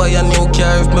bitch. Buy a new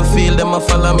car if me feel them a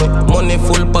follow me. Money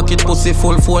full pocket, pussy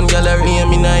full phone. Gallery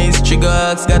aim in a his trigger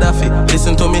ask Gaddafi.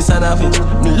 Listen to me Sanafi.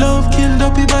 Me love killed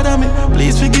up bother me.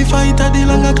 Please forgive fight a the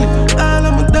longer clip. All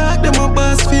of my dog them a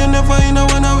boss fear never in a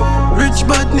one away. Rich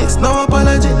badness, no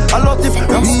apology. I love the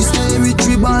we stay rich,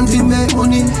 we born fi make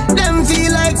money. Them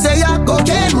feel like say I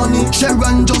cocaine money.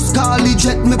 Sharon just call it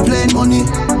jet me plain money.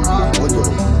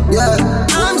 Yeah,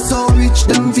 I'm so rich,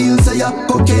 them feel say I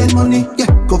cocaine money.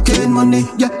 Yeah, cocaine money,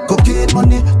 yeah, cocaine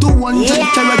money. 200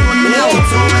 carat money, yeah, it's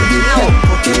so heavy. Yeah,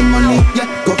 cocaine money, yeah,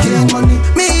 cocaine money.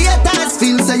 Me haters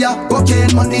feel say I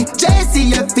cocaine money.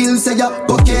 JCF feel say I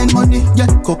cocaine money. Yeah,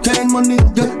 cocaine money,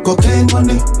 yeah, cocaine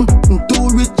money. Too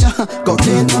rich,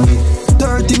 cocaine money.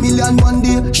 30 million one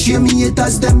day, share me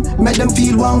haters them, make them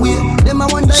feel one way. Them I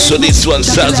wonder. So this one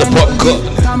sounds a Popcaan.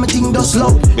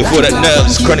 Before that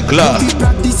Nervz, Chronic Love,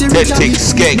 then take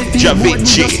Skeng, Jah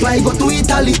Vinci. But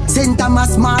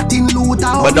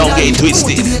don't get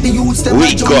twisted,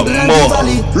 we got more.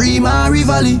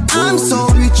 I'm so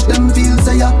rich, them feel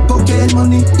say yeah, cocaine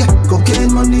money, yeah,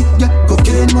 cocaine money, yeah,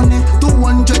 cocaine money.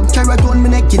 200 carat on me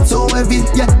neck, it's so heavy,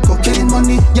 yeah, cocaine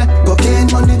money, yeah, cocaine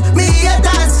money. Me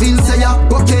haters feel say yeah,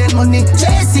 cocaine money.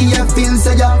 JCF feel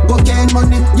say yeah, cocaine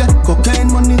money, yeah, cocaine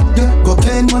money, yeah,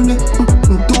 cocaine money.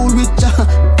 Too rich,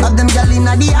 got them gal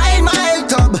inna the high mile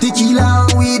club. Tequila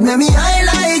and weed, make me high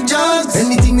like drugs.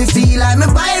 Anything me feel like me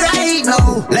buy right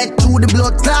now. Let through the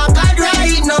blood clot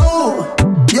right now.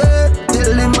 Yeah,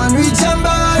 tell them man reach and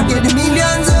bad, get the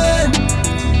millions in.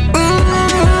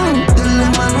 Tell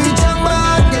them man reach and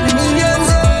bad, get the millions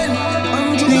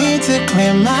in. Need to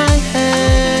clear my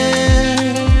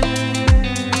head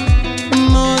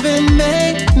more than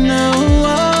they know.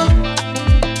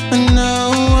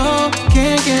 No,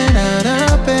 can't get out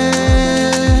of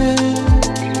bed.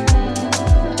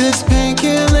 This pain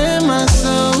killing my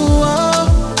soul,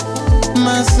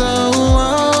 my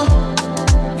soul.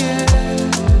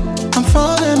 Yeah. I'm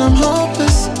falling, I'm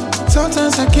hopeless.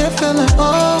 Sometimes I can't feel it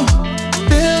all.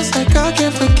 Feels like God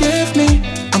can't forgive me.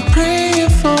 I'm praying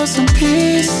for some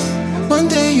peace. One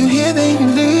day you hear, then you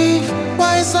leave.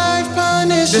 Why is life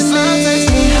punishing me? This love takes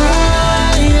me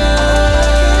higher.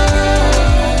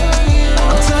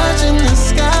 I'm touching the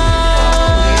sky.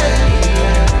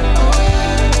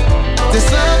 This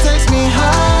love takes me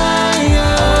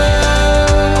higher.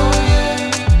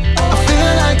 I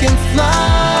feel I can fly.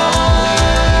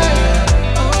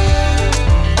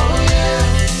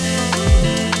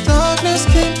 Darkness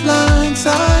keep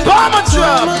blindside. Bomber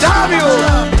drop, Darrio.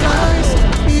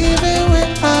 Even when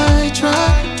I try,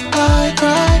 I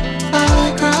cry.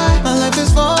 My life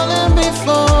is falling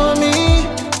before me.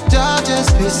 Jah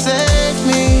just please save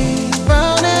me.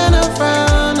 Round and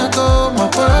around I go, my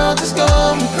world is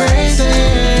going crazy.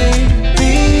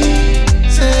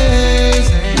 Save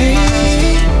me.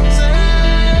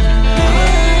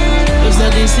 Looks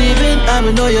like this evening, I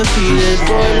know you feel it.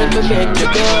 Boy, let me make you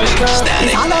go.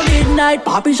 It's all a midnight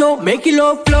poppy show, make your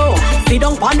love flow. Sit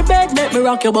down on the bed, make me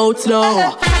rock your boat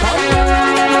slow.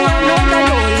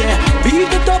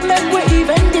 Beat it up, make we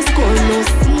even disco. No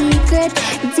secret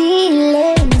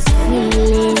dealings,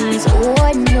 feelings,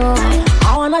 oh no.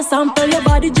 I wanna sample your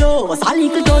body, Joe. It's a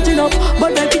little touching up,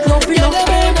 but make it love enough,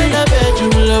 baby. A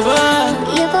bedroom lover.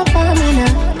 You go for me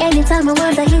now. Anytime I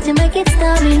want to hit you, make it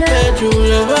stop me now. Bedroom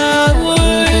lover,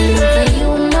 for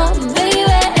you, no, baby.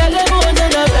 Girl, I'm more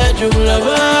than a bedroom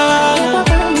lover. You go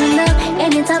for me now.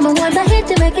 Anytime I want to hit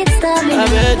you, make it stop me now. A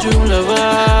bedroom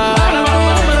lover.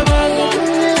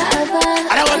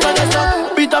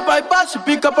 Beat up my bass, she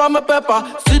pick up on my pepper.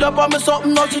 Sit up on me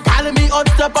something, now she calling me hot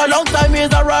stepper. Long time is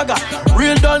a ragga,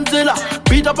 real Donzilla.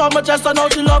 Beat up on my chest and now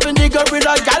she loving the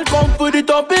gorilla. Gal come for the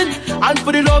thumping and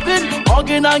for the loving,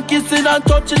 hugging and kissing and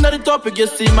touching at the topic. You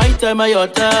see my time and your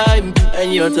time,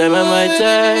 and your time and my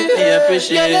time. I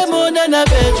appreciate it. You're more than a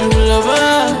bedroom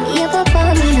lover. You go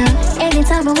for me now.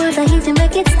 Anytime I want to hit you,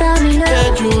 make it stop me now.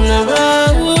 Bedroom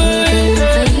lover,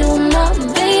 for you, no,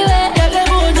 baby. You're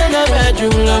more than a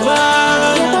bedroom lover.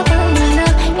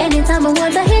 Anytime I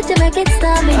want to hit you, make it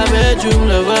stop me. A bedroom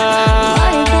lover.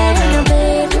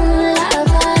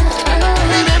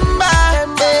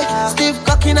 Remember, stiff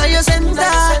cocking on your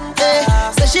center.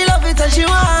 Say she love it and she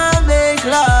want make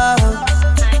love.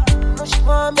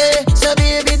 So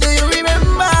baby, do you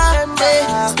remember?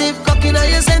 Stiff cocking on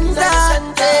your center.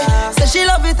 Say she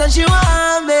love it and she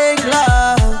want make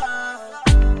love.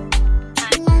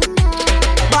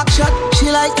 Back shot,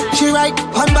 she like She ride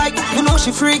one bike, you know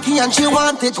she freaky and she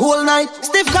want it whole night.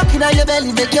 Stiff cock in your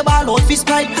belly, make your ball out fist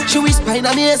pipe. She whisper in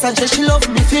her ears and she love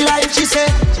me feel like. She say,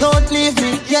 don't leave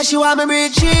me, yeah she want me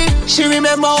breathe. She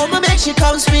remember how me make she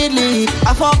come sweetly.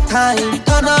 I fuck time,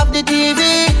 turn off the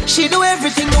TV. She do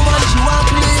everything the one she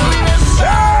want me.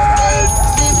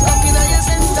 Stiff cock in your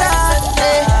center,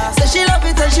 say she love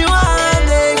it and she want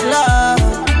make love.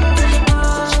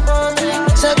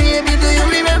 So baby, do you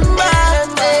remember?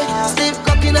 Stiff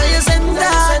cock in your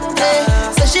center,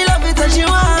 say she love it and she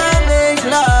want make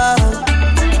love.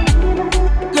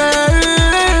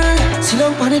 Girl, sit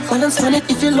down on it, balance on it.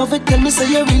 If you love it, tell me say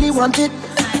you really want it,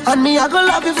 and me I go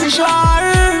love you for sure.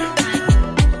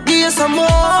 Give you some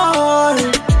more.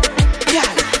 Yeah,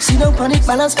 sit down on it,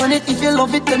 balance on it. If you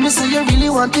love it, tell me say you really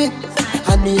want it,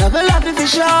 and me I go love you for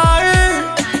sure.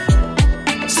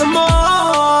 Some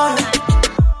more.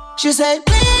 She said,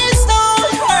 please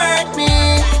don't hurt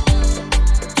me.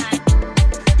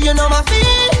 You know my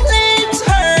feelings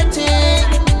hurting.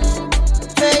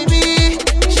 Baby,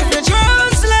 she feel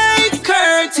just like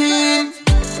curtain.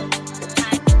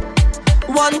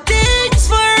 One thing's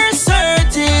for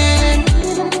certain.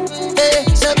 Hey,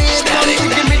 so baby,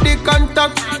 give me the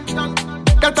contact.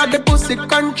 That are the pussy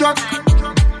contract.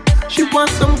 She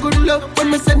wants some good love.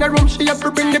 When me send her home, she have to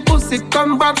bring the pussy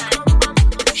come back.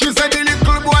 She said the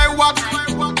little boy walk.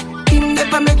 He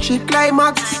never make she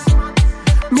climax.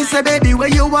 Me say baby where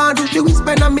you want to. She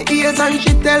whisper on me ears and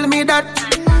she tell me that.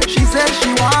 She said she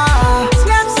want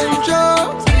slaps and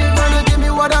jokes. You wanna give me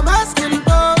what I'm asking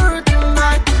for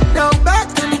tonight. Now back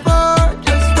and forth,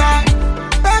 just right.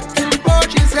 Back and forth.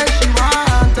 She said she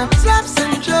want slaps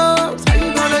and jokes.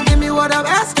 You gonna give me what I'm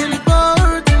asking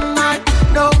for tonight.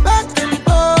 Now back and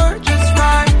forth, just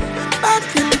right. Back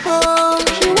and forth.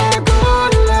 She want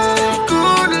good love,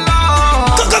 good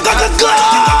love.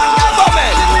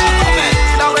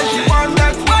 Now when she want,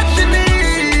 that's what she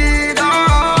need.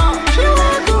 Oh, she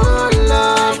want good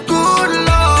love, good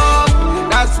love.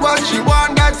 That's what she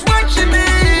want, that's what she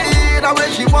need. Now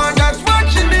when she want, that's what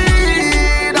she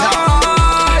need. Oh,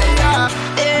 yeah.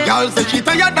 Girl say she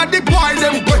tired of the boy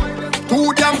them good.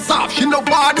 Too damn soft, she no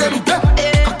want them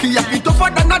dead. Cocky up it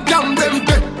tougher than a damn them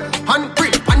dead. And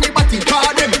grip and the body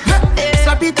for them dead.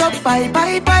 Slap it up, bye,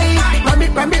 bye, bye.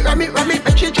 Ram it,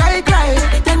 make she try cry.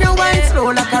 Then you wind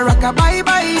slow like a rocker, bye,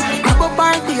 bye. Grab up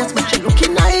her face, make she look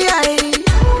in eye.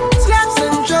 Slaps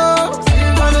and jokes,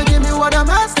 you gonna give me what I'm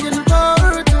asking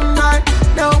for tonight.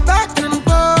 Now back and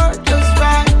forth, just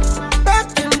right.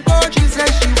 Back and forth, she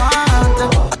says she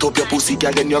want. I top your pussy,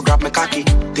 girl, then you grab me cocky.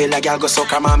 Tell a girl go suck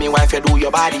her mommy, wife, you do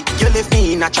your body. You left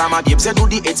me in a charmer, babes, you do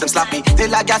the hits and slappy.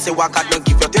 Tell a girl say walk out, don't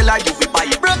give you, tell her you will buy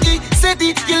it. Broke it, set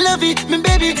it, you love it, me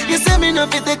baby. You say me no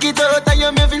fit take it out, and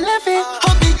you me feel left it.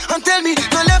 Hug me and tell me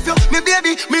no left you, me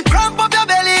baby. Me cramp up your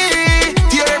belly,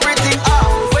 tear everything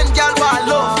off. When girl want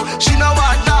love, she no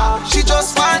want that. She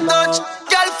just want touch.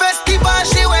 Girl festival,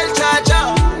 she well charge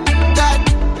up. That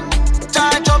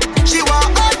charge up. She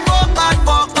want hot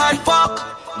fuck.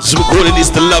 So we're calling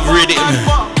this the love rhythm.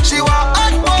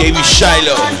 Gave you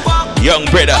Shiloh, young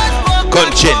brother,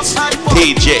 Konshens,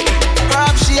 Teejay.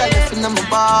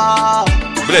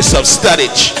 Bless up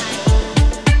Stadich.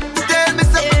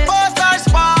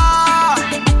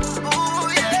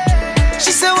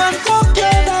 She said one fuck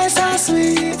your nice and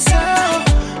sweet, so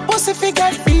what's if you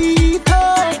get beat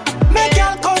up? Make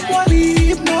y'all come one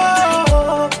leave,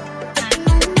 no.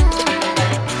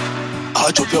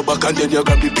 Arch up your back and then you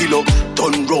grab the pillow.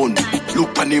 Turn round,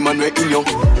 look on him and we're in you.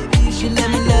 She let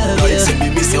me love you. Now you say me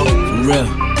miss you. Real.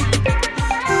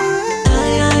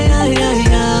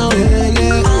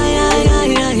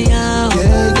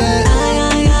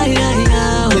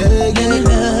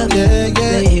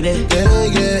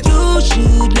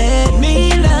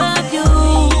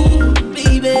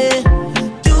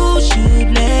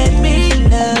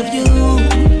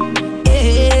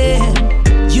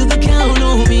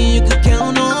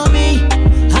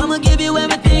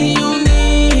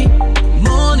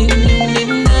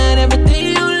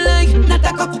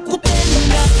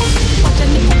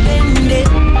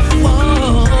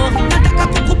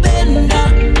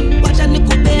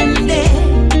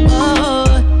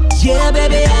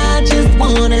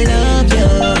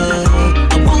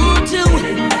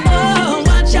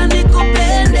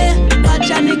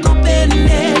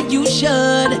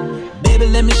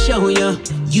 Show you,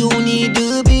 you need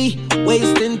to be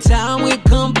wasting time with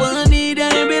company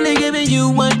that ain't really giving you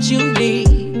what you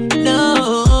need.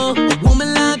 No, a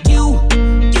woman like you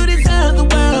deserve the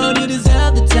world, you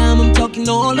deserve the time. I'm talking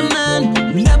all the man.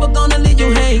 Never gonna leave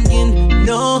you hanging,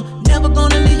 no. Never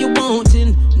gonna leave you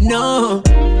wanting, no.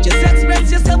 Just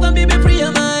express yourself and be free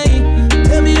your mind.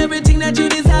 Tell me everything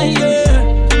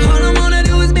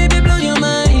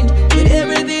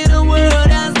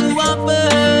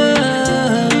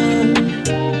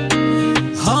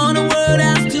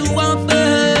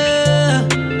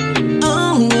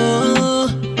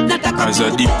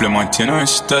man, you know her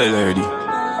style already.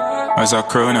 As a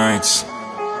crown heights.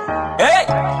 Hey!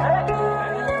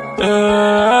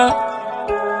 Hey!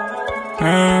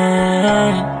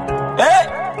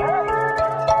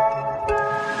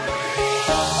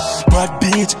 Bad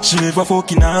bitch, she never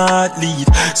fucking athlete.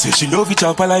 Say she love it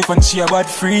up her life and she a bad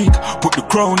freak. Put the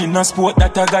crown in a sport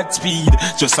that I got speed.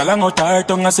 Just along out her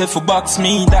tongue and say for box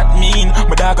me. That mean,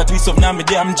 my dog a twist up now my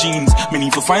damn jeans. Me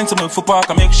need to find someone for park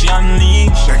and make she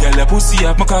unleash. That girl a pussy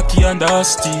up my cocky and a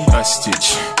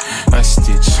stitch.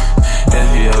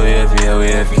 Heavy,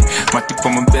 heavy. My tip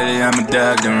on my belly, I'm a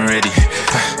dog, I'm ready.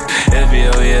 Heavy.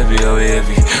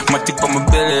 My tip on my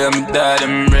belly, I'm a dog,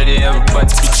 I'm ready.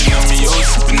 Everybody bitching on me, yo,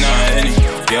 sipping on any.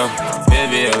 Yo,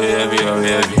 heavy.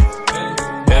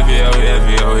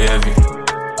 Heavy.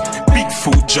 Big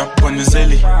food drop on the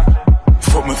zelly.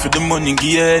 Fuck me for the money,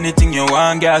 give you anything you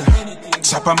want, girl.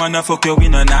 Chopper man, I fuck you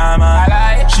with no normal.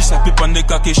 She slap it on the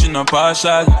cocky, she no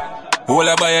partial. All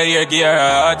I buy a ear, give her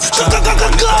a hot strap.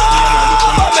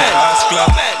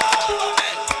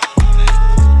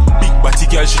 Big body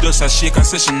girl, she does a shake and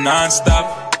say she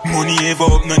non-stop. Money ever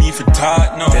up, no need for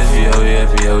talk, no. Heavy.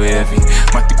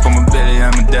 My tip on my belly,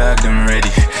 I'm a dog, I'm ready.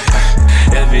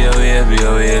 Heavy.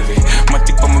 My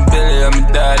tip on my belly, I'm a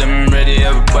dog, I'm ready.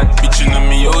 Everybody bitching on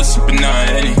me, yo, sipping on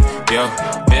any. Yo,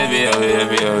 heavy.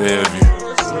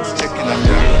 Checking on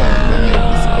your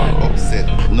phone, upset.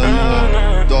 No,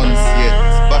 dunce yet.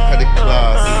 Back at the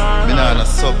class. Me not on a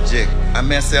subject. I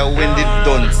may say when the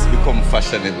dunce become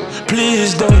fashionable.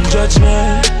 Please don't judge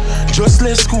me. Just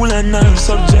left school and I'm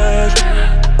subject.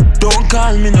 Don't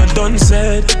call me no dunce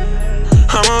head.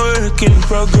 I'm a work in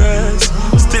progress.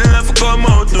 Still have to come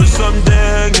out to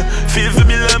something. Feel for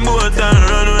me like boat and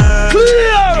run away.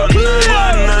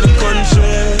 Run out the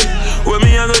country. What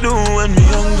me I go do when me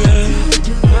hungry?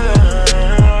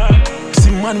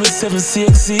 See man with 7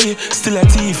 CXC, still a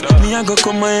thief. Me I go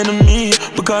come my enemy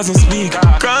because I speak.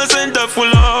 Call center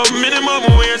full of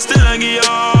minimum wage, still I get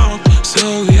up.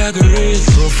 So we a go raise.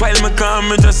 Profile me calm,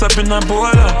 me just up in a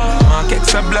bowler. Mark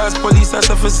extra blast, police I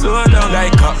suffer slow down.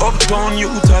 Like a uptown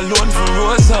youth alone for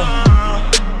Rosa.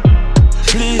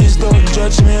 Please don't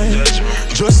judge me.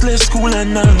 Just left school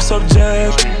and I'm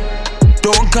subject.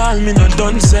 Don't call me no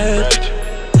dunce head.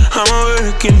 I'm a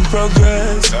work in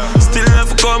progress. Still have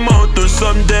to come out to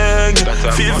something.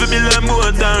 Feel for me like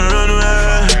boat and run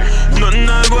away. Nothing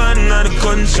I go out of the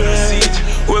country.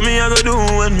 What me I go do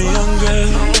when me hungry?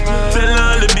 Tell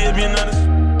all the baby not.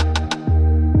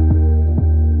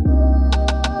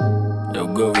 Yo,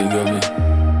 go me.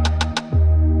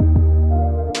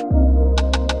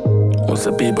 What's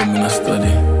the people me not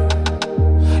study?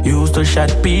 Used to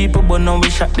shot people, but now we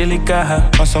shot the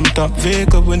liquor. Or some top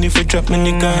vehicle when if you drop me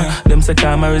nigga. Them say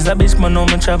Karma is a bitch, but now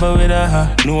me travel with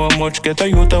her. Know how much get a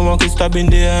youth and walk it stab in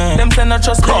the air. Them say not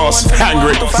trust Cross,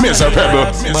 hungry, miserable.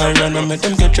 Boy run and make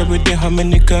them catch up with the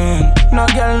Dominican. No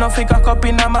girl, no fake a cup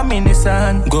in a my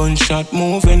minisan. Gunshot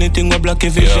move, anything will block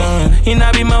your vision.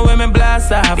 Inna be my women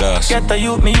blast off. Get a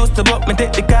youth, me used to book, me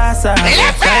take the gas off.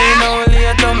 I know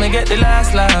later, me get the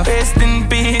last laugh. Rest in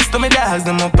peace to me dogs,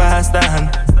 them up past on.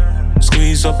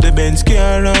 Squeeze up the Benz,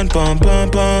 Ciara and pam.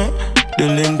 The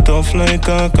link tough like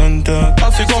a contact. I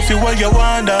feel where you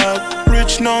want dog.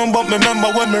 Rich now, but me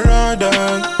remember when me run dog.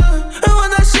 I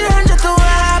was a stranger to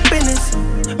happiness.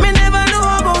 Me never know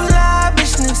about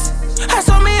lavishness. I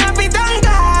saw me happy, thank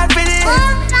God for this.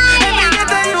 Every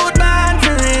get a youth bad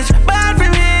for rich.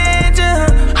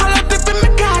 All up in me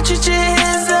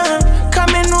cartridges.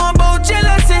 Coming know about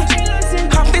jealousy.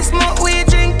 Happy smoke, we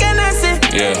drink and I say.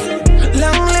 Yeah.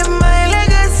 Long live my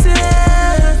legacy.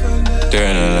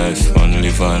 Eternal life, only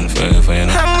fun forever, you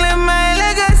know. Long live my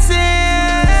legacy.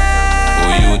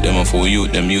 For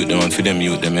youth them, and for them,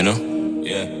 you know.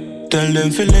 Yeah. Tell them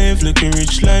for live like a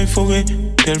rich life away.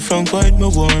 Tell Frank White me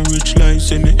want rich life,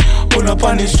 see me. Pull up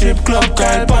on the strip club,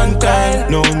 Kyle pan Kyle.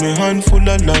 Now me handful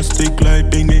of elastic like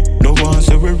Bingy. No one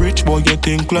say we rich, boy, you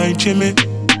think like Jimmy.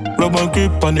 Rubber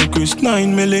grip on the Chris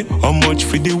 9 milli. How much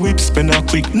for the whip? Spend a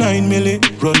quick 9 milli.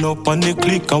 Run up on the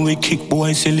click and we kick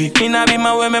boy silly. Inna be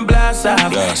my women blast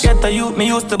off. Get a youth, me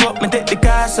used to book, me take the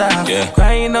cars off. Yeah.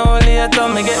 Crying out later,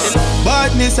 me get the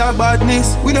Badness or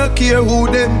badness, we don't care who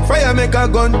them. Fire make a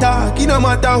gun talk, it no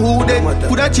matter who them.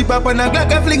 Put a chip up on a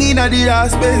Glock and fling in a the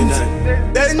ass Benz.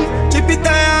 Then chip it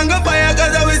and go fire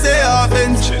cause I will say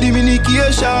offense. Diminiki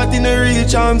a shot in a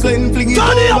reach arms length. Fling it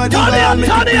over the wall, make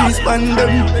it respond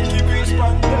them.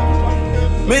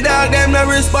 Me dog them no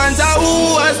response to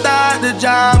who I start the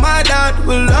jam. I that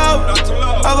will love.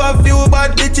 Have a few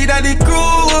bad bitches that the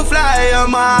crew will fly.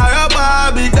 I'm a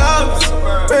Barbie doves.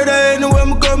 Brother, anywhere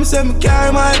me come, say me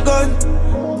carry my gun.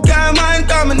 Carry my mind,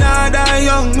 come and I die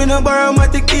young. Me no borrow my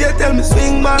ticket, tell me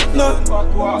swing back, no.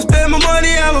 Spend my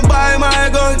money, I'ma buy my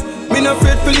gun. Me no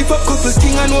afraid to lift up couple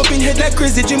thing and open head like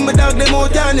crazy Jim. But dog, them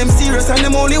out and them serious and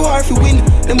them only war for win.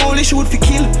 Them only shoot for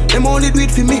kill, them only do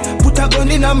it for me. Put a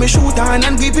gun in and me shoot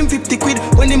and give him 50 quid.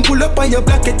 When him pull up on your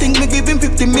block, you think me give him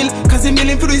 50 mil. Cause him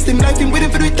million for this, him life, him with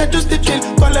him for it, I just the chill.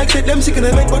 But like said, them sick in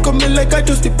the night, but come in like I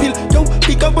just the pill. Yo,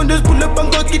 pick up and just pull up and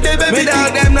go get them everything. Me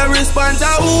dog, them no response to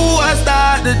who I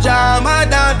start the jam, I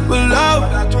that will love.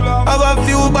 Have a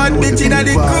few bad bitches in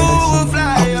the crew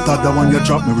fly. After the one you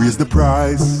drop me, raise the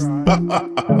price.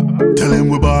 Tell him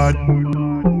we bad.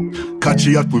 Catch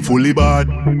it, we fully bad.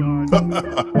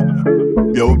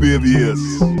 Yo, baby, yes.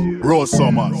 Rose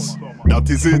Summers. That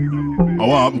is it. I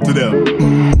want to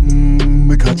them.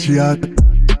 Me catch it.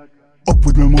 Up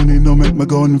with my money, no make my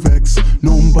gun vex.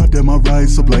 Number them a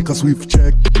rise up like a swift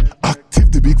check.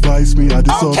 Active the big vice, me at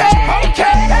the subject.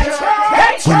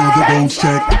 When all the bounce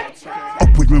check.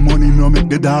 Up with my money, no make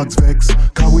the dogs vex.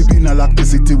 Cause we been a lock the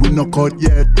city, we no cut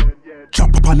yet.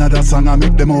 Chop up another song and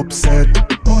make them upset.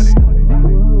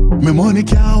 Me money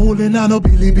can't hold in no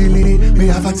billy. Me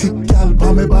have a tick gal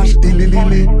pa me bash dilly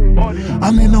lily.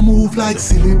 I mean I move like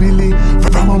silly billy.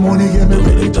 From my money yeah me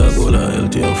ready to talk about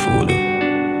loyalty and fool.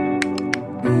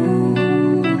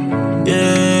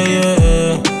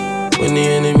 Yeah. When the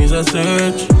enemies are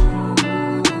search.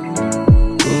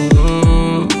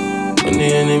 When the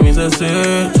enemies are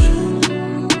search.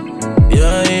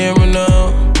 Yeah, hear me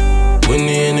now. When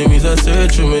the enemies are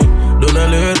searching me, don't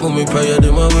alert when me prior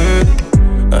them a work.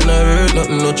 And I heard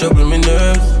nothing, no trouble me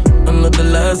nerves. I'm not the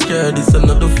last card, this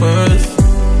another first.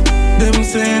 Them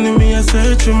say enemy are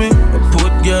searching me. I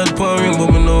put girl powering,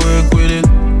 but me no work with it.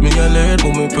 Me alert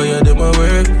when me prior them a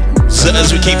work. So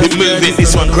as we keep it moving,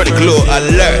 this one critical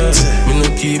alert. Me no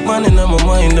keep man in my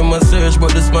mind, them a search,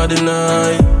 but this my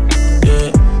deny.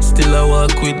 Yeah, still I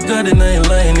walk with God and I ain't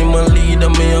lying. In my lead, I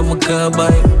may have a car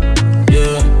bike.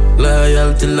 Yeah.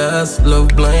 Loyalty last, love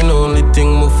blind. Only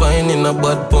thing me find in a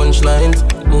bad punchlines.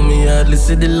 But me hardly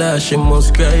see the last, she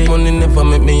must cry. Money never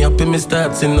make me happy, me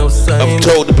start seeing no sign. I've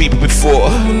told the people before,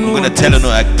 I'm gonna tell them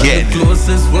again.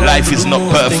 Life is not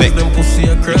perfect.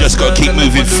 You just gotta keep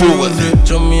moving forward.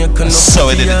 So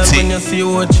it is thing.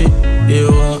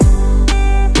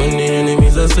 When the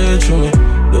enemies are searching me,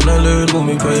 don't alert when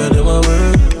me prior them a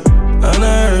work. And I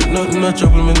heard nothing, no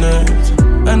trouble me nerves.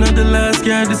 Another last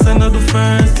guy, this another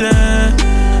first, yeah.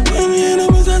 When the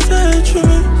enemies are searching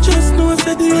me, just know I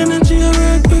said the energy I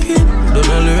work with it. Don't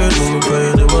alert when we pray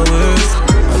them a work.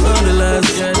 Another last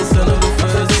guy, this another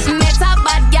first. Met a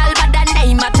bad gal, but the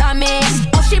name matter me.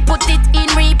 Oh, she put it in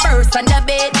reverse on the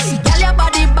bed. Girl, your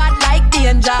body bad like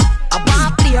danger. I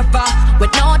want flavor with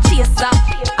no chaser.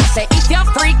 I say if you're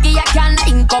freaky, you can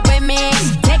link up with me.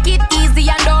 Take it easy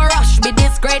and don't rush me.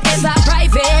 This great is a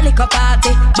private liquor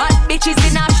party. Bad bitches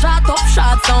in a shot up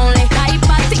shots only. Type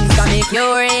of things got me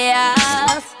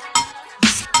curious.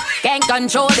 Can't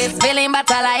control this feeling, but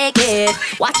I like it.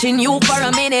 Watching you for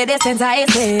a minute is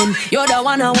enticing. You're the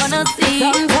one I wanna see.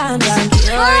 Sometimes I'm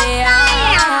curious.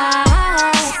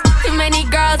 Too many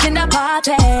girls in the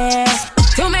party.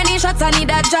 Too many shots, I need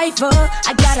a driver.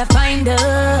 I gotta find her.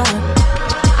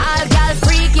 All girls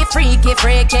freaky, freaky,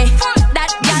 freaky.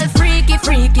 That girl freaky,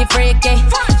 freaky, freaky.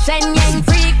 Shenyang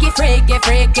freaky, freaky,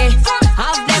 freaky.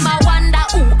 Have them I wonder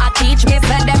who I teach me.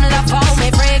 Say them love how me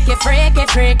freaky, freaky,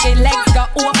 freaky. Legs go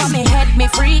over me head, me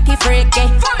freaky, freaky.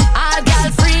 All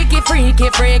girls freaky, freaky,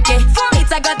 freaky.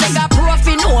 It's a got take a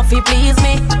profi, no if he please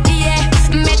me. Yeah,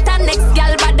 met a next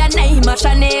girl by the name of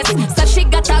Shaniel. So she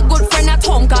got a good friend at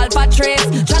home called Patrice.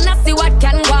 Tryna see what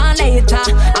can go on later.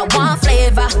 I want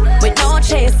flavor with no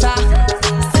chaser.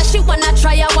 So she wanna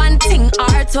try a one thing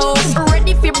or two.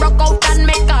 Ready for broke out and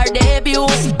make her debut.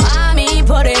 Mommy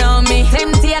put it on me.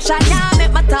 Temptation, yeah,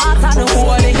 make my thoughts on the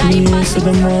holy night. Me say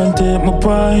them want take my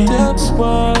pipes.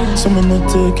 So me no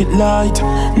take it light.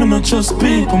 Me no trust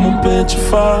people, me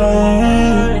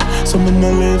petrified. So me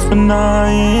no live for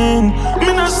nine.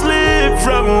 Me no sleep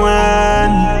from when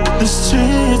the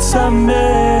streets are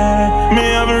mad. Me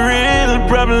have real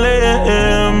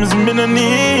problems. Me no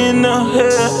need no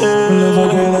help. Me love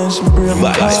a girl and she break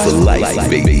my heart. Vybez4Life,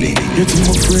 baby. You think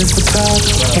I'm afraid to talk?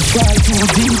 I fly too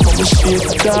deep, I'ma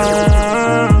shake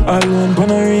down. Alone on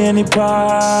a rainy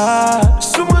part.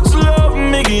 So much love,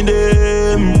 me give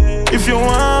them. If you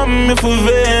want me for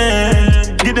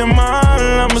vent, give them all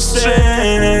I'm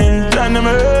saying. And them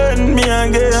hurt me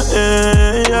again,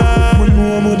 yeah. When no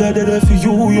one would have done that for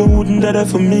you, you wouldn't do that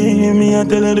for me. Me, I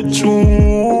tell her the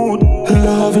truth.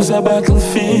 love is a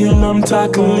battlefield I'm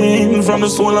tackling from the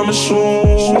sole of my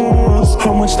shoes.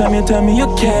 How much time you tell me you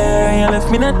care? You left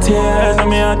me in tears and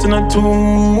my heart in a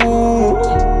tomb.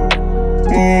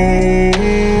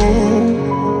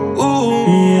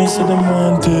 Yeah, so the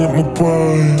man take my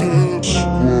pride.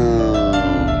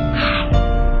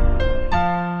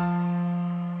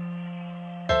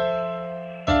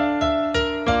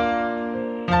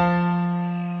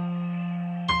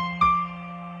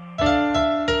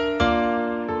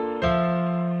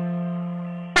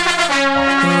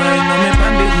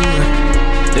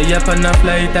 Up on a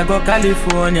flight, I go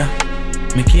California.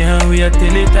 Me can't wait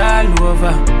till it all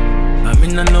over. I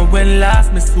mean, I know when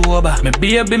last me sober. Me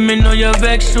baby, me know you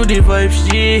vex to the vibe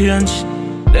change.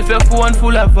 Left your phone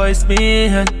full of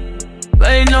voicemail.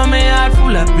 But you know me heart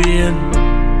full of pain.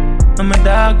 And my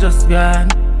dog just gone.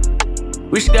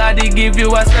 Wish God he give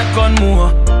you a second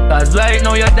more. Cause right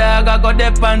now your dog I got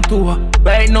dep on tour.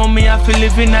 Right now me I feel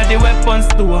living at the weapons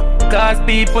store. Cause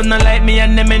people not like me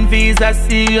and them envies a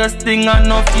serious thing.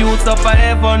 Enough youths up I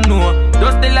ever know.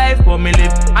 Just the life for me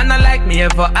live. And I like me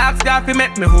ever ask God to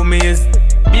make me who me is.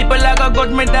 People like a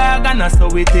got me dog and that's how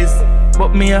it is.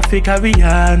 But me I feel carry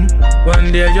on.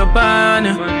 One day you're born,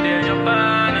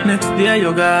 next day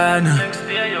you're gone.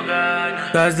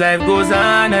 Cause life goes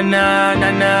on and on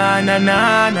and on and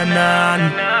on and on.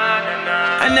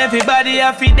 And everybody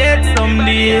have to dead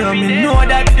someday. I mean know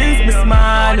that since me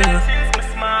small.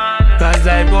 Cause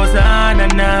life goes on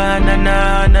and on and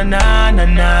on and on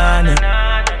and on.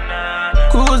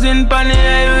 Cruising pon the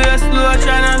highway slow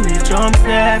tryna reach home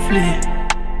safely.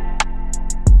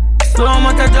 So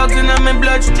much of drugs in my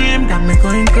bloodstream that me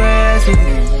going crazy.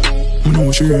 I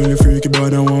know she really freaky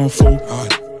but I want fuck.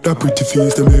 That pretty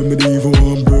face that make me even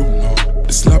want broke.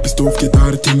 The sloppy stuff get all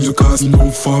the things you cause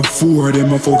no fab. Four of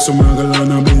them I fuck some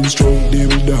Magalan and been stroke. They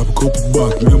will dab a couple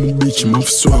back. Me I'm a bitch, I'm a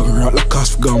swagger. Rock like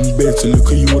cost for gun beds. And look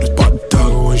at you with the spot the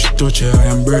tag. When she touch her,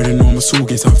 I am burden on my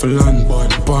suitcase off a land. But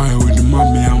the pie with the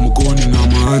mommy, I'm a gun in my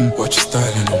hand. Watch your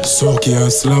styling out. Soaky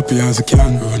as sloppy as I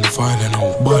can. Run the filing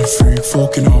out. Bad freak,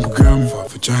 fucking up a gram.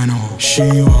 Vagina out. She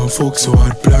want fuck so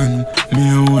I'd plan. Me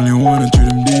I only wanna treat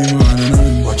them demon and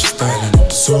run. Watch your styling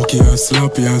out. Soaky as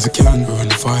sloppy as I can. Run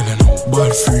the filing out.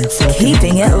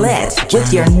 Keeping it lit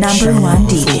with your number one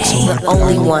DJ, the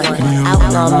only one,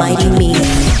 Outlaw Mighty Me.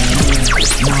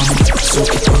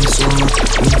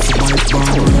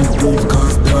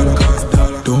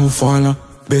 Don't follow,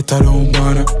 better don't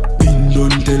bother. Been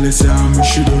done tell us I'm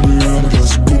she don't run.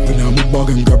 Just beeping on my bag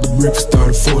and grab the brick,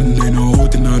 start fun. Then I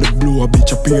out in the blue, a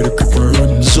bitch appear the creeper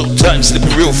run. Sometimes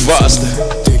slipping real fast.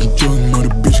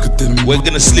 We're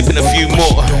gonna slip in a few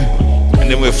more. And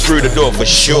then we're through the door for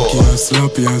sure.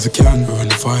 Sloppy as I can, run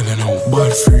the filing out.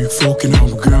 Bad freak, fucking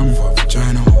up a gram for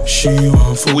vagina.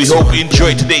 We hope you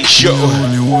enjoyed today's show.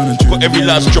 For every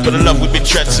last drop of the love we've been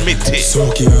transmitting.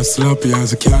 Soaky as sloppy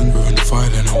as I can, run the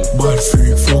filing out. Bad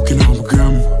freak, fucking up a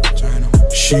gram for vagina.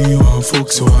 She want fuck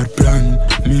so I'd plan.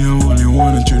 Me I only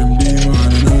wanna treat them demon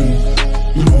and none.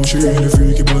 You know she really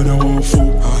freaky but I want fuck.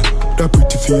 That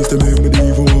pretty face that make me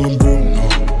even want broke.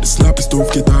 The sloppy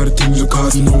stuff get all the things you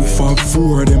cause no fab.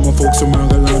 Four of them I fuck some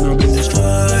Magalan and been strong.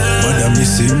 Mother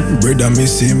miss him, brother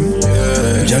miss him.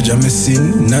 Jaja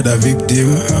missing, not a victim.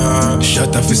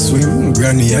 Shot off his swim,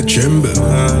 granny I tremble.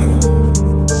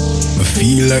 I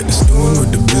feel like the stone with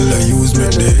the bill I use.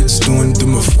 Make the headstone to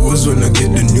my foes when I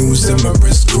get the news. And my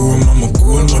breast grow, I'm a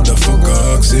cool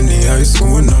motherfucker. Ox in the high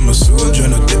school, I'm a soldier.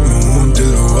 Not take me home till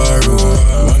the war over.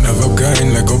 One of a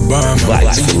kind like Obama.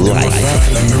 Vybez4Life.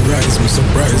 I'm a rise, I'm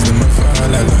surprised. I'm a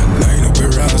fall. I line up a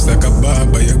rise like a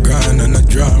barber. You're gone and a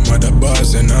drama. The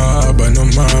boss and a harbor, no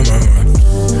mama.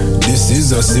 This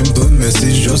is a simple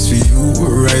message just for you.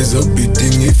 Rise up, you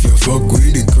think if you fuck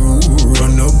with the crew.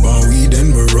 Run up on we,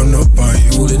 then we run up on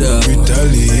you.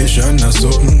 Retaliation is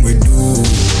something we do.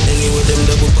 Anyway, them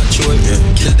double patrol,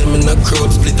 kill them in a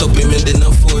crowd, split up him and then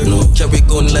a four. Carry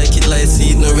gun like it like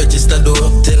seed, no register door.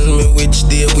 Tell me which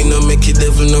day we no make it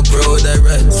devil no proud. I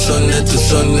ride Sunday to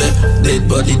Sunday, dead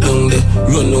body down there.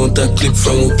 Run out a clip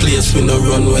from a place we no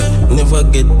runway. Never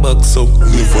get back, so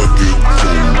never get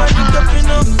back.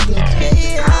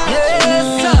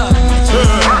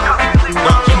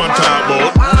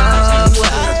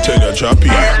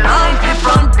 Headline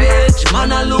front page,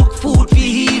 man I look food for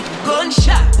heat.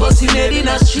 Gunshot, pussy made in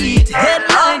a street.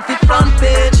 Headline for front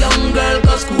page, young girl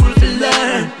go school for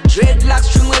learn. Dreadlocks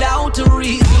string without a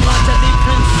reason, what a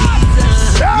different season.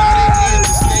 Trying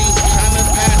to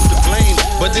pass the blame,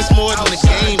 but it's more than a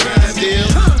game. Still,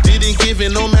 didn't give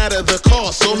it no matter the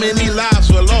cost. So many lives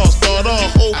were lost, thought all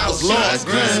hope was lost.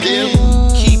 Still,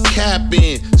 keep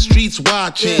capping, streets wide.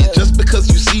 watching. Just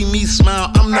because you see me smile,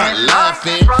 I'm not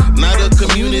laughing. Now the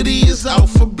community is out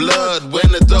for blood.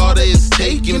 When the daughter is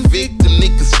taken victim,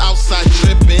 niggas outside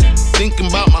tripping. Thinking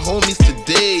about my homies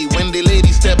today. When they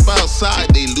ladies step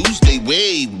outside, they lose their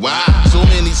way. Wow. So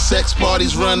many sex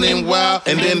parties running wild,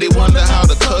 and then they wonder how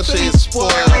the culture is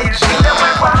spoiled.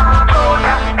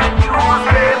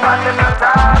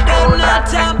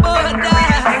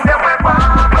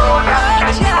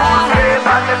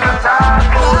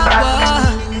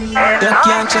 They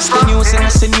can't trust the news, and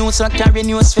it's the news, so carry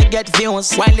news, forget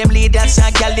views. While them leaders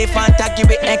and gal, they want to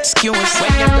give it excuse.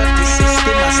 When you got the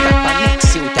system, I stop a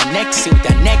next youth, a next youth,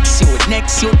 a next youth,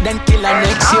 next youth, then kill a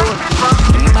next youth.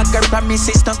 My girl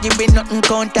promises don't give me nothing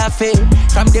counterfeit.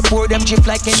 From the board, them drift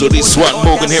like any. So this one,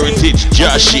 Morgan Heritage,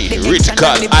 Joshy,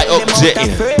 Rytikal, I update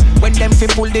you. When them fi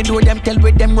pull the door, them tell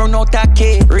with them run out a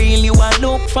key. Really want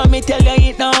look for me, tell you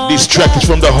it now. This track is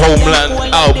from the Homeland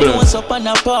album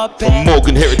from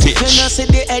Morgan Heritage. See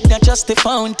the head, not just the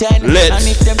fountain. Let's and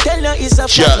if them tell you it's a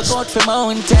flat, look out for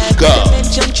mountain.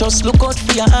 Mention just look out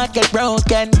for your heart get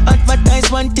broken.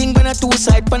 Advertise one thing when a two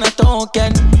side pan a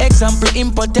token. Example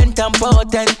important and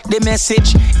potent. The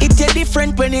message it a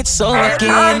different when it's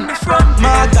soaking.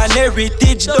 Morgan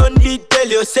Heritage don't need tell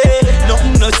you say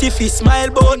nothing no if he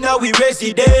smile but now we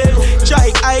resident.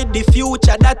 Try hide the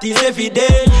future that is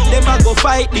evident. Them a go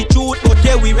fight the truth but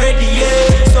yeah we ready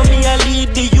yeah. So me a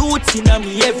lead the youths in a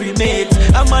me every mate.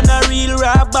 I'm on a real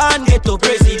rap and get to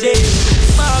president.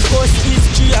 Marcus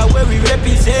history where we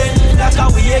represent. Like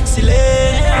how we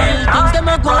excellent. Things them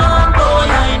a go on boy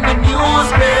in the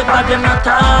newspaper. Them not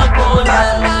talk boy.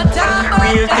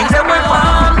 Real things them a go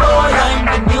on boy in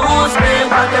the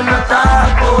newspaper. Them not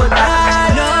talk boy.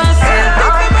 No say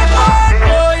things them a go on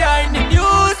boy in the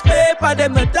newspaper.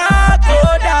 Them not talk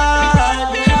boy.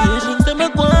 Real things them a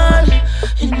go on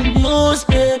in the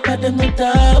newspaper. Them not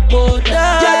talk boy.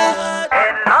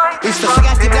 It's the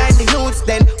figures to blind the youths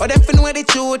then, or them fin where the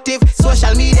truth if.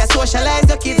 Social media socialize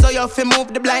the kids, so you fi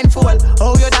move the blindfold.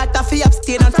 How your daughter fi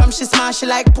abstain and from she smash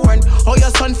like porn. How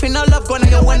your son fi no love gun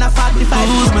and you wanna 45.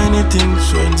 Lose many things,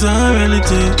 friends are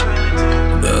reality.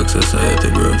 Dark society,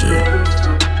 bro, you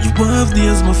have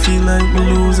days me feel like me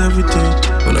lose everything.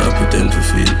 When I pretend to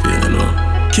feel pain, you know.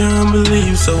 Can't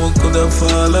believe someone could have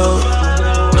fall out.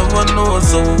 No one knows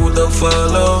someone would have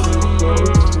fall out.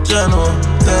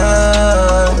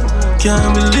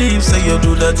 Can't believe say you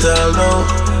do that all now.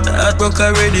 The heartbroke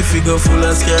already figure full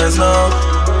of scars now.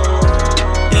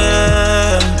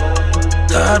 Yeah,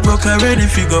 the heartbroke already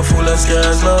figure full of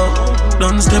scars now.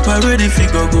 Don't step already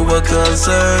figure go a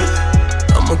concert.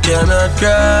 I cannot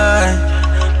cry.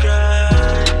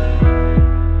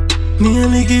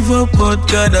 Nearly give up but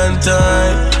God and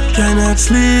time. Cannot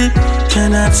sleep,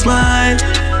 cannot smile.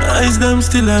 Eyes them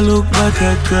still I look back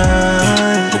at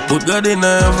cry. But put God in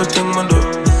everything man do.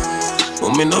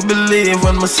 But me no believe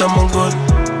when my son good.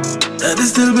 Daddy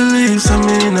still believes I'm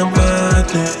in a bad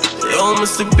day. They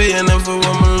almost the pain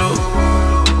everywhere me look.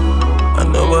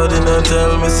 And nobody not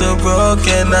tell me so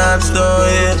broken heart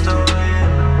story.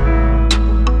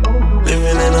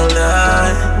 Living in a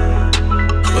lie,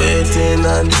 waiting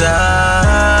on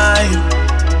time.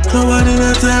 Nobody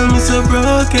not tell me so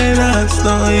broken heart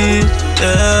story.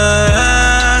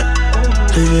 Yeah,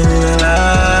 living in a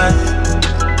lie,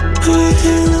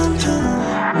 waiting on time.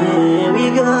 Here we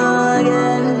go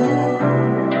again.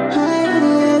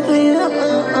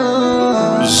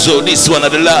 So this one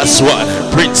of the last one,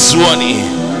 Prince Swanee.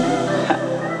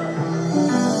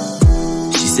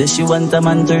 She says she want a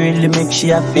man to really make she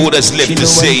happy. All that's left to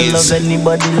say is love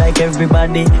anybody like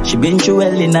everybody. She been through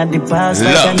hell in the past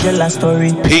like Angela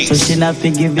story. Peace, so she not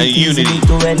forgive it and unity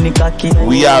to any cocky.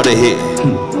 We out of here.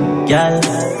 Girl,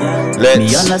 let's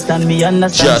me understand,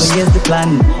 just so here's the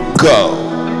plan. Go.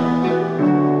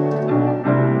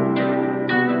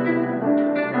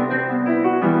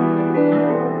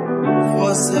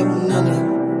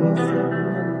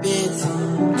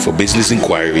 For business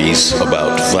inquiries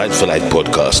about Vybez4Life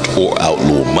Podcast or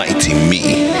Outlaw Mighty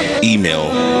Me, email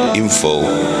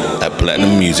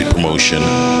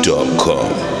info@platinummusicpromotion.com.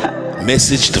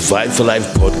 Message the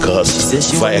Vybez4Life Podcast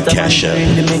via Cash App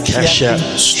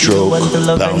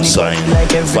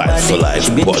 #$Vybez4Life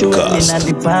Podcast. In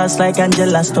the past like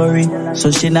Angela story,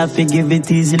 so she not forgive it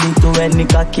easily to any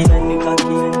cocky.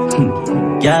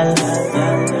 Girl,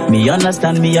 me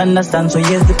understand, so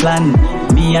here's the plan.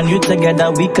 Me and you together,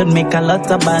 we could make a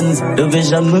lot of bands. The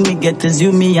vision when we get is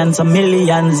you, me, and some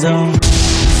millions. Here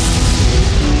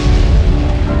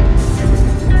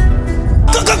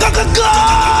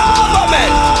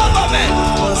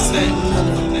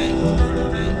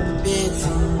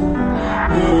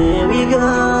we go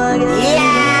again.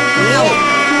 Yeah.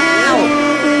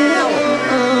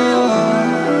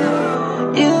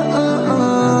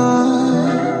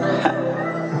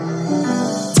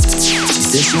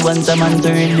 want a man to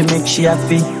really make she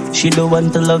happy. She don't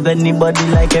want to love anybody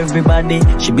like everybody.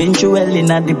 She been through hell in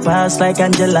the past like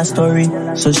Angela's story.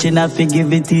 So she not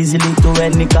forgive it easily to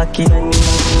any cocky.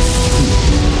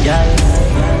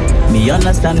 Yeah. Me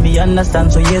understand,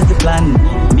 so here's the plan.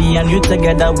 Me and you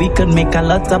together, we could make a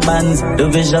lot of bands. The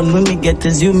vision when we get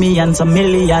is you, me, and some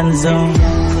millions.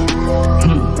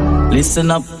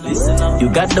 Listen up, you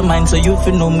got the mind, so you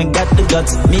feel know me got the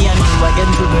guts. Me and you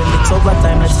again to win, it's over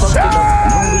time, let's fuck it up.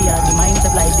 Now we are the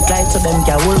mindset like the guys, so them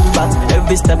can't hold back.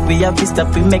 Every step we have,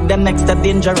 we make the next step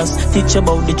dangerous. Teach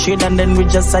about the trade and then we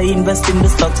just invest in the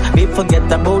stocks. We forget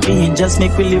about the heat, just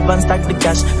make we live and stack the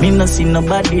cash. Me no see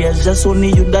nobody else, just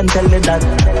only you done tell you that.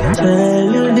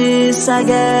 Tell you this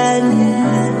again.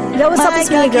 Yo, what's up, it's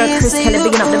me, girl Chris Kelly,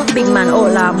 bigging up the big man,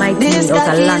 Ola, Mighty, out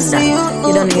of London.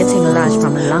 You don't need anything large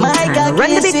from a long time. Run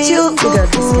the big tune, the girl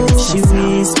Chris Kelly. She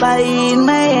whisper in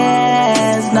my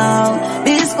ears now.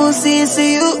 This pussy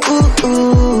say you,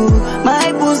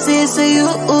 my pussy say you,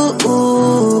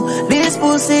 this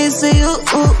pussy say you,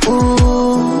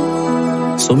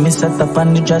 So me set up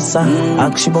on the dresser,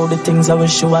 ask you about the things I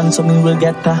wish you want, so me will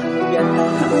get her.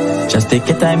 Just take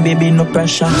your time, baby, no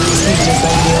pressure. Sweet just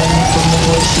like the honey from the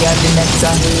bush, she had the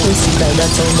nectar. Pussy like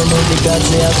that's how we know the gods,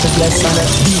 they have to bless her.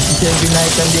 Beat it every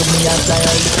night and give me apply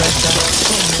all the pressure.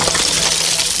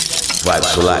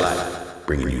 Vybez4Life,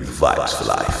 bringing you the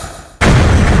Vybez4Life.